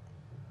 etc.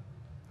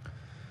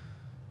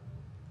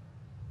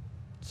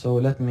 So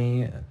let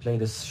me play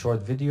this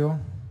short video.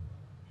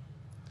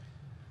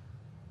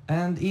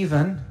 And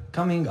even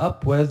coming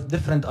up with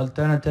different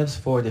alternatives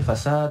for the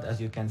facade, as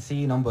you can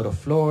see, number of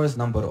floors,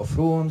 number of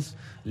rooms,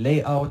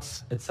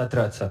 layouts,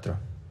 etc., etc.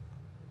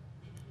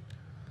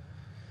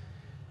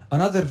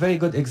 Another very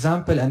good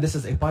example, and this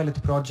is a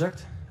pilot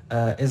project,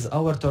 is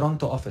our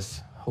Toronto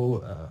office.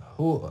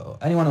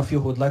 Any one of you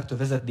who would like to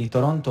visit the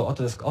Toronto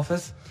Autodesk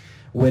office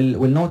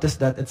will notice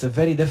that it's a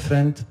very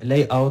different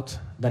layout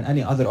than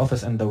any other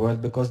office in the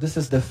world, because this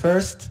is the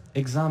first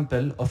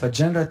example of a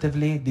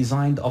generatively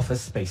designed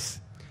office space.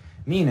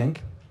 Meaning,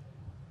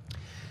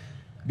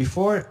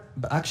 before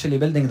actually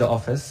building the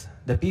office,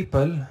 the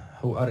people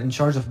who are in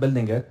charge of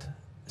building it,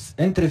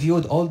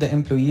 interviewed all the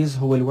employees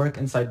who will work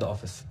inside the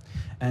office.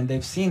 And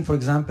they've seen, for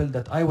example,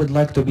 that I would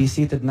like to be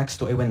seated next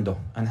to a window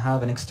and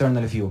have an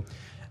external view.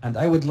 And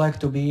I would like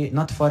to be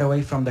not far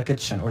away from the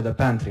kitchen or the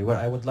pantry where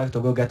I would like to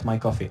go get my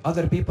coffee.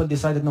 Other people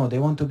decided no, they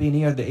want to be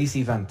near the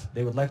AC vent.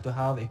 They would like to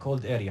have a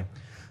cold area.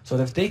 So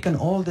they've taken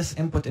all this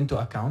input into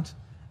account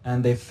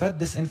and they've fed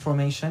this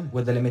information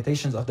with the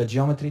limitations of the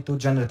geometry to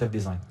generative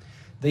design.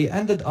 They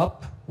ended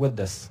up with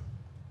this.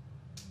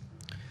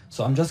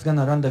 So I'm just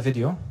gonna run the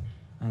video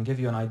and give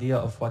you an idea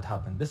of what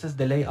happened. This is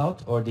the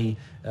layout or the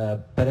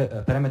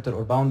perimeter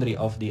or boundary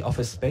of the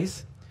office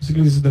space.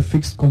 Basically, this is the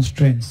fixed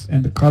constraints,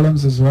 and the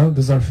columns as well,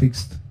 these are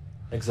fixed.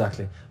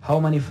 Exactly. How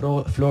many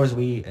floors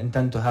we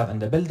intend to have in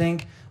the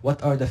building,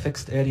 what are the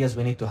fixed areas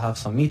we need to have,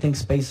 some meeting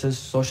spaces,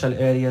 social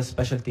areas,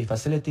 specialty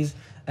facilities,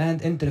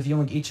 and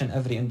interviewing each and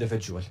every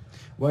individual.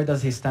 Where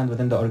does he stand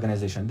within the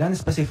organization? Then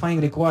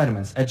specifying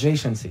requirements,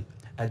 adjacency,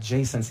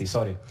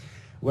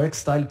 work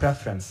style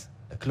preference,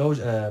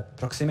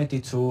 proximity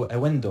to a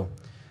window.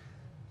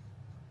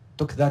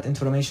 Took that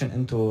information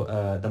into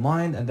the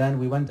mind, and then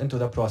we went into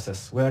the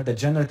process where the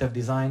generative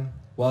design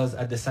was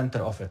at the center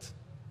of it.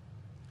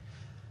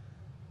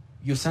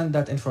 You send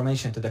that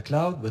information to the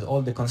cloud with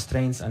all the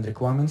constraints and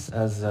requirements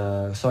as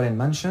Soren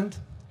mentioned.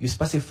 You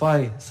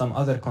specify some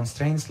other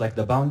constraints like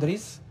the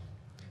boundaries.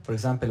 For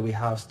example, we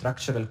have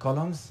structural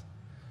columns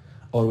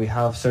or we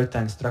have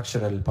certain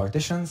structural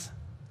partitions.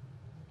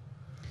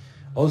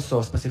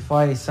 Also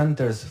specify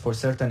centers for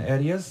certain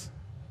areas.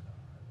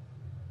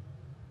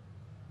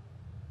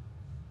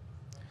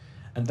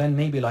 And then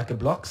maybe like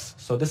blocks.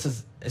 So this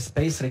is a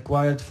space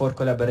required for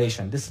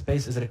collaboration. This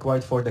space is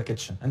required for the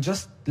kitchen. And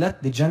just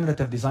let the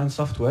generative design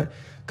software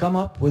come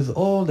up with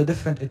all the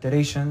different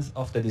iterations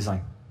of the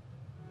design.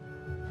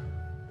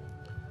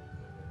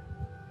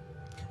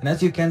 And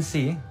as you can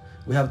see,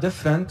 we have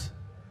different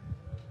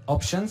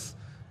options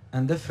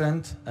and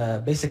different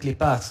basically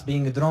paths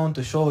being drawn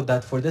to show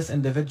that for this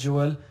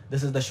individual,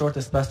 this is the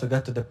shortest path to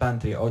get to the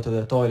pantry or to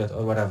the toilet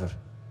or whatever.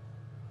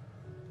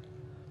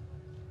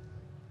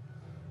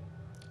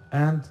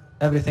 And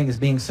everything is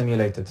being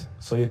simulated,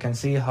 so you can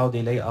see how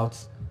the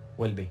layouts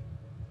will be.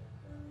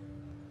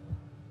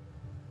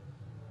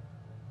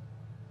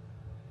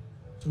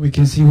 So we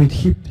can see with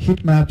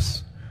heat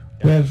maps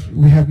where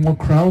we have more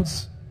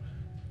crowds,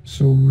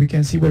 so we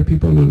can see where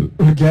people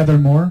will gather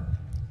more.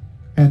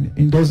 And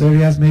in those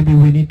areas, maybe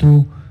we need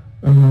to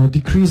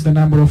decrease the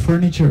number of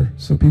furniture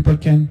so people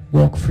can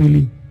walk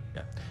freely.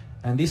 Yeah.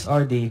 And these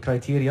are the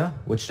criteria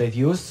which they've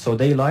used. So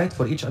daylight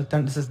for each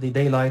alternative, this is the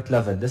daylight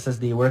level. This is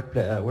the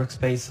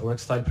workspace, work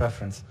style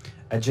preference,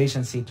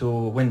 adjacency to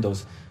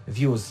windows,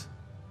 views.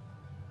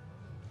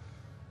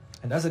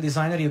 And as a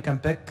designer, you can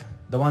pick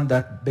the one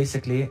that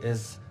basically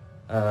is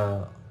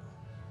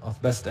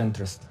of best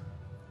interest.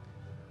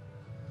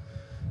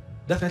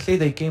 Definitely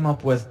they came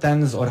up with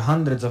tens or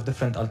hundreds of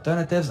different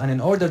alternatives, and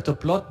in order to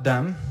plot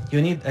them, you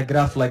need a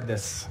graph like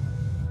this.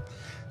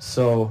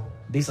 So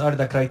these are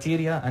the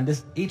criteria, and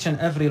this each and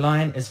every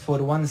line is for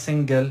one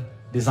single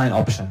design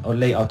option or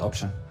layout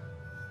option.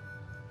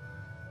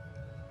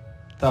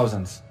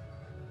 Thousands.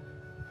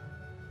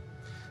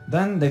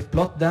 Then they've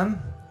plotted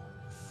them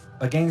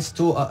against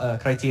two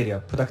criteria: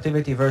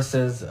 productivity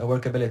versus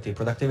workability,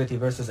 productivity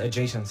versus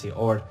adjacency,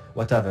 or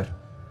whatever.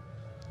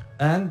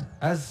 And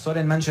as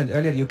Soren mentioned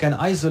earlier, you can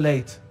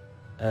isolate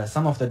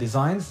some of the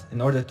designs in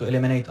order to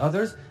eliminate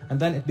others, and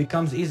then it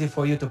becomes easy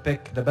for you to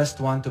pick the best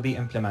one to be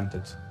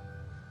implemented.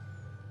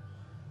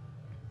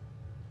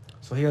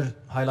 So here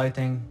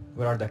highlighting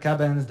where are the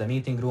cabins, the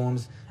meeting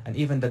rooms, and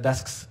even the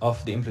desks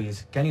of the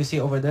employees. Can you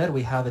see over there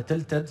we have a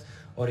tilted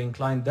or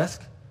inclined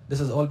desk? This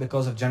is all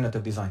because of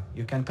generative design.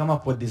 You can come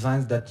up with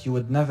designs that you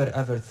would never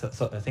ever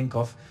think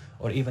of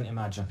or even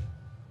imagine.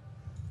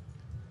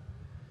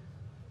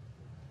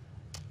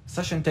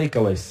 Session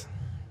takeaways.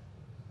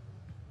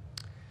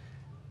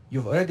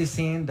 You've already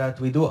seen that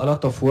we do a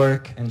lot of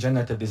work in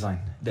generative design.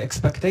 The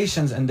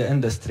expectations in the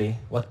industry,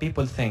 what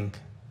people think,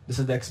 this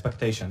is the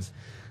expectations,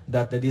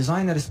 that the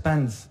designer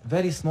spends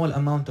very small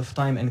amount of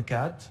time in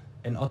CAD,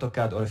 in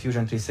AutoCAD or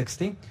Fusion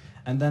 360,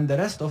 and then the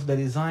rest of the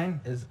design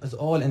is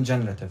all in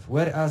generative.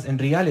 Whereas in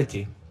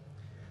reality,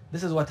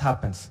 this is what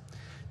happens.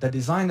 The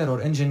designer or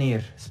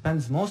engineer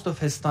spends most of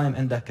his time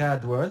in the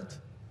CAD world,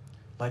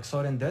 like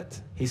Soren did.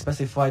 He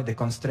specified the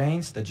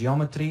constraints, the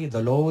geometry,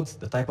 the loads,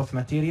 the type of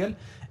material,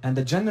 and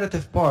the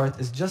generative part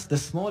is just the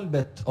small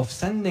bit of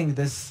sending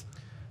these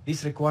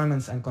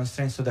requirements and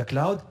constraints to the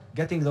cloud,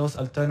 getting those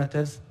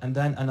alternatives, and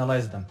then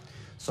analyze them.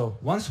 So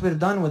once we're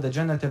done with the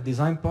generative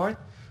design part,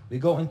 we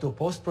go into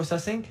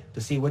post-processing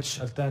to see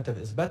which alternative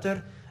is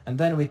better, and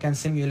then we can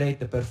simulate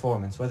the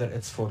performance, whether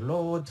it's for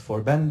load, for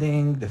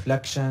bending,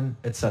 deflection,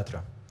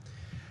 etc.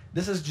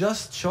 This is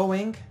just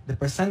showing the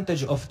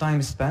percentage of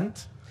time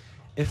spent.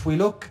 If we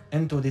look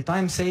into the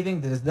time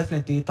saving, there is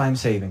definitely time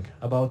saving,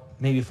 about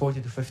maybe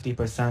 40 to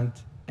 50%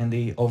 in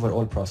the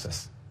overall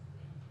process.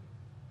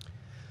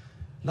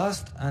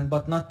 Last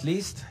but not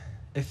least,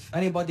 if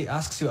anybody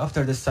asks you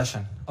after this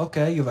session,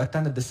 okay, you've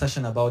attended this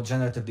session about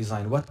generative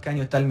design, what can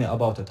you tell me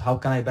about it? How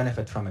can I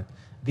benefit from it?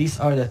 These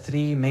are the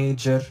three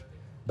major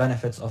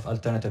benefits of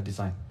alternative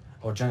design,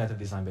 or generative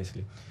design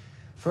basically.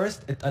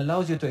 First, it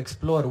allows you to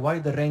explore a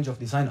wider range of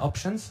design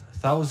options,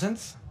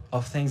 thousands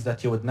of things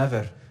that you would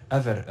never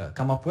ever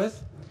come up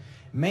with.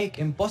 Make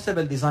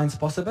impossible designs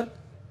possible.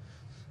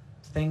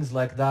 Things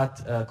like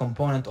that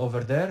component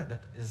over there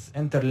that is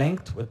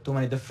interlinked with too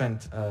many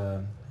different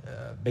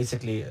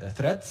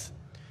threads.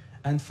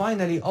 And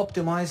finally,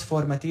 optimize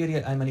for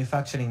material and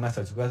manufacturing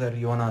methods, whether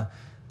you want to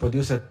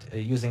produce it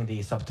using the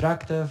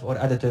subtractive or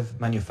additive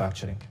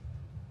manufacturing.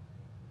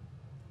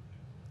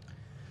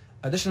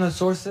 Additional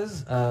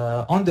sources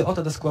on the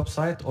Autodesk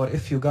website, or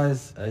if you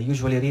guys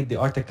usually read the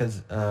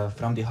articles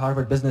from the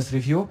Harvard Business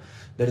Review,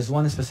 there is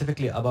one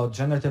specifically about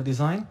generative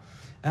design,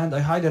 and I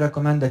highly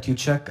recommend that you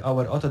check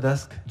our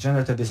Autodesk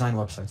Generative Design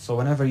website. So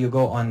whenever you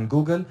go on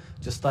Google,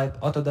 just type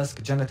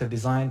Autodesk Generative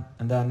Design,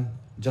 and then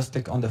just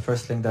click on the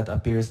first link that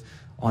appears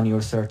on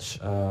your search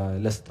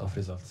list of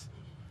results.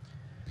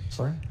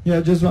 Sorry? Yeah,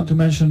 I just want to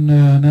mention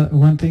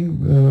one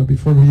thing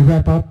before we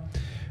wrap up.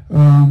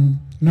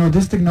 No,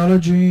 this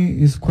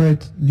technology is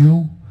quite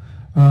new.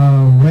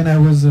 When I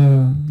was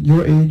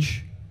your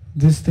age,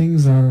 these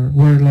things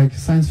were like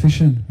science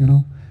fiction, you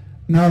know.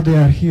 Now they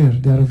are here,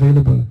 they are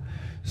available.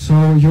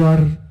 So you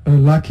are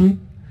lucky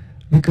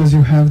because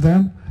you have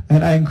them,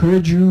 and I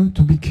encourage you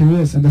to be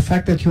curious. And the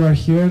fact that you are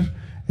here,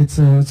 it's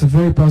a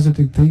very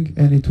positive thing,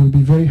 and it will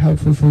be very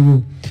helpful for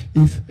you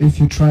if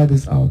you try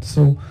this out.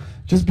 So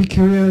just be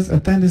curious,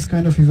 attend this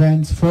kind of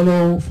events,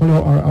 follow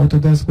our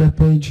Autodesk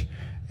webpage,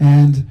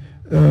 and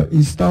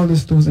install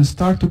these tools and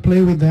start to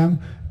play with them,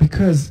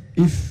 because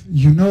if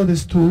you know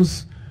these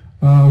tools,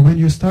 when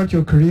you start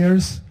your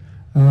careers,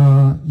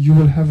 you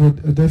will have a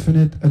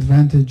definite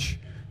advantage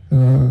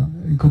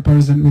in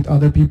comparison with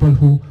other people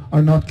who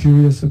are not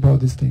curious about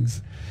these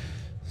things.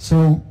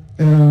 So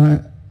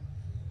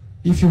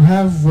if you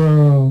have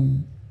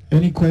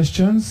any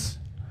questions,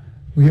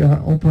 we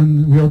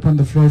open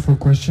the floor for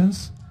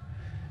questions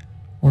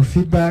or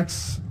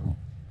feedbacks.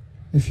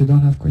 If you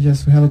don't have questions,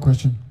 yes, we have a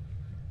question.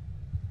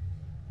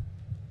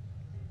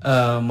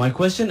 My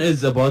question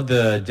is about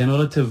the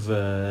generative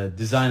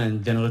design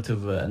and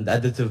generative and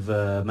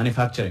additive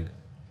manufacturing.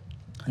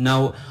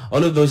 Now,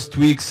 all of those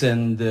tweaks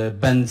and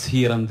bends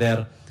here and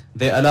there,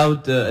 they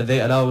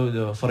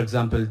allow, for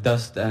example,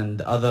 dust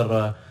and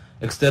other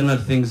external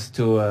things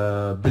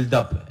to build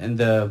up in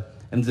the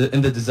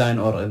design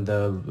or in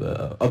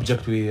the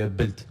object we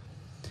built.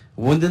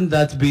 Wouldn't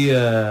that be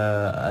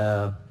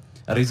a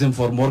reason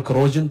for more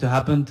corrosion to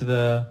happen to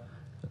the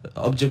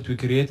object we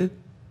created?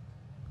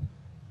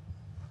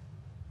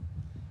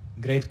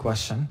 Great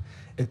question.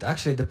 It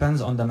actually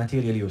depends on the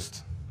material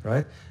used,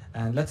 right?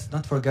 And let's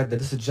not forget that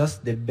this is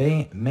just the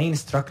main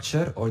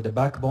structure or the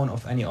backbone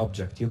of any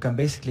object. You can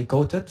basically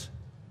coat it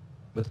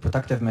with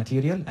protective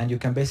material, and you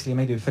can basically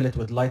maybe fill it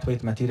with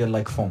lightweight material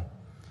like foam.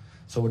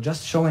 So we're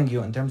just showing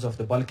you in terms of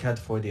the bulkhead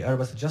for the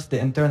Airbus, just the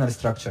internal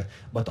structure.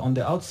 But on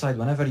the outside,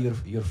 whenever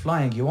you're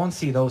flying, you won't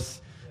see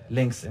those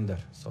links in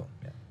there. So,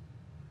 yeah.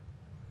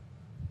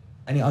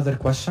 Any other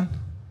question?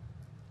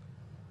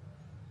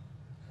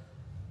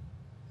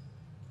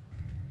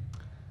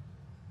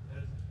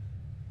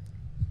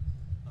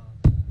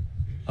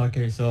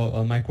 Okay,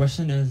 so my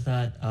question is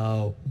that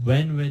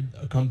when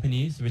would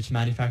companies which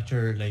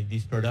manufacture like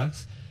these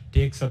products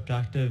take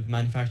subtractive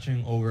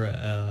manufacturing over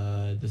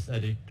this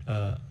additive?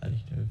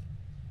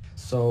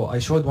 So I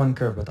showed one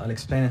curve, but I'll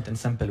explain it in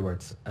simple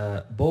words.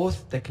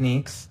 Both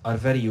techniques are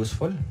very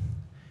useful,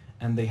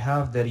 and they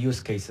have their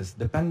use cases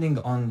depending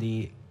on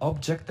the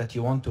object that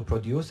you want to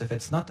produce. If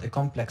it's not a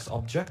complex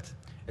object,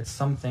 it's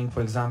something,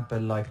 for example,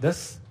 like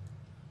this,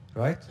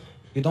 right?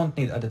 You don't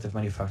need additive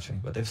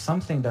manufacturing. But if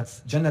something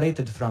that's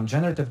generated from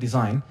generative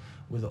design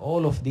with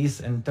all of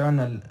these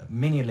internal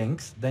mini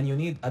links, then you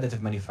need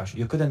additive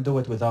manufacturing. You couldn't do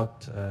it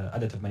without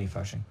additive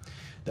manufacturing.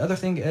 The other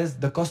thing is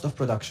the cost of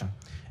production.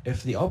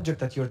 If the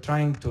object that you're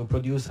trying to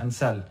produce and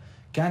sell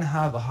can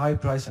have a high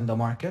price in the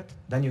market,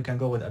 then you can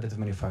go with additive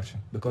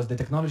manufacturing, because the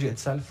technology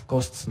itself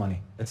costs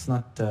money. It's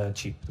not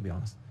cheap, to be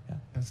honest. Yeah.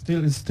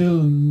 It's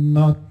still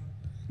not,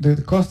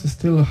 the cost is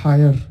still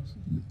higher.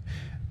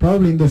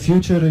 Probably in the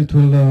future it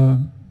will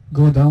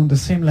go down. The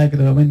same like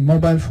when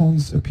mobile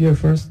phones appear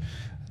first,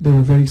 they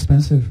were very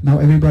expensive. Now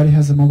everybody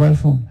has a mobile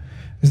phone.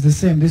 It's the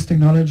same. This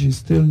technology is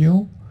still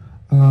new.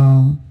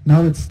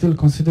 Now it's still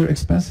considered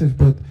expensive,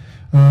 but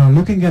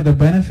looking at the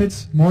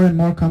benefits, more and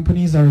more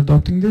companies are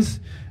adopting this,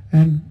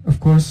 and of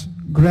course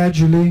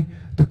gradually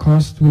the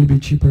cost will be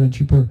cheaper and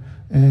cheaper,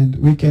 and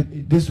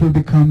this will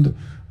become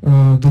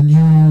the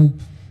new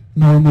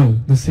normal.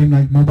 The same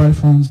like mobile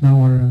phones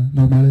now are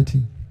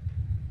normality.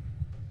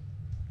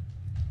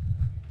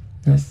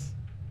 Yes.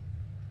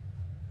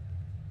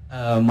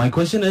 My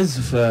question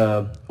is,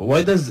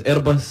 why does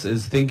Airbus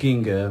is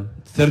thinking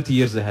 30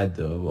 years ahead?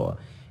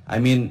 I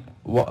mean,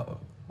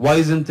 why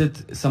isn't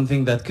it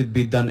something that could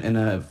be done in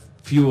a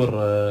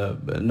fewer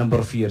number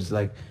of years?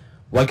 Like,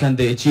 Why can't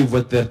they achieve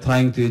what they're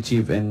trying to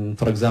achieve in,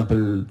 for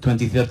example,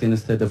 2030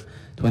 instead of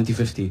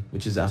 2050,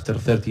 which is after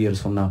 30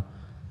 years from now?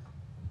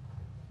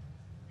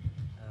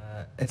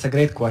 It's a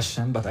great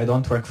question, but I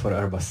don't work for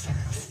Airbus.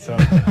 So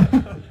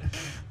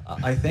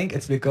I think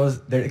it's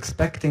because they're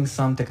expecting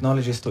some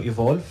technologies to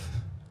evolve,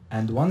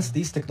 and once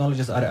these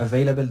technologies are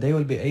available, they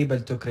will be able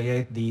to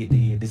create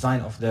the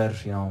design of their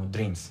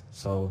dreams.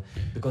 So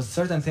because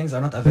certain things are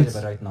not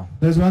available right now.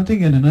 There's one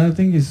thing, and another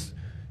thing is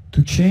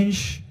to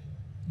change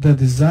the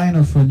design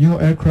of a new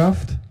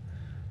aircraft.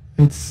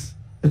 It's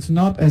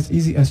not as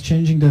easy as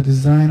changing the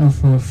design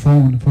of a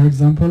phone, for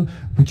example,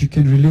 which you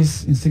can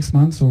release in 6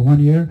 months or 1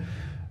 year.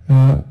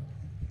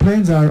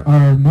 Planes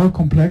are more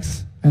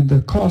complex, and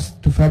the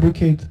cost to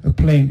fabricate a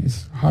plane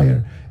is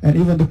higher, and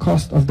even the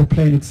cost of the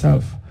plane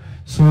itself.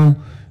 So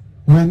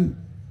when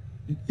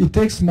it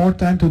takes more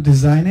time to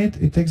design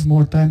it, it takes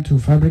more time to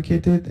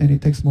fabricate it, and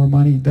it takes more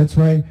money. That's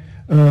why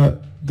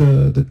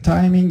the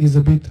timing is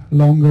a bit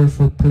longer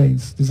for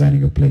planes,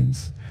 designing a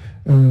planes.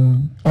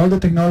 All the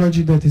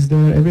technology that is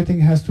there,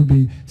 everything has to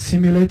be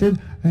simulated,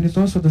 and it's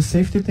also the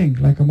safety thing.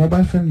 Like a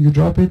mobile phone, you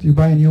drop it, you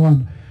buy a new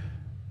one.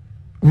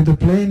 With a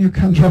plane, you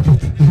can't drop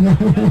it.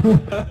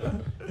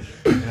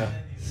 Yeah.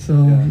 So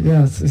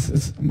yes,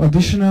 it's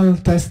additional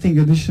testing,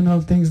 additional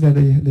things that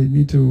they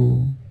need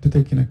to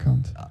take in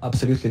account.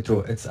 Absolutely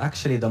true. It's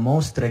actually the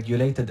most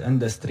regulated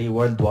industry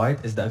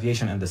worldwide is the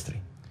aviation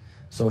industry.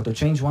 So to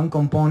change one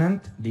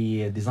component,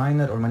 the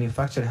designer or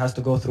manufacturer has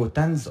to go through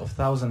tens of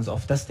thousands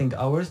of testing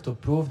hours to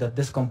prove that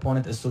this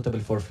component is suitable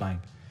for flying.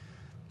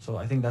 So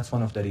I think that's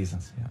one of the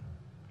reasons. Yeah.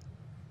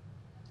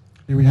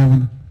 Here we have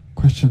a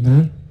question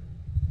there.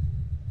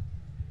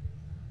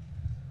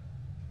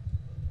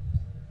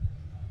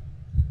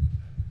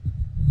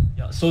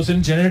 So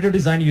since generative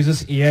design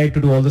uses AI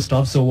to do all the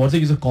stuff, so what's the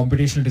use of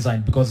computational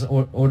design? Because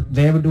or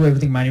they would do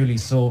everything manually.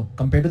 So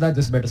compared to that,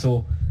 this is better.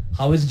 So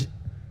how is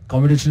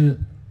computational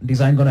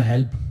design going to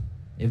help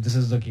if this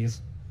is the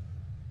case?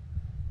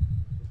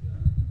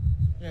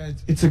 Yeah,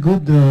 it's a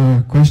good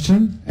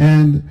question.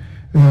 And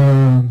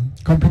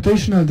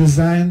computational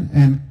design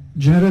and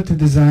generative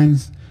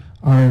designs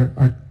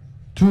are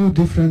two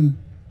different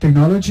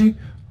technology,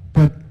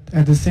 but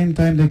at the same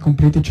time they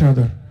complete each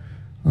other.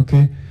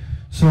 Okay,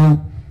 so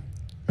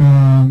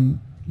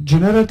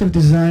generative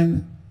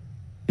design,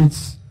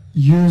 it's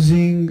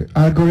using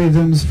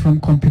algorithms from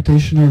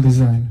computational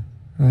design,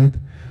 right?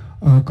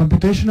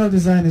 Computational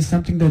design is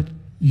something that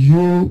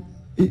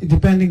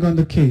depending on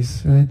the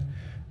case, right?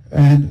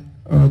 And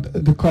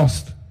the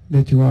cost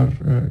that you are,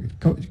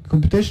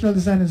 computational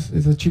design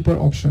is a cheaper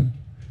option,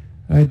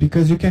 right?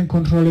 Because you can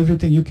control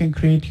everything, you can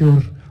create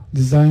your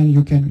design,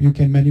 you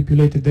can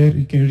manipulate it there,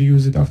 you can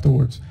reuse it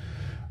afterwards.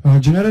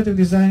 Generative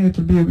design,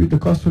 the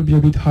cost will be a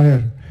bit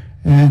higher.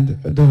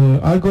 And the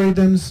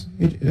algorithms,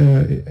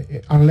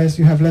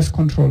 you have less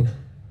control,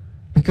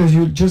 because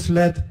you just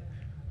let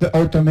the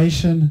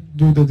automation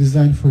do the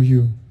design for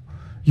you.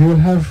 You will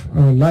have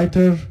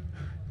lighter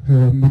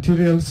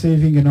material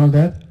saving and all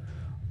that,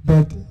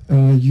 but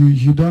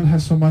you don't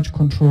have so much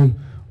control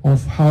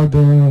of how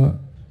the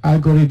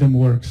algorithm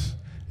works.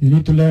 You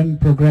need to learn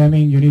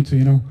programming, you need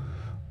to,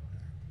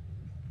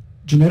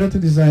 generative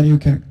design, you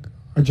can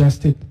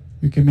adjust it.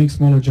 You can make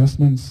small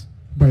adjustments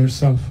by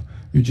yourself.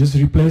 You just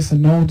replace a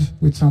node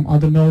with some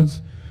other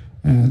nodes,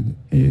 and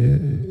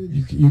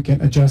you can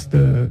adjust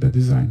the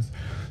designs.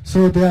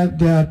 So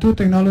there are two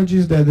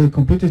technologies that they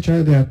complete each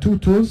other. There are two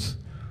tools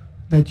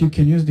that you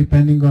can use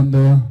depending on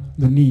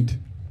the need.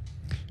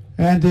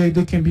 And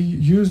they can be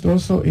used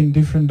also in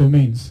different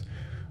domains.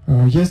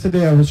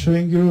 Yesterday I was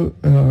showing you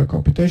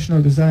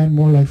computational design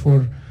more like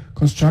for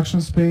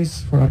construction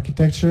space, for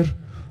architecture.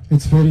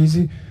 It's very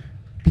easy,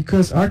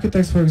 because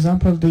architects, for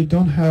example, they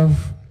don't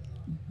have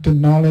the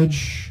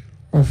knowledge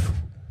of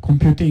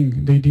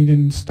computing. They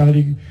didn't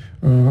study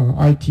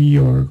IT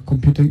or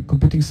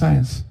computing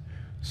science,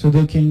 so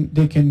they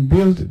can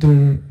build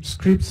their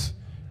scripts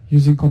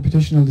using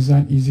computational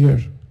design easier,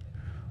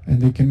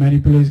 and they can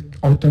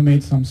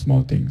automate some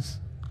small things.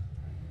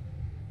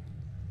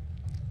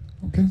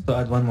 Okay. To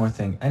add one more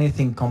thing,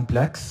 anything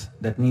complex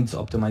that needs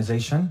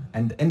optimization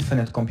and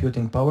infinite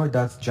computing power,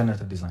 that's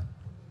generative design.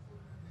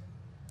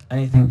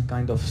 Anything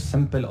kind of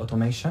simple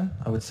automation,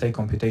 I would say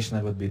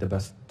computational would be the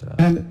best.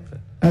 And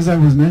as I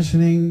was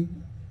mentioning,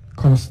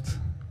 cost.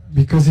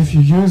 Because if you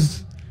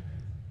use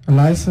a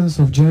license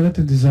of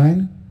generative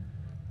design,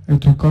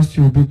 it will cost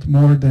you a bit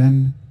more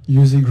than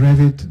using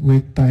Revit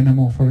with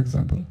Dynamo, for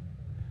example.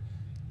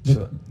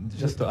 So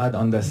just to add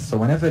on this, so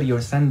whenever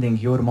you're sending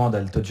your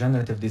model to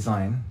generative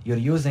design, you're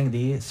using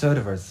the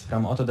servers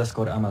from Autodesk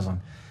or Amazon.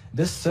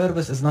 This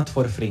service is not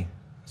for free.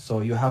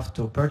 So you have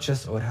to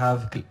purchase or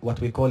have what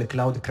we call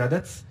cloud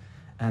credits,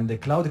 and the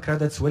cloud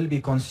credits will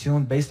be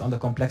consumed based on the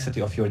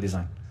complexity of your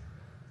design.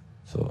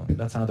 So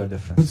that's another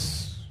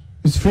difference.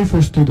 It's free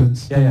for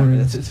students. Yeah,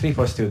 it's free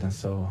for students,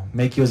 so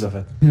make use of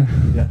it. Yeah.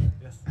 Yeah.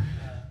 Yes.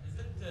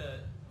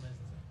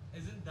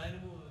 Isn't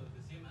Dynamo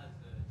the same as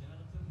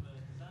generative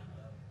design?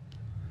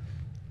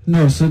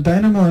 No, so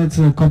Dynamo, it's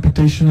a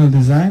computational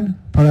design.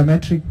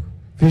 Parametric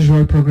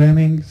visual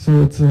programming. So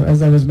it's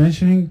as I was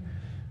mentioning,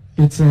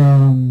 it's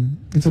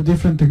a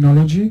different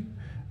technology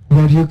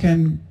where you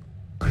can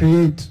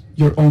create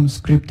your own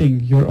scripting,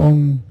 your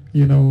own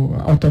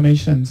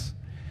automations.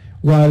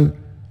 While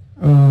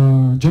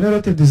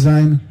generative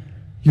design,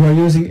 you are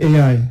using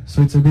AI,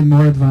 so it's a bit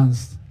more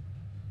advanced.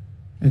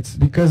 It's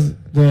because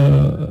the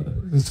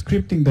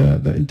scripting,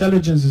 the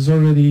intelligence is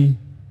already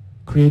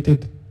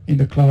created in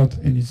the cloud,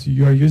 and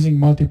you are using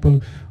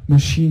multiple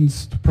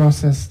machines to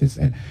process this.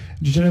 And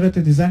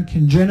generative design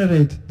can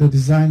generate the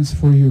designs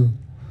for you.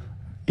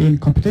 In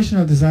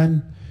computational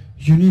design,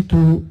 you need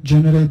to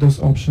generate those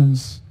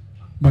options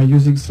by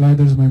using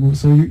sliders, by moves.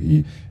 So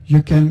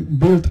you can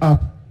build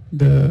up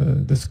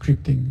the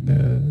scripting,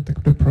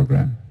 the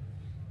program.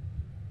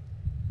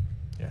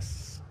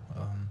 Yes.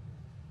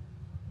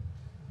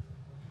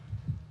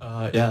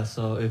 Yeah,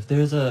 so if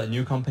there's a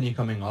new company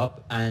coming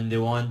up and they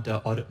want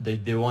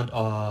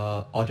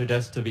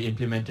Autodesk to be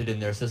implemented in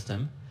their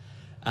system,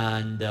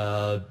 and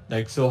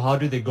so how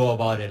do they go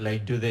about it?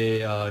 Like, do they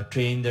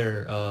train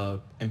their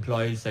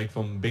employees like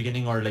from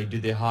beginning, or like do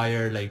they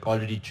hire like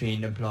already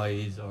trained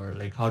employees, or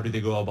like how do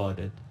they go about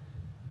it?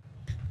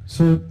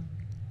 So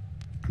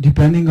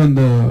depending on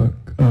the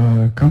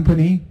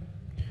company,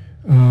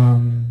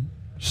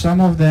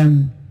 some of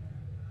them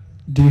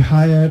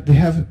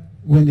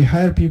when they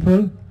hire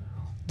people,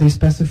 they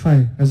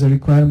specify as a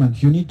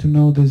requirement, you need to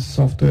know this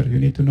software, you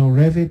need to know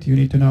Revit, you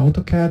need to know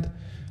AutoCAD.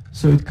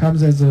 So it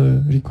comes as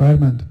a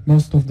requirement,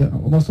 most of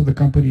the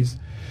companies.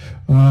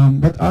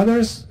 But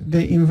others,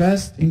 they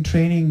invest in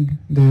training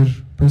their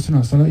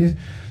personnel. So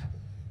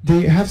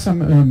they have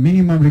some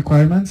minimum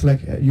requirements,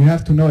 like you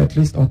have to know at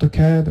least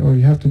AutoCAD, or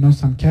you have to know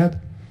some CAD.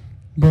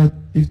 But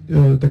if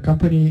the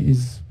company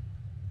is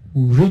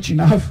rich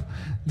enough,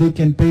 they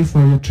can pay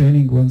for your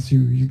training once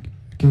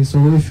okay, so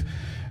if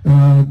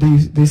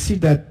they see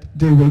that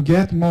they will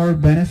get more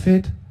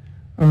benefit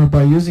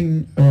by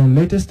using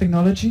latest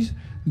technologies,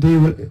 they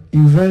will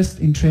invest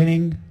in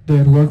training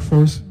their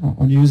workforce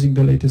on using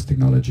the latest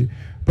technology.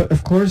 But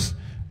of course,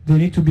 they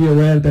need to be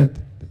aware that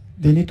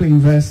they need to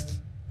invest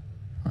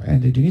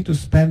and they need to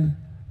spend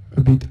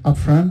a bit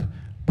upfront,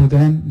 but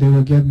then they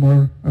will get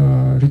more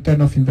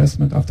return of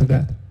investment after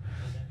that. If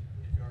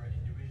you're an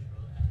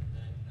individual, and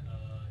then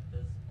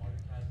does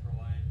AutoCAD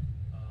provide,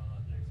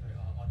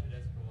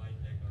 Autodesk provide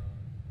like a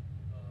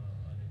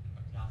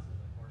classes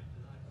according to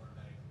that, or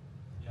like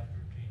you have to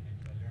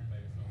learn by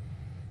yourself?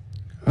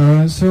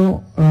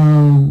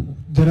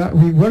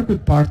 We work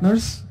with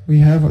partners. We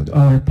have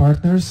our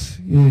partners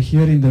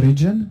here in the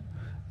region,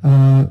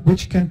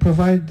 which can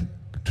provide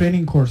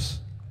training course.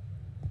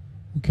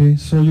 Okay,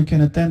 so you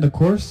can attend the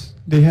course.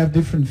 They have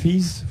different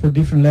fees for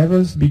different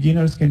levels.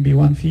 Beginners can be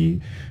one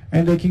fee,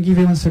 and they can give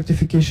you a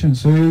certification.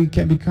 So you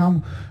can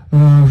become a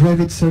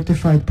Revit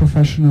certified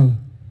professional.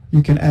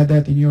 You can add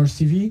that in your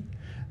CV,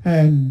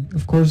 and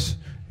of course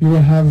you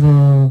will have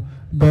a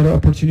better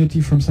opportunity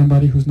from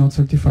somebody who's not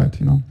certified.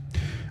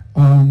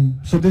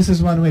 So this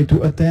is one way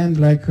to attend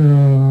like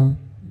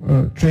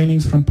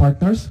trainings from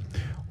partners,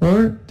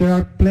 or there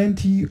are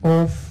plenty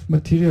of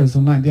materials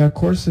online. There are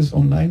courses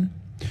online,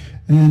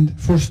 and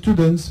for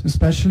students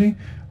especially,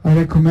 I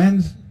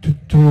recommend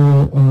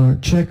to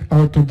check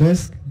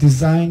Autodesk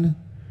Design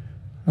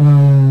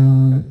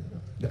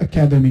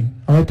Academy.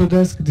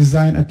 Autodesk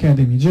Design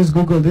Academy. Just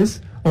Google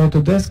this,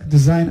 Autodesk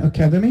Design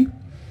Academy,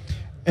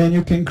 and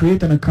you can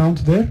create an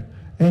account there,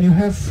 and you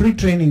have free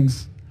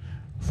trainings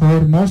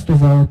for most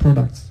of our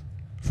products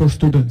for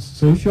students.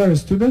 So if you are a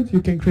student,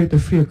 you can create a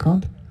free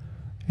account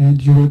and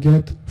you will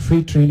get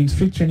free trainings,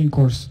 free training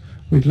course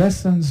with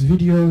lessons,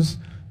 videos.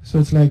 So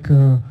it's like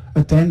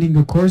attending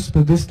a course,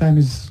 but this time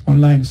is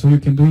online. So you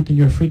can do it in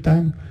your free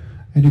time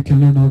and you can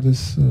learn all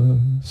this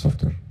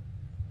software.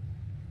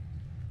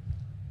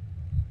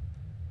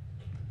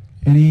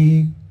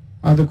 Any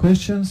other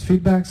questions,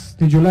 feedbacks?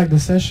 Did you like the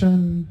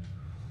session?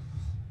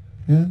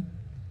 Yeah?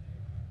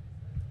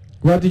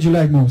 What did you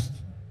like most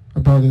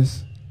about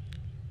this?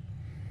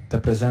 The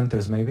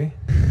presenters, maybe?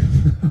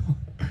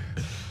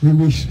 We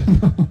wish.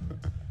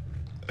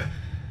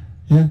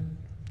 Yeah?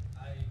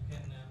 I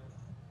can,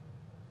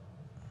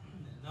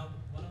 now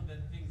one of the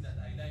things that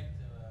I liked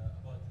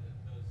about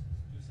those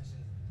two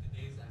sessions,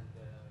 today's and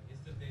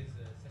yesterday's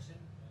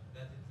session,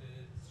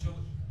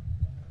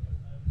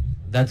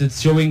 that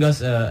it's showing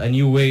us a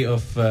new way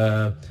of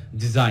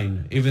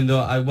design. Even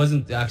though I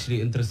wasn't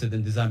actually interested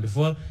in design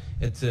before,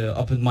 it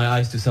opened my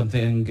eyes to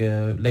something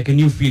like a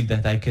new field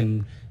that I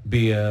can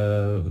be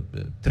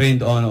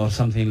trained on or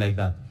something like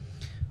that.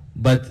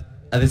 But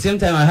at the same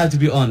time, I have to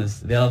be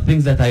honest. There are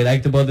things that I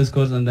liked about this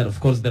course, and then of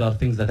course there are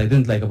things that I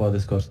didn't like about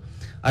this course.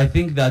 I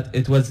think that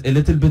it was a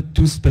little bit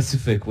too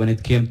specific when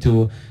it came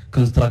to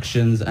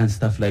constructions and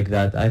stuff like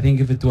that. I think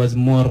if it was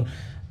more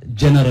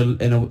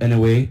general in a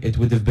way, it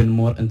would have been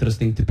more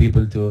interesting to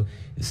people to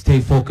stay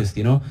focused,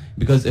 you know,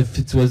 because if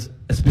it was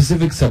a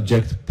specific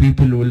subject,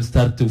 people will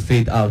start to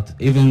fade out,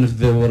 even if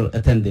they were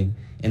attending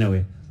in a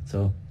way.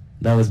 So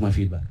that was my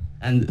feedback.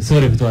 And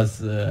sorry if it was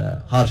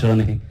harsh or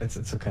anything.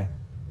 It's okay.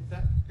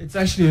 It's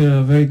actually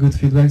a very good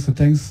feedback, so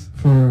thanks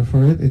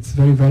for it. It's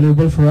very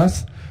valuable for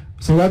us.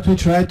 So what we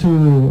try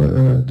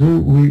to do,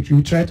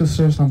 we try to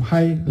serve some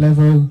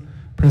high-level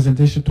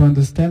presentation to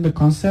understand the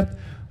concept,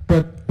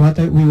 but what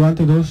we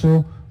wanted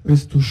also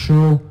is to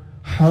show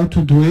how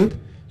to do it,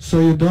 so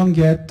you don't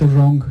get the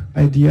wrong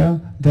idea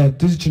that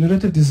this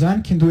generative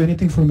design can do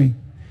anything for me.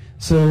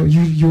 So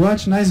you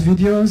watch nice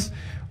videos,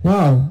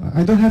 wow,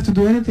 I don't have to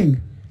do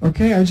anything.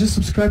 Okay, I just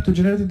subscribe to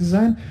generative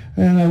design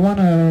and I want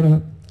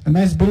a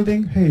nice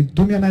building. Hey,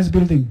 do me a nice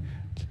building.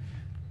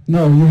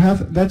 No,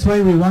 that's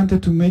why we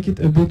wanted to make it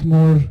a bit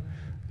more,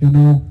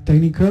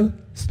 technical,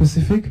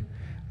 specific.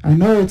 I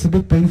know it's a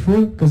bit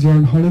painful because you're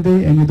on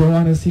holiday and you don't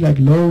want to see like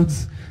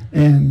loads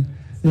and,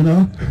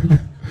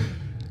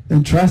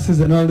 and trusses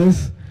and all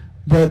this.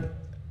 But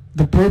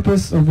the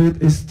purpose of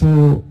it is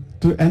to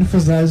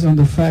emphasize on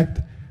the fact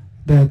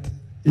that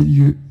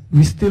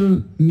we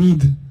still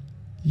need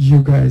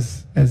you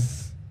guys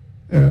as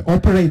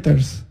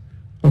operators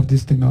of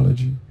this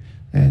technology.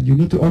 And you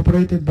need to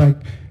operate it by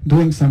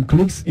doing some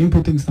clicks,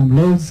 inputting some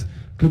loads,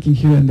 clicking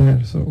here and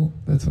there. So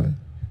that's why.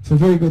 So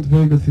very good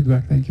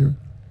feedback. Thank you.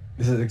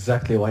 This is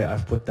exactly why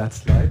I've put that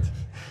slide.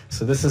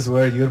 So this is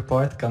where your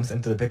part comes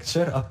into the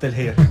picture, up till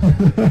here.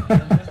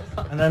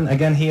 And then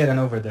again here and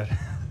over there.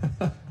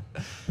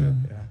 Yeah.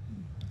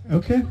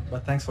 Okay.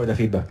 But thanks for the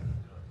feedback.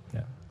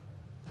 Yeah.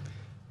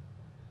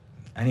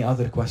 Any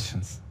other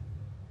questions?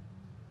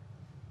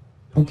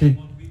 Okay.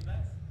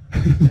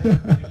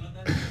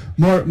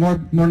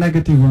 more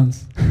negative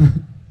ones.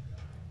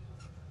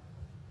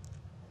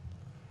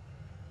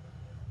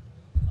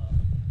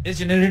 Is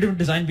generative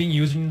design being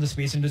used in the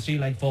space industry,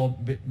 like for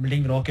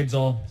building rockets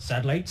or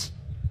satellites?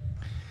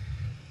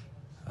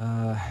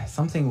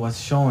 Something was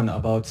shown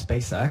about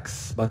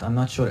SpaceX, but I'm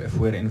not sure if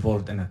we're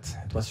involved in it.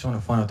 It was shown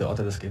at one of the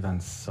Autodesk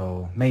events,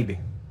 so maybe.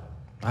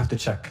 I have to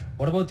check.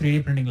 What about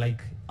 3D printing?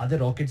 Like, are the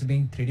rockets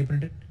being 3D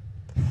printed?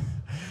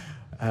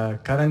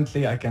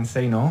 Currently, I can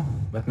say no,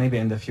 but maybe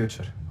in the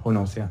future. Who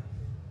knows, yeah.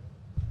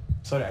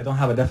 Sorry, I don't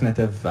have a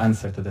definitive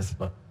answer to this,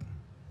 but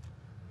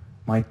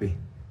might be.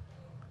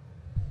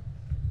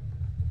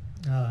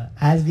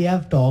 As we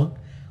have talked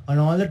on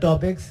all the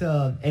topics,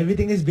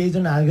 everything is based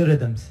on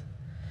algorithms.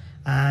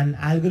 And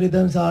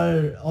algorithms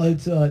are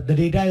also, the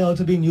data is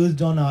also being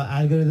used on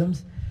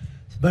algorithms.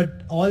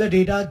 But all the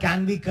data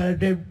can be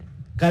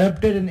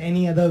corrupted in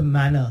any other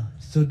manner.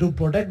 So to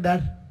protect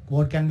that,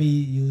 what can be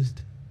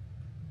used?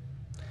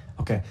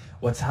 Okay,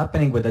 what's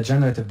happening with the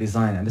generative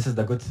design, and this is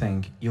the good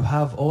thing, you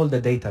have all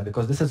the data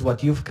because this is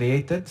what you've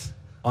created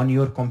on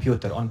your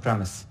computer, on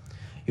premise.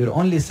 You're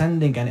only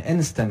sending an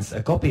instance,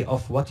 a copy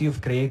of what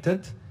you've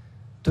created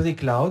to the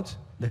cloud.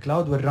 The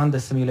cloud will run the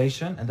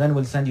simulation and then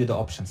will send you the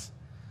options.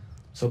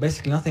 So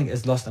basically nothing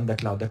is lost in the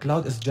cloud. The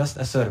cloud is just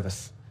a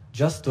service,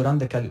 just to run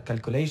the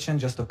calculation,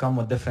 just to come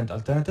with different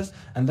alternatives,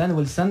 and then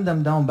we'll send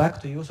them down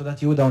back to you so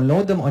that you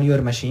download them on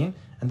your machine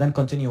and then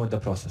continue with the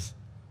process.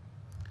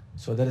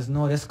 So there is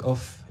no risk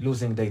of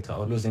losing data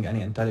or losing any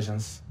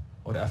intelligence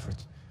or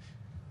effort.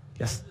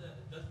 Yes?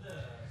 Does the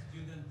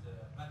student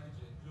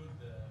package include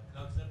the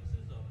cloud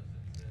services or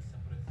is it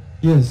separate?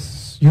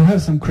 Yes, you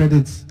have some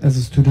credits as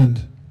a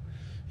student.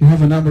 You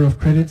have a number of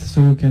credits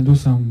so you can do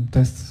some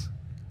tests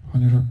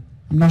on your own.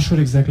 I'm not sure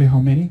exactly how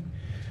many,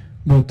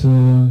 but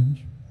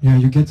yeah,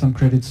 you get some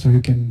credits so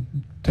you can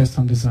test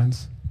some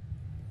designs.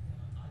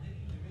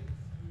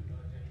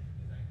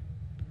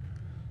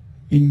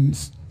 In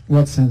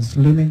what sense?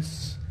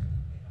 Limits?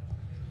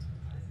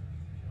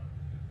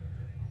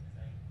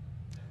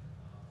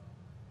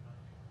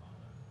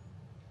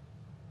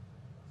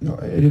 No,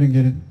 I didn't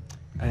get it.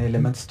 Any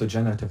limits to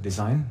generative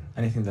design?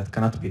 Anything that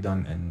cannot be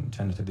done in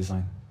generative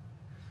design?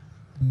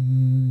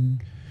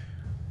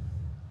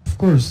 Of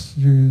course,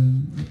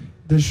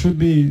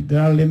 there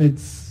are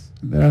limits.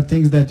 There are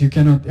things that you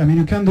cannot,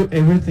 you can't do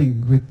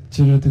everything with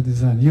generative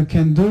design. You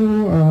can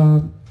do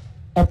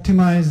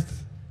optimized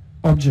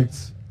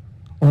objects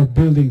or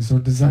buildings or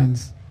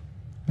designs,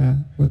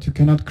 but you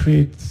cannot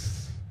create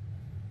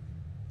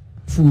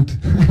food.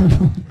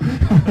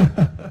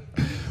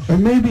 Or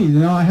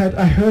maybe, I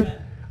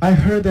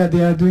heard that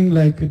they are doing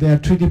they are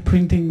 3D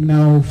printing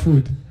now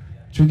food,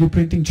 3D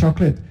printing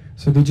chocolate.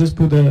 So they just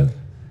put the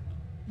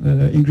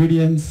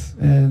ingredients,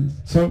 and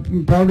so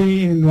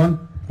probably in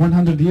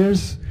 100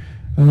 years,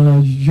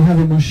 you have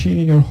a machine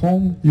in your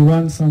home, you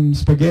want some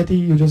spaghetti,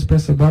 you just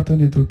press a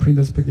button, it will print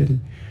the spaghetti.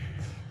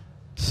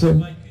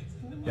 So,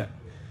 yeah.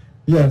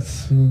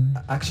 Yes.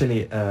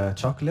 Actually,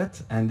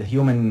 chocolate and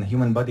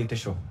human body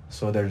tissue.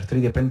 So they're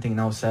 3D printing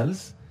now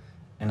cells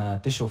in a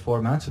tissue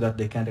format so that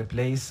they can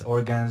replace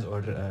organs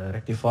or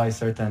rectify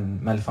certain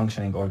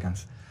malfunctioning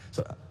organs.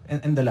 So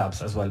in the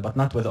labs as well, but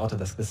not with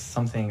Autodesk. This is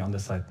something on the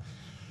side.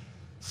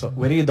 So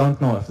we really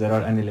don't know if there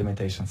are any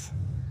limitations.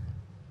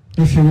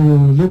 If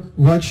you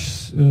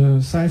watch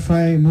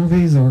sci-fi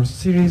movies or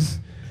series,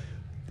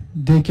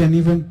 they can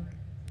even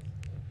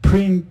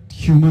print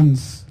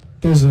humans.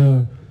 There's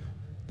a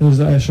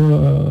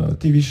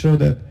TV show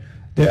that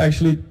they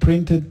actually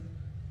printed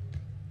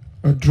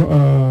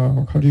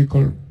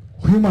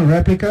human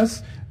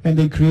replicas and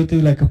they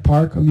created like a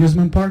park,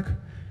 amusement park,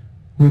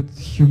 with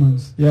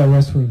humans. Yeah,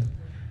 Westworld.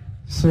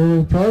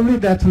 So probably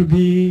that will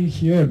be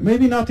here.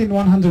 Maybe not in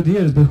 100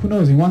 years, but who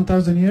knows, in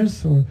 1,000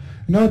 years, or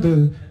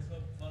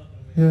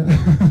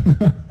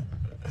yeah.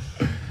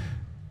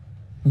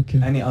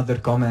 Okay. Any other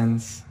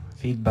comments,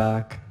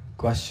 feedback,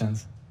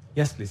 questions?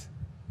 Yes, please.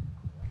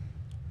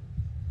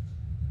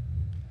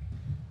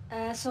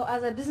 So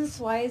as a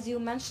business-wise, you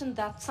mentioned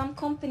that some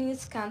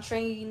companies can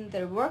train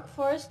their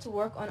workforce to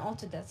work on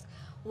Autodesk.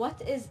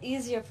 What is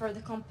easier for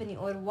the company,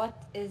 or what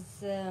is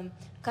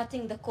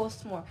cutting the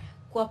cost more?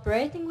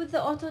 Cooperating with the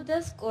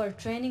Autodesk or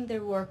training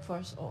their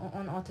workforce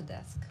on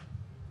Autodesk?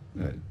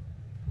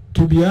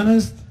 To be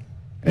honest,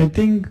 I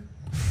think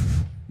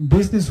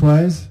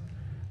business-wise,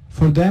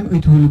 for them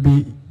it will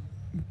be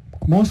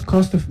more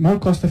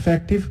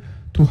cost-effective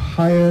to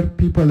hire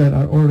people that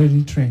are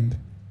already trained.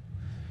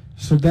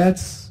 So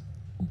that's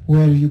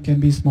where you can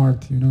be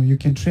smart. You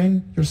can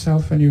train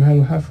yourself, and you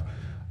will have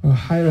a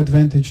higher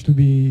advantage to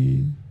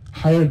be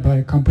hired by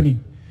a company,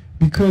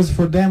 because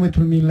for them it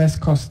will mean less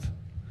cost.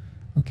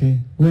 Okay,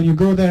 when you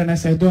go there and I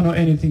say, I don't know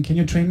anything, can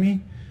you train me?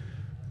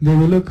 They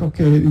will look,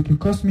 okay, it will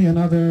cost me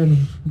another,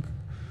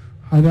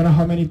 I don't know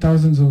how many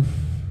thousands of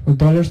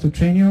dollars to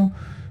train you.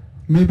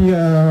 Maybe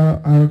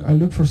I'll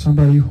look for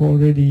somebody who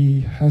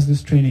already has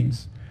these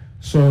trainings.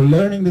 So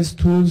learning these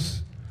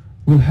tools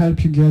will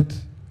help you get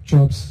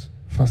jobs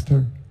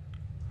faster.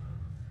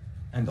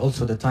 And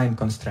also the time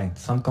constraint.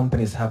 Some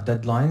companies have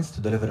deadlines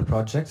to deliver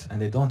projects,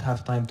 and they don't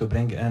have time to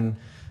bring in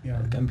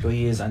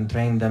employees and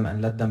train them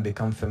and let them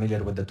become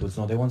familiar with the tools.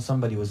 No, they want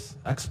somebody who's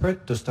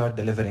expert to start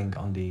delivering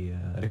on the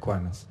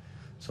requirements.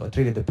 So it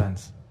really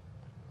depends.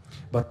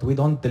 But we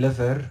don't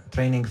deliver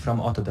training from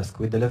Autodesk.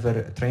 We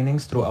deliver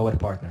trainings through our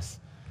partners.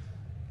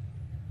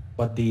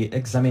 But the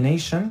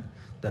examination,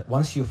 that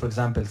once you, for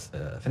example,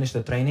 finish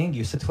the training,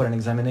 you sit for an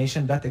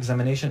examination, that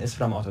examination is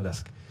from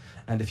Autodesk.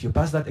 And if you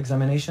pass that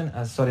examination,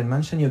 as Sorin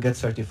mentioned, you get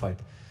certified.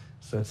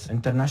 So it's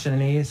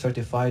internationally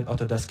certified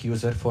Autodesk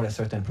user for a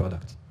certain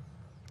product.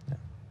 Yeah.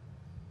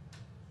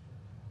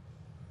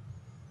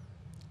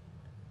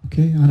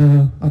 Okay,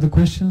 other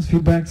questions,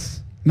 feedbacks,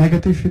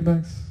 negative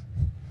feedbacks,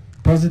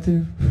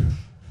 positive?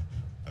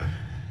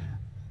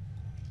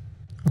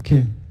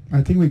 Okay,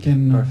 I think we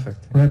can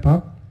wrap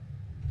up.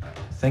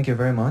 Thank you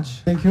very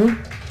much. Thank you.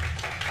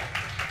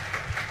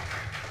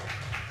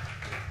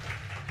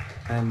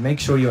 And make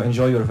sure you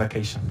enjoy your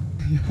vacation.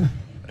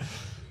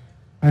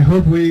 I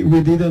hope we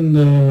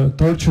didn't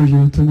torture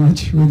you too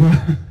much with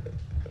the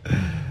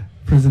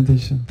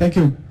presentation. Thank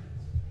you.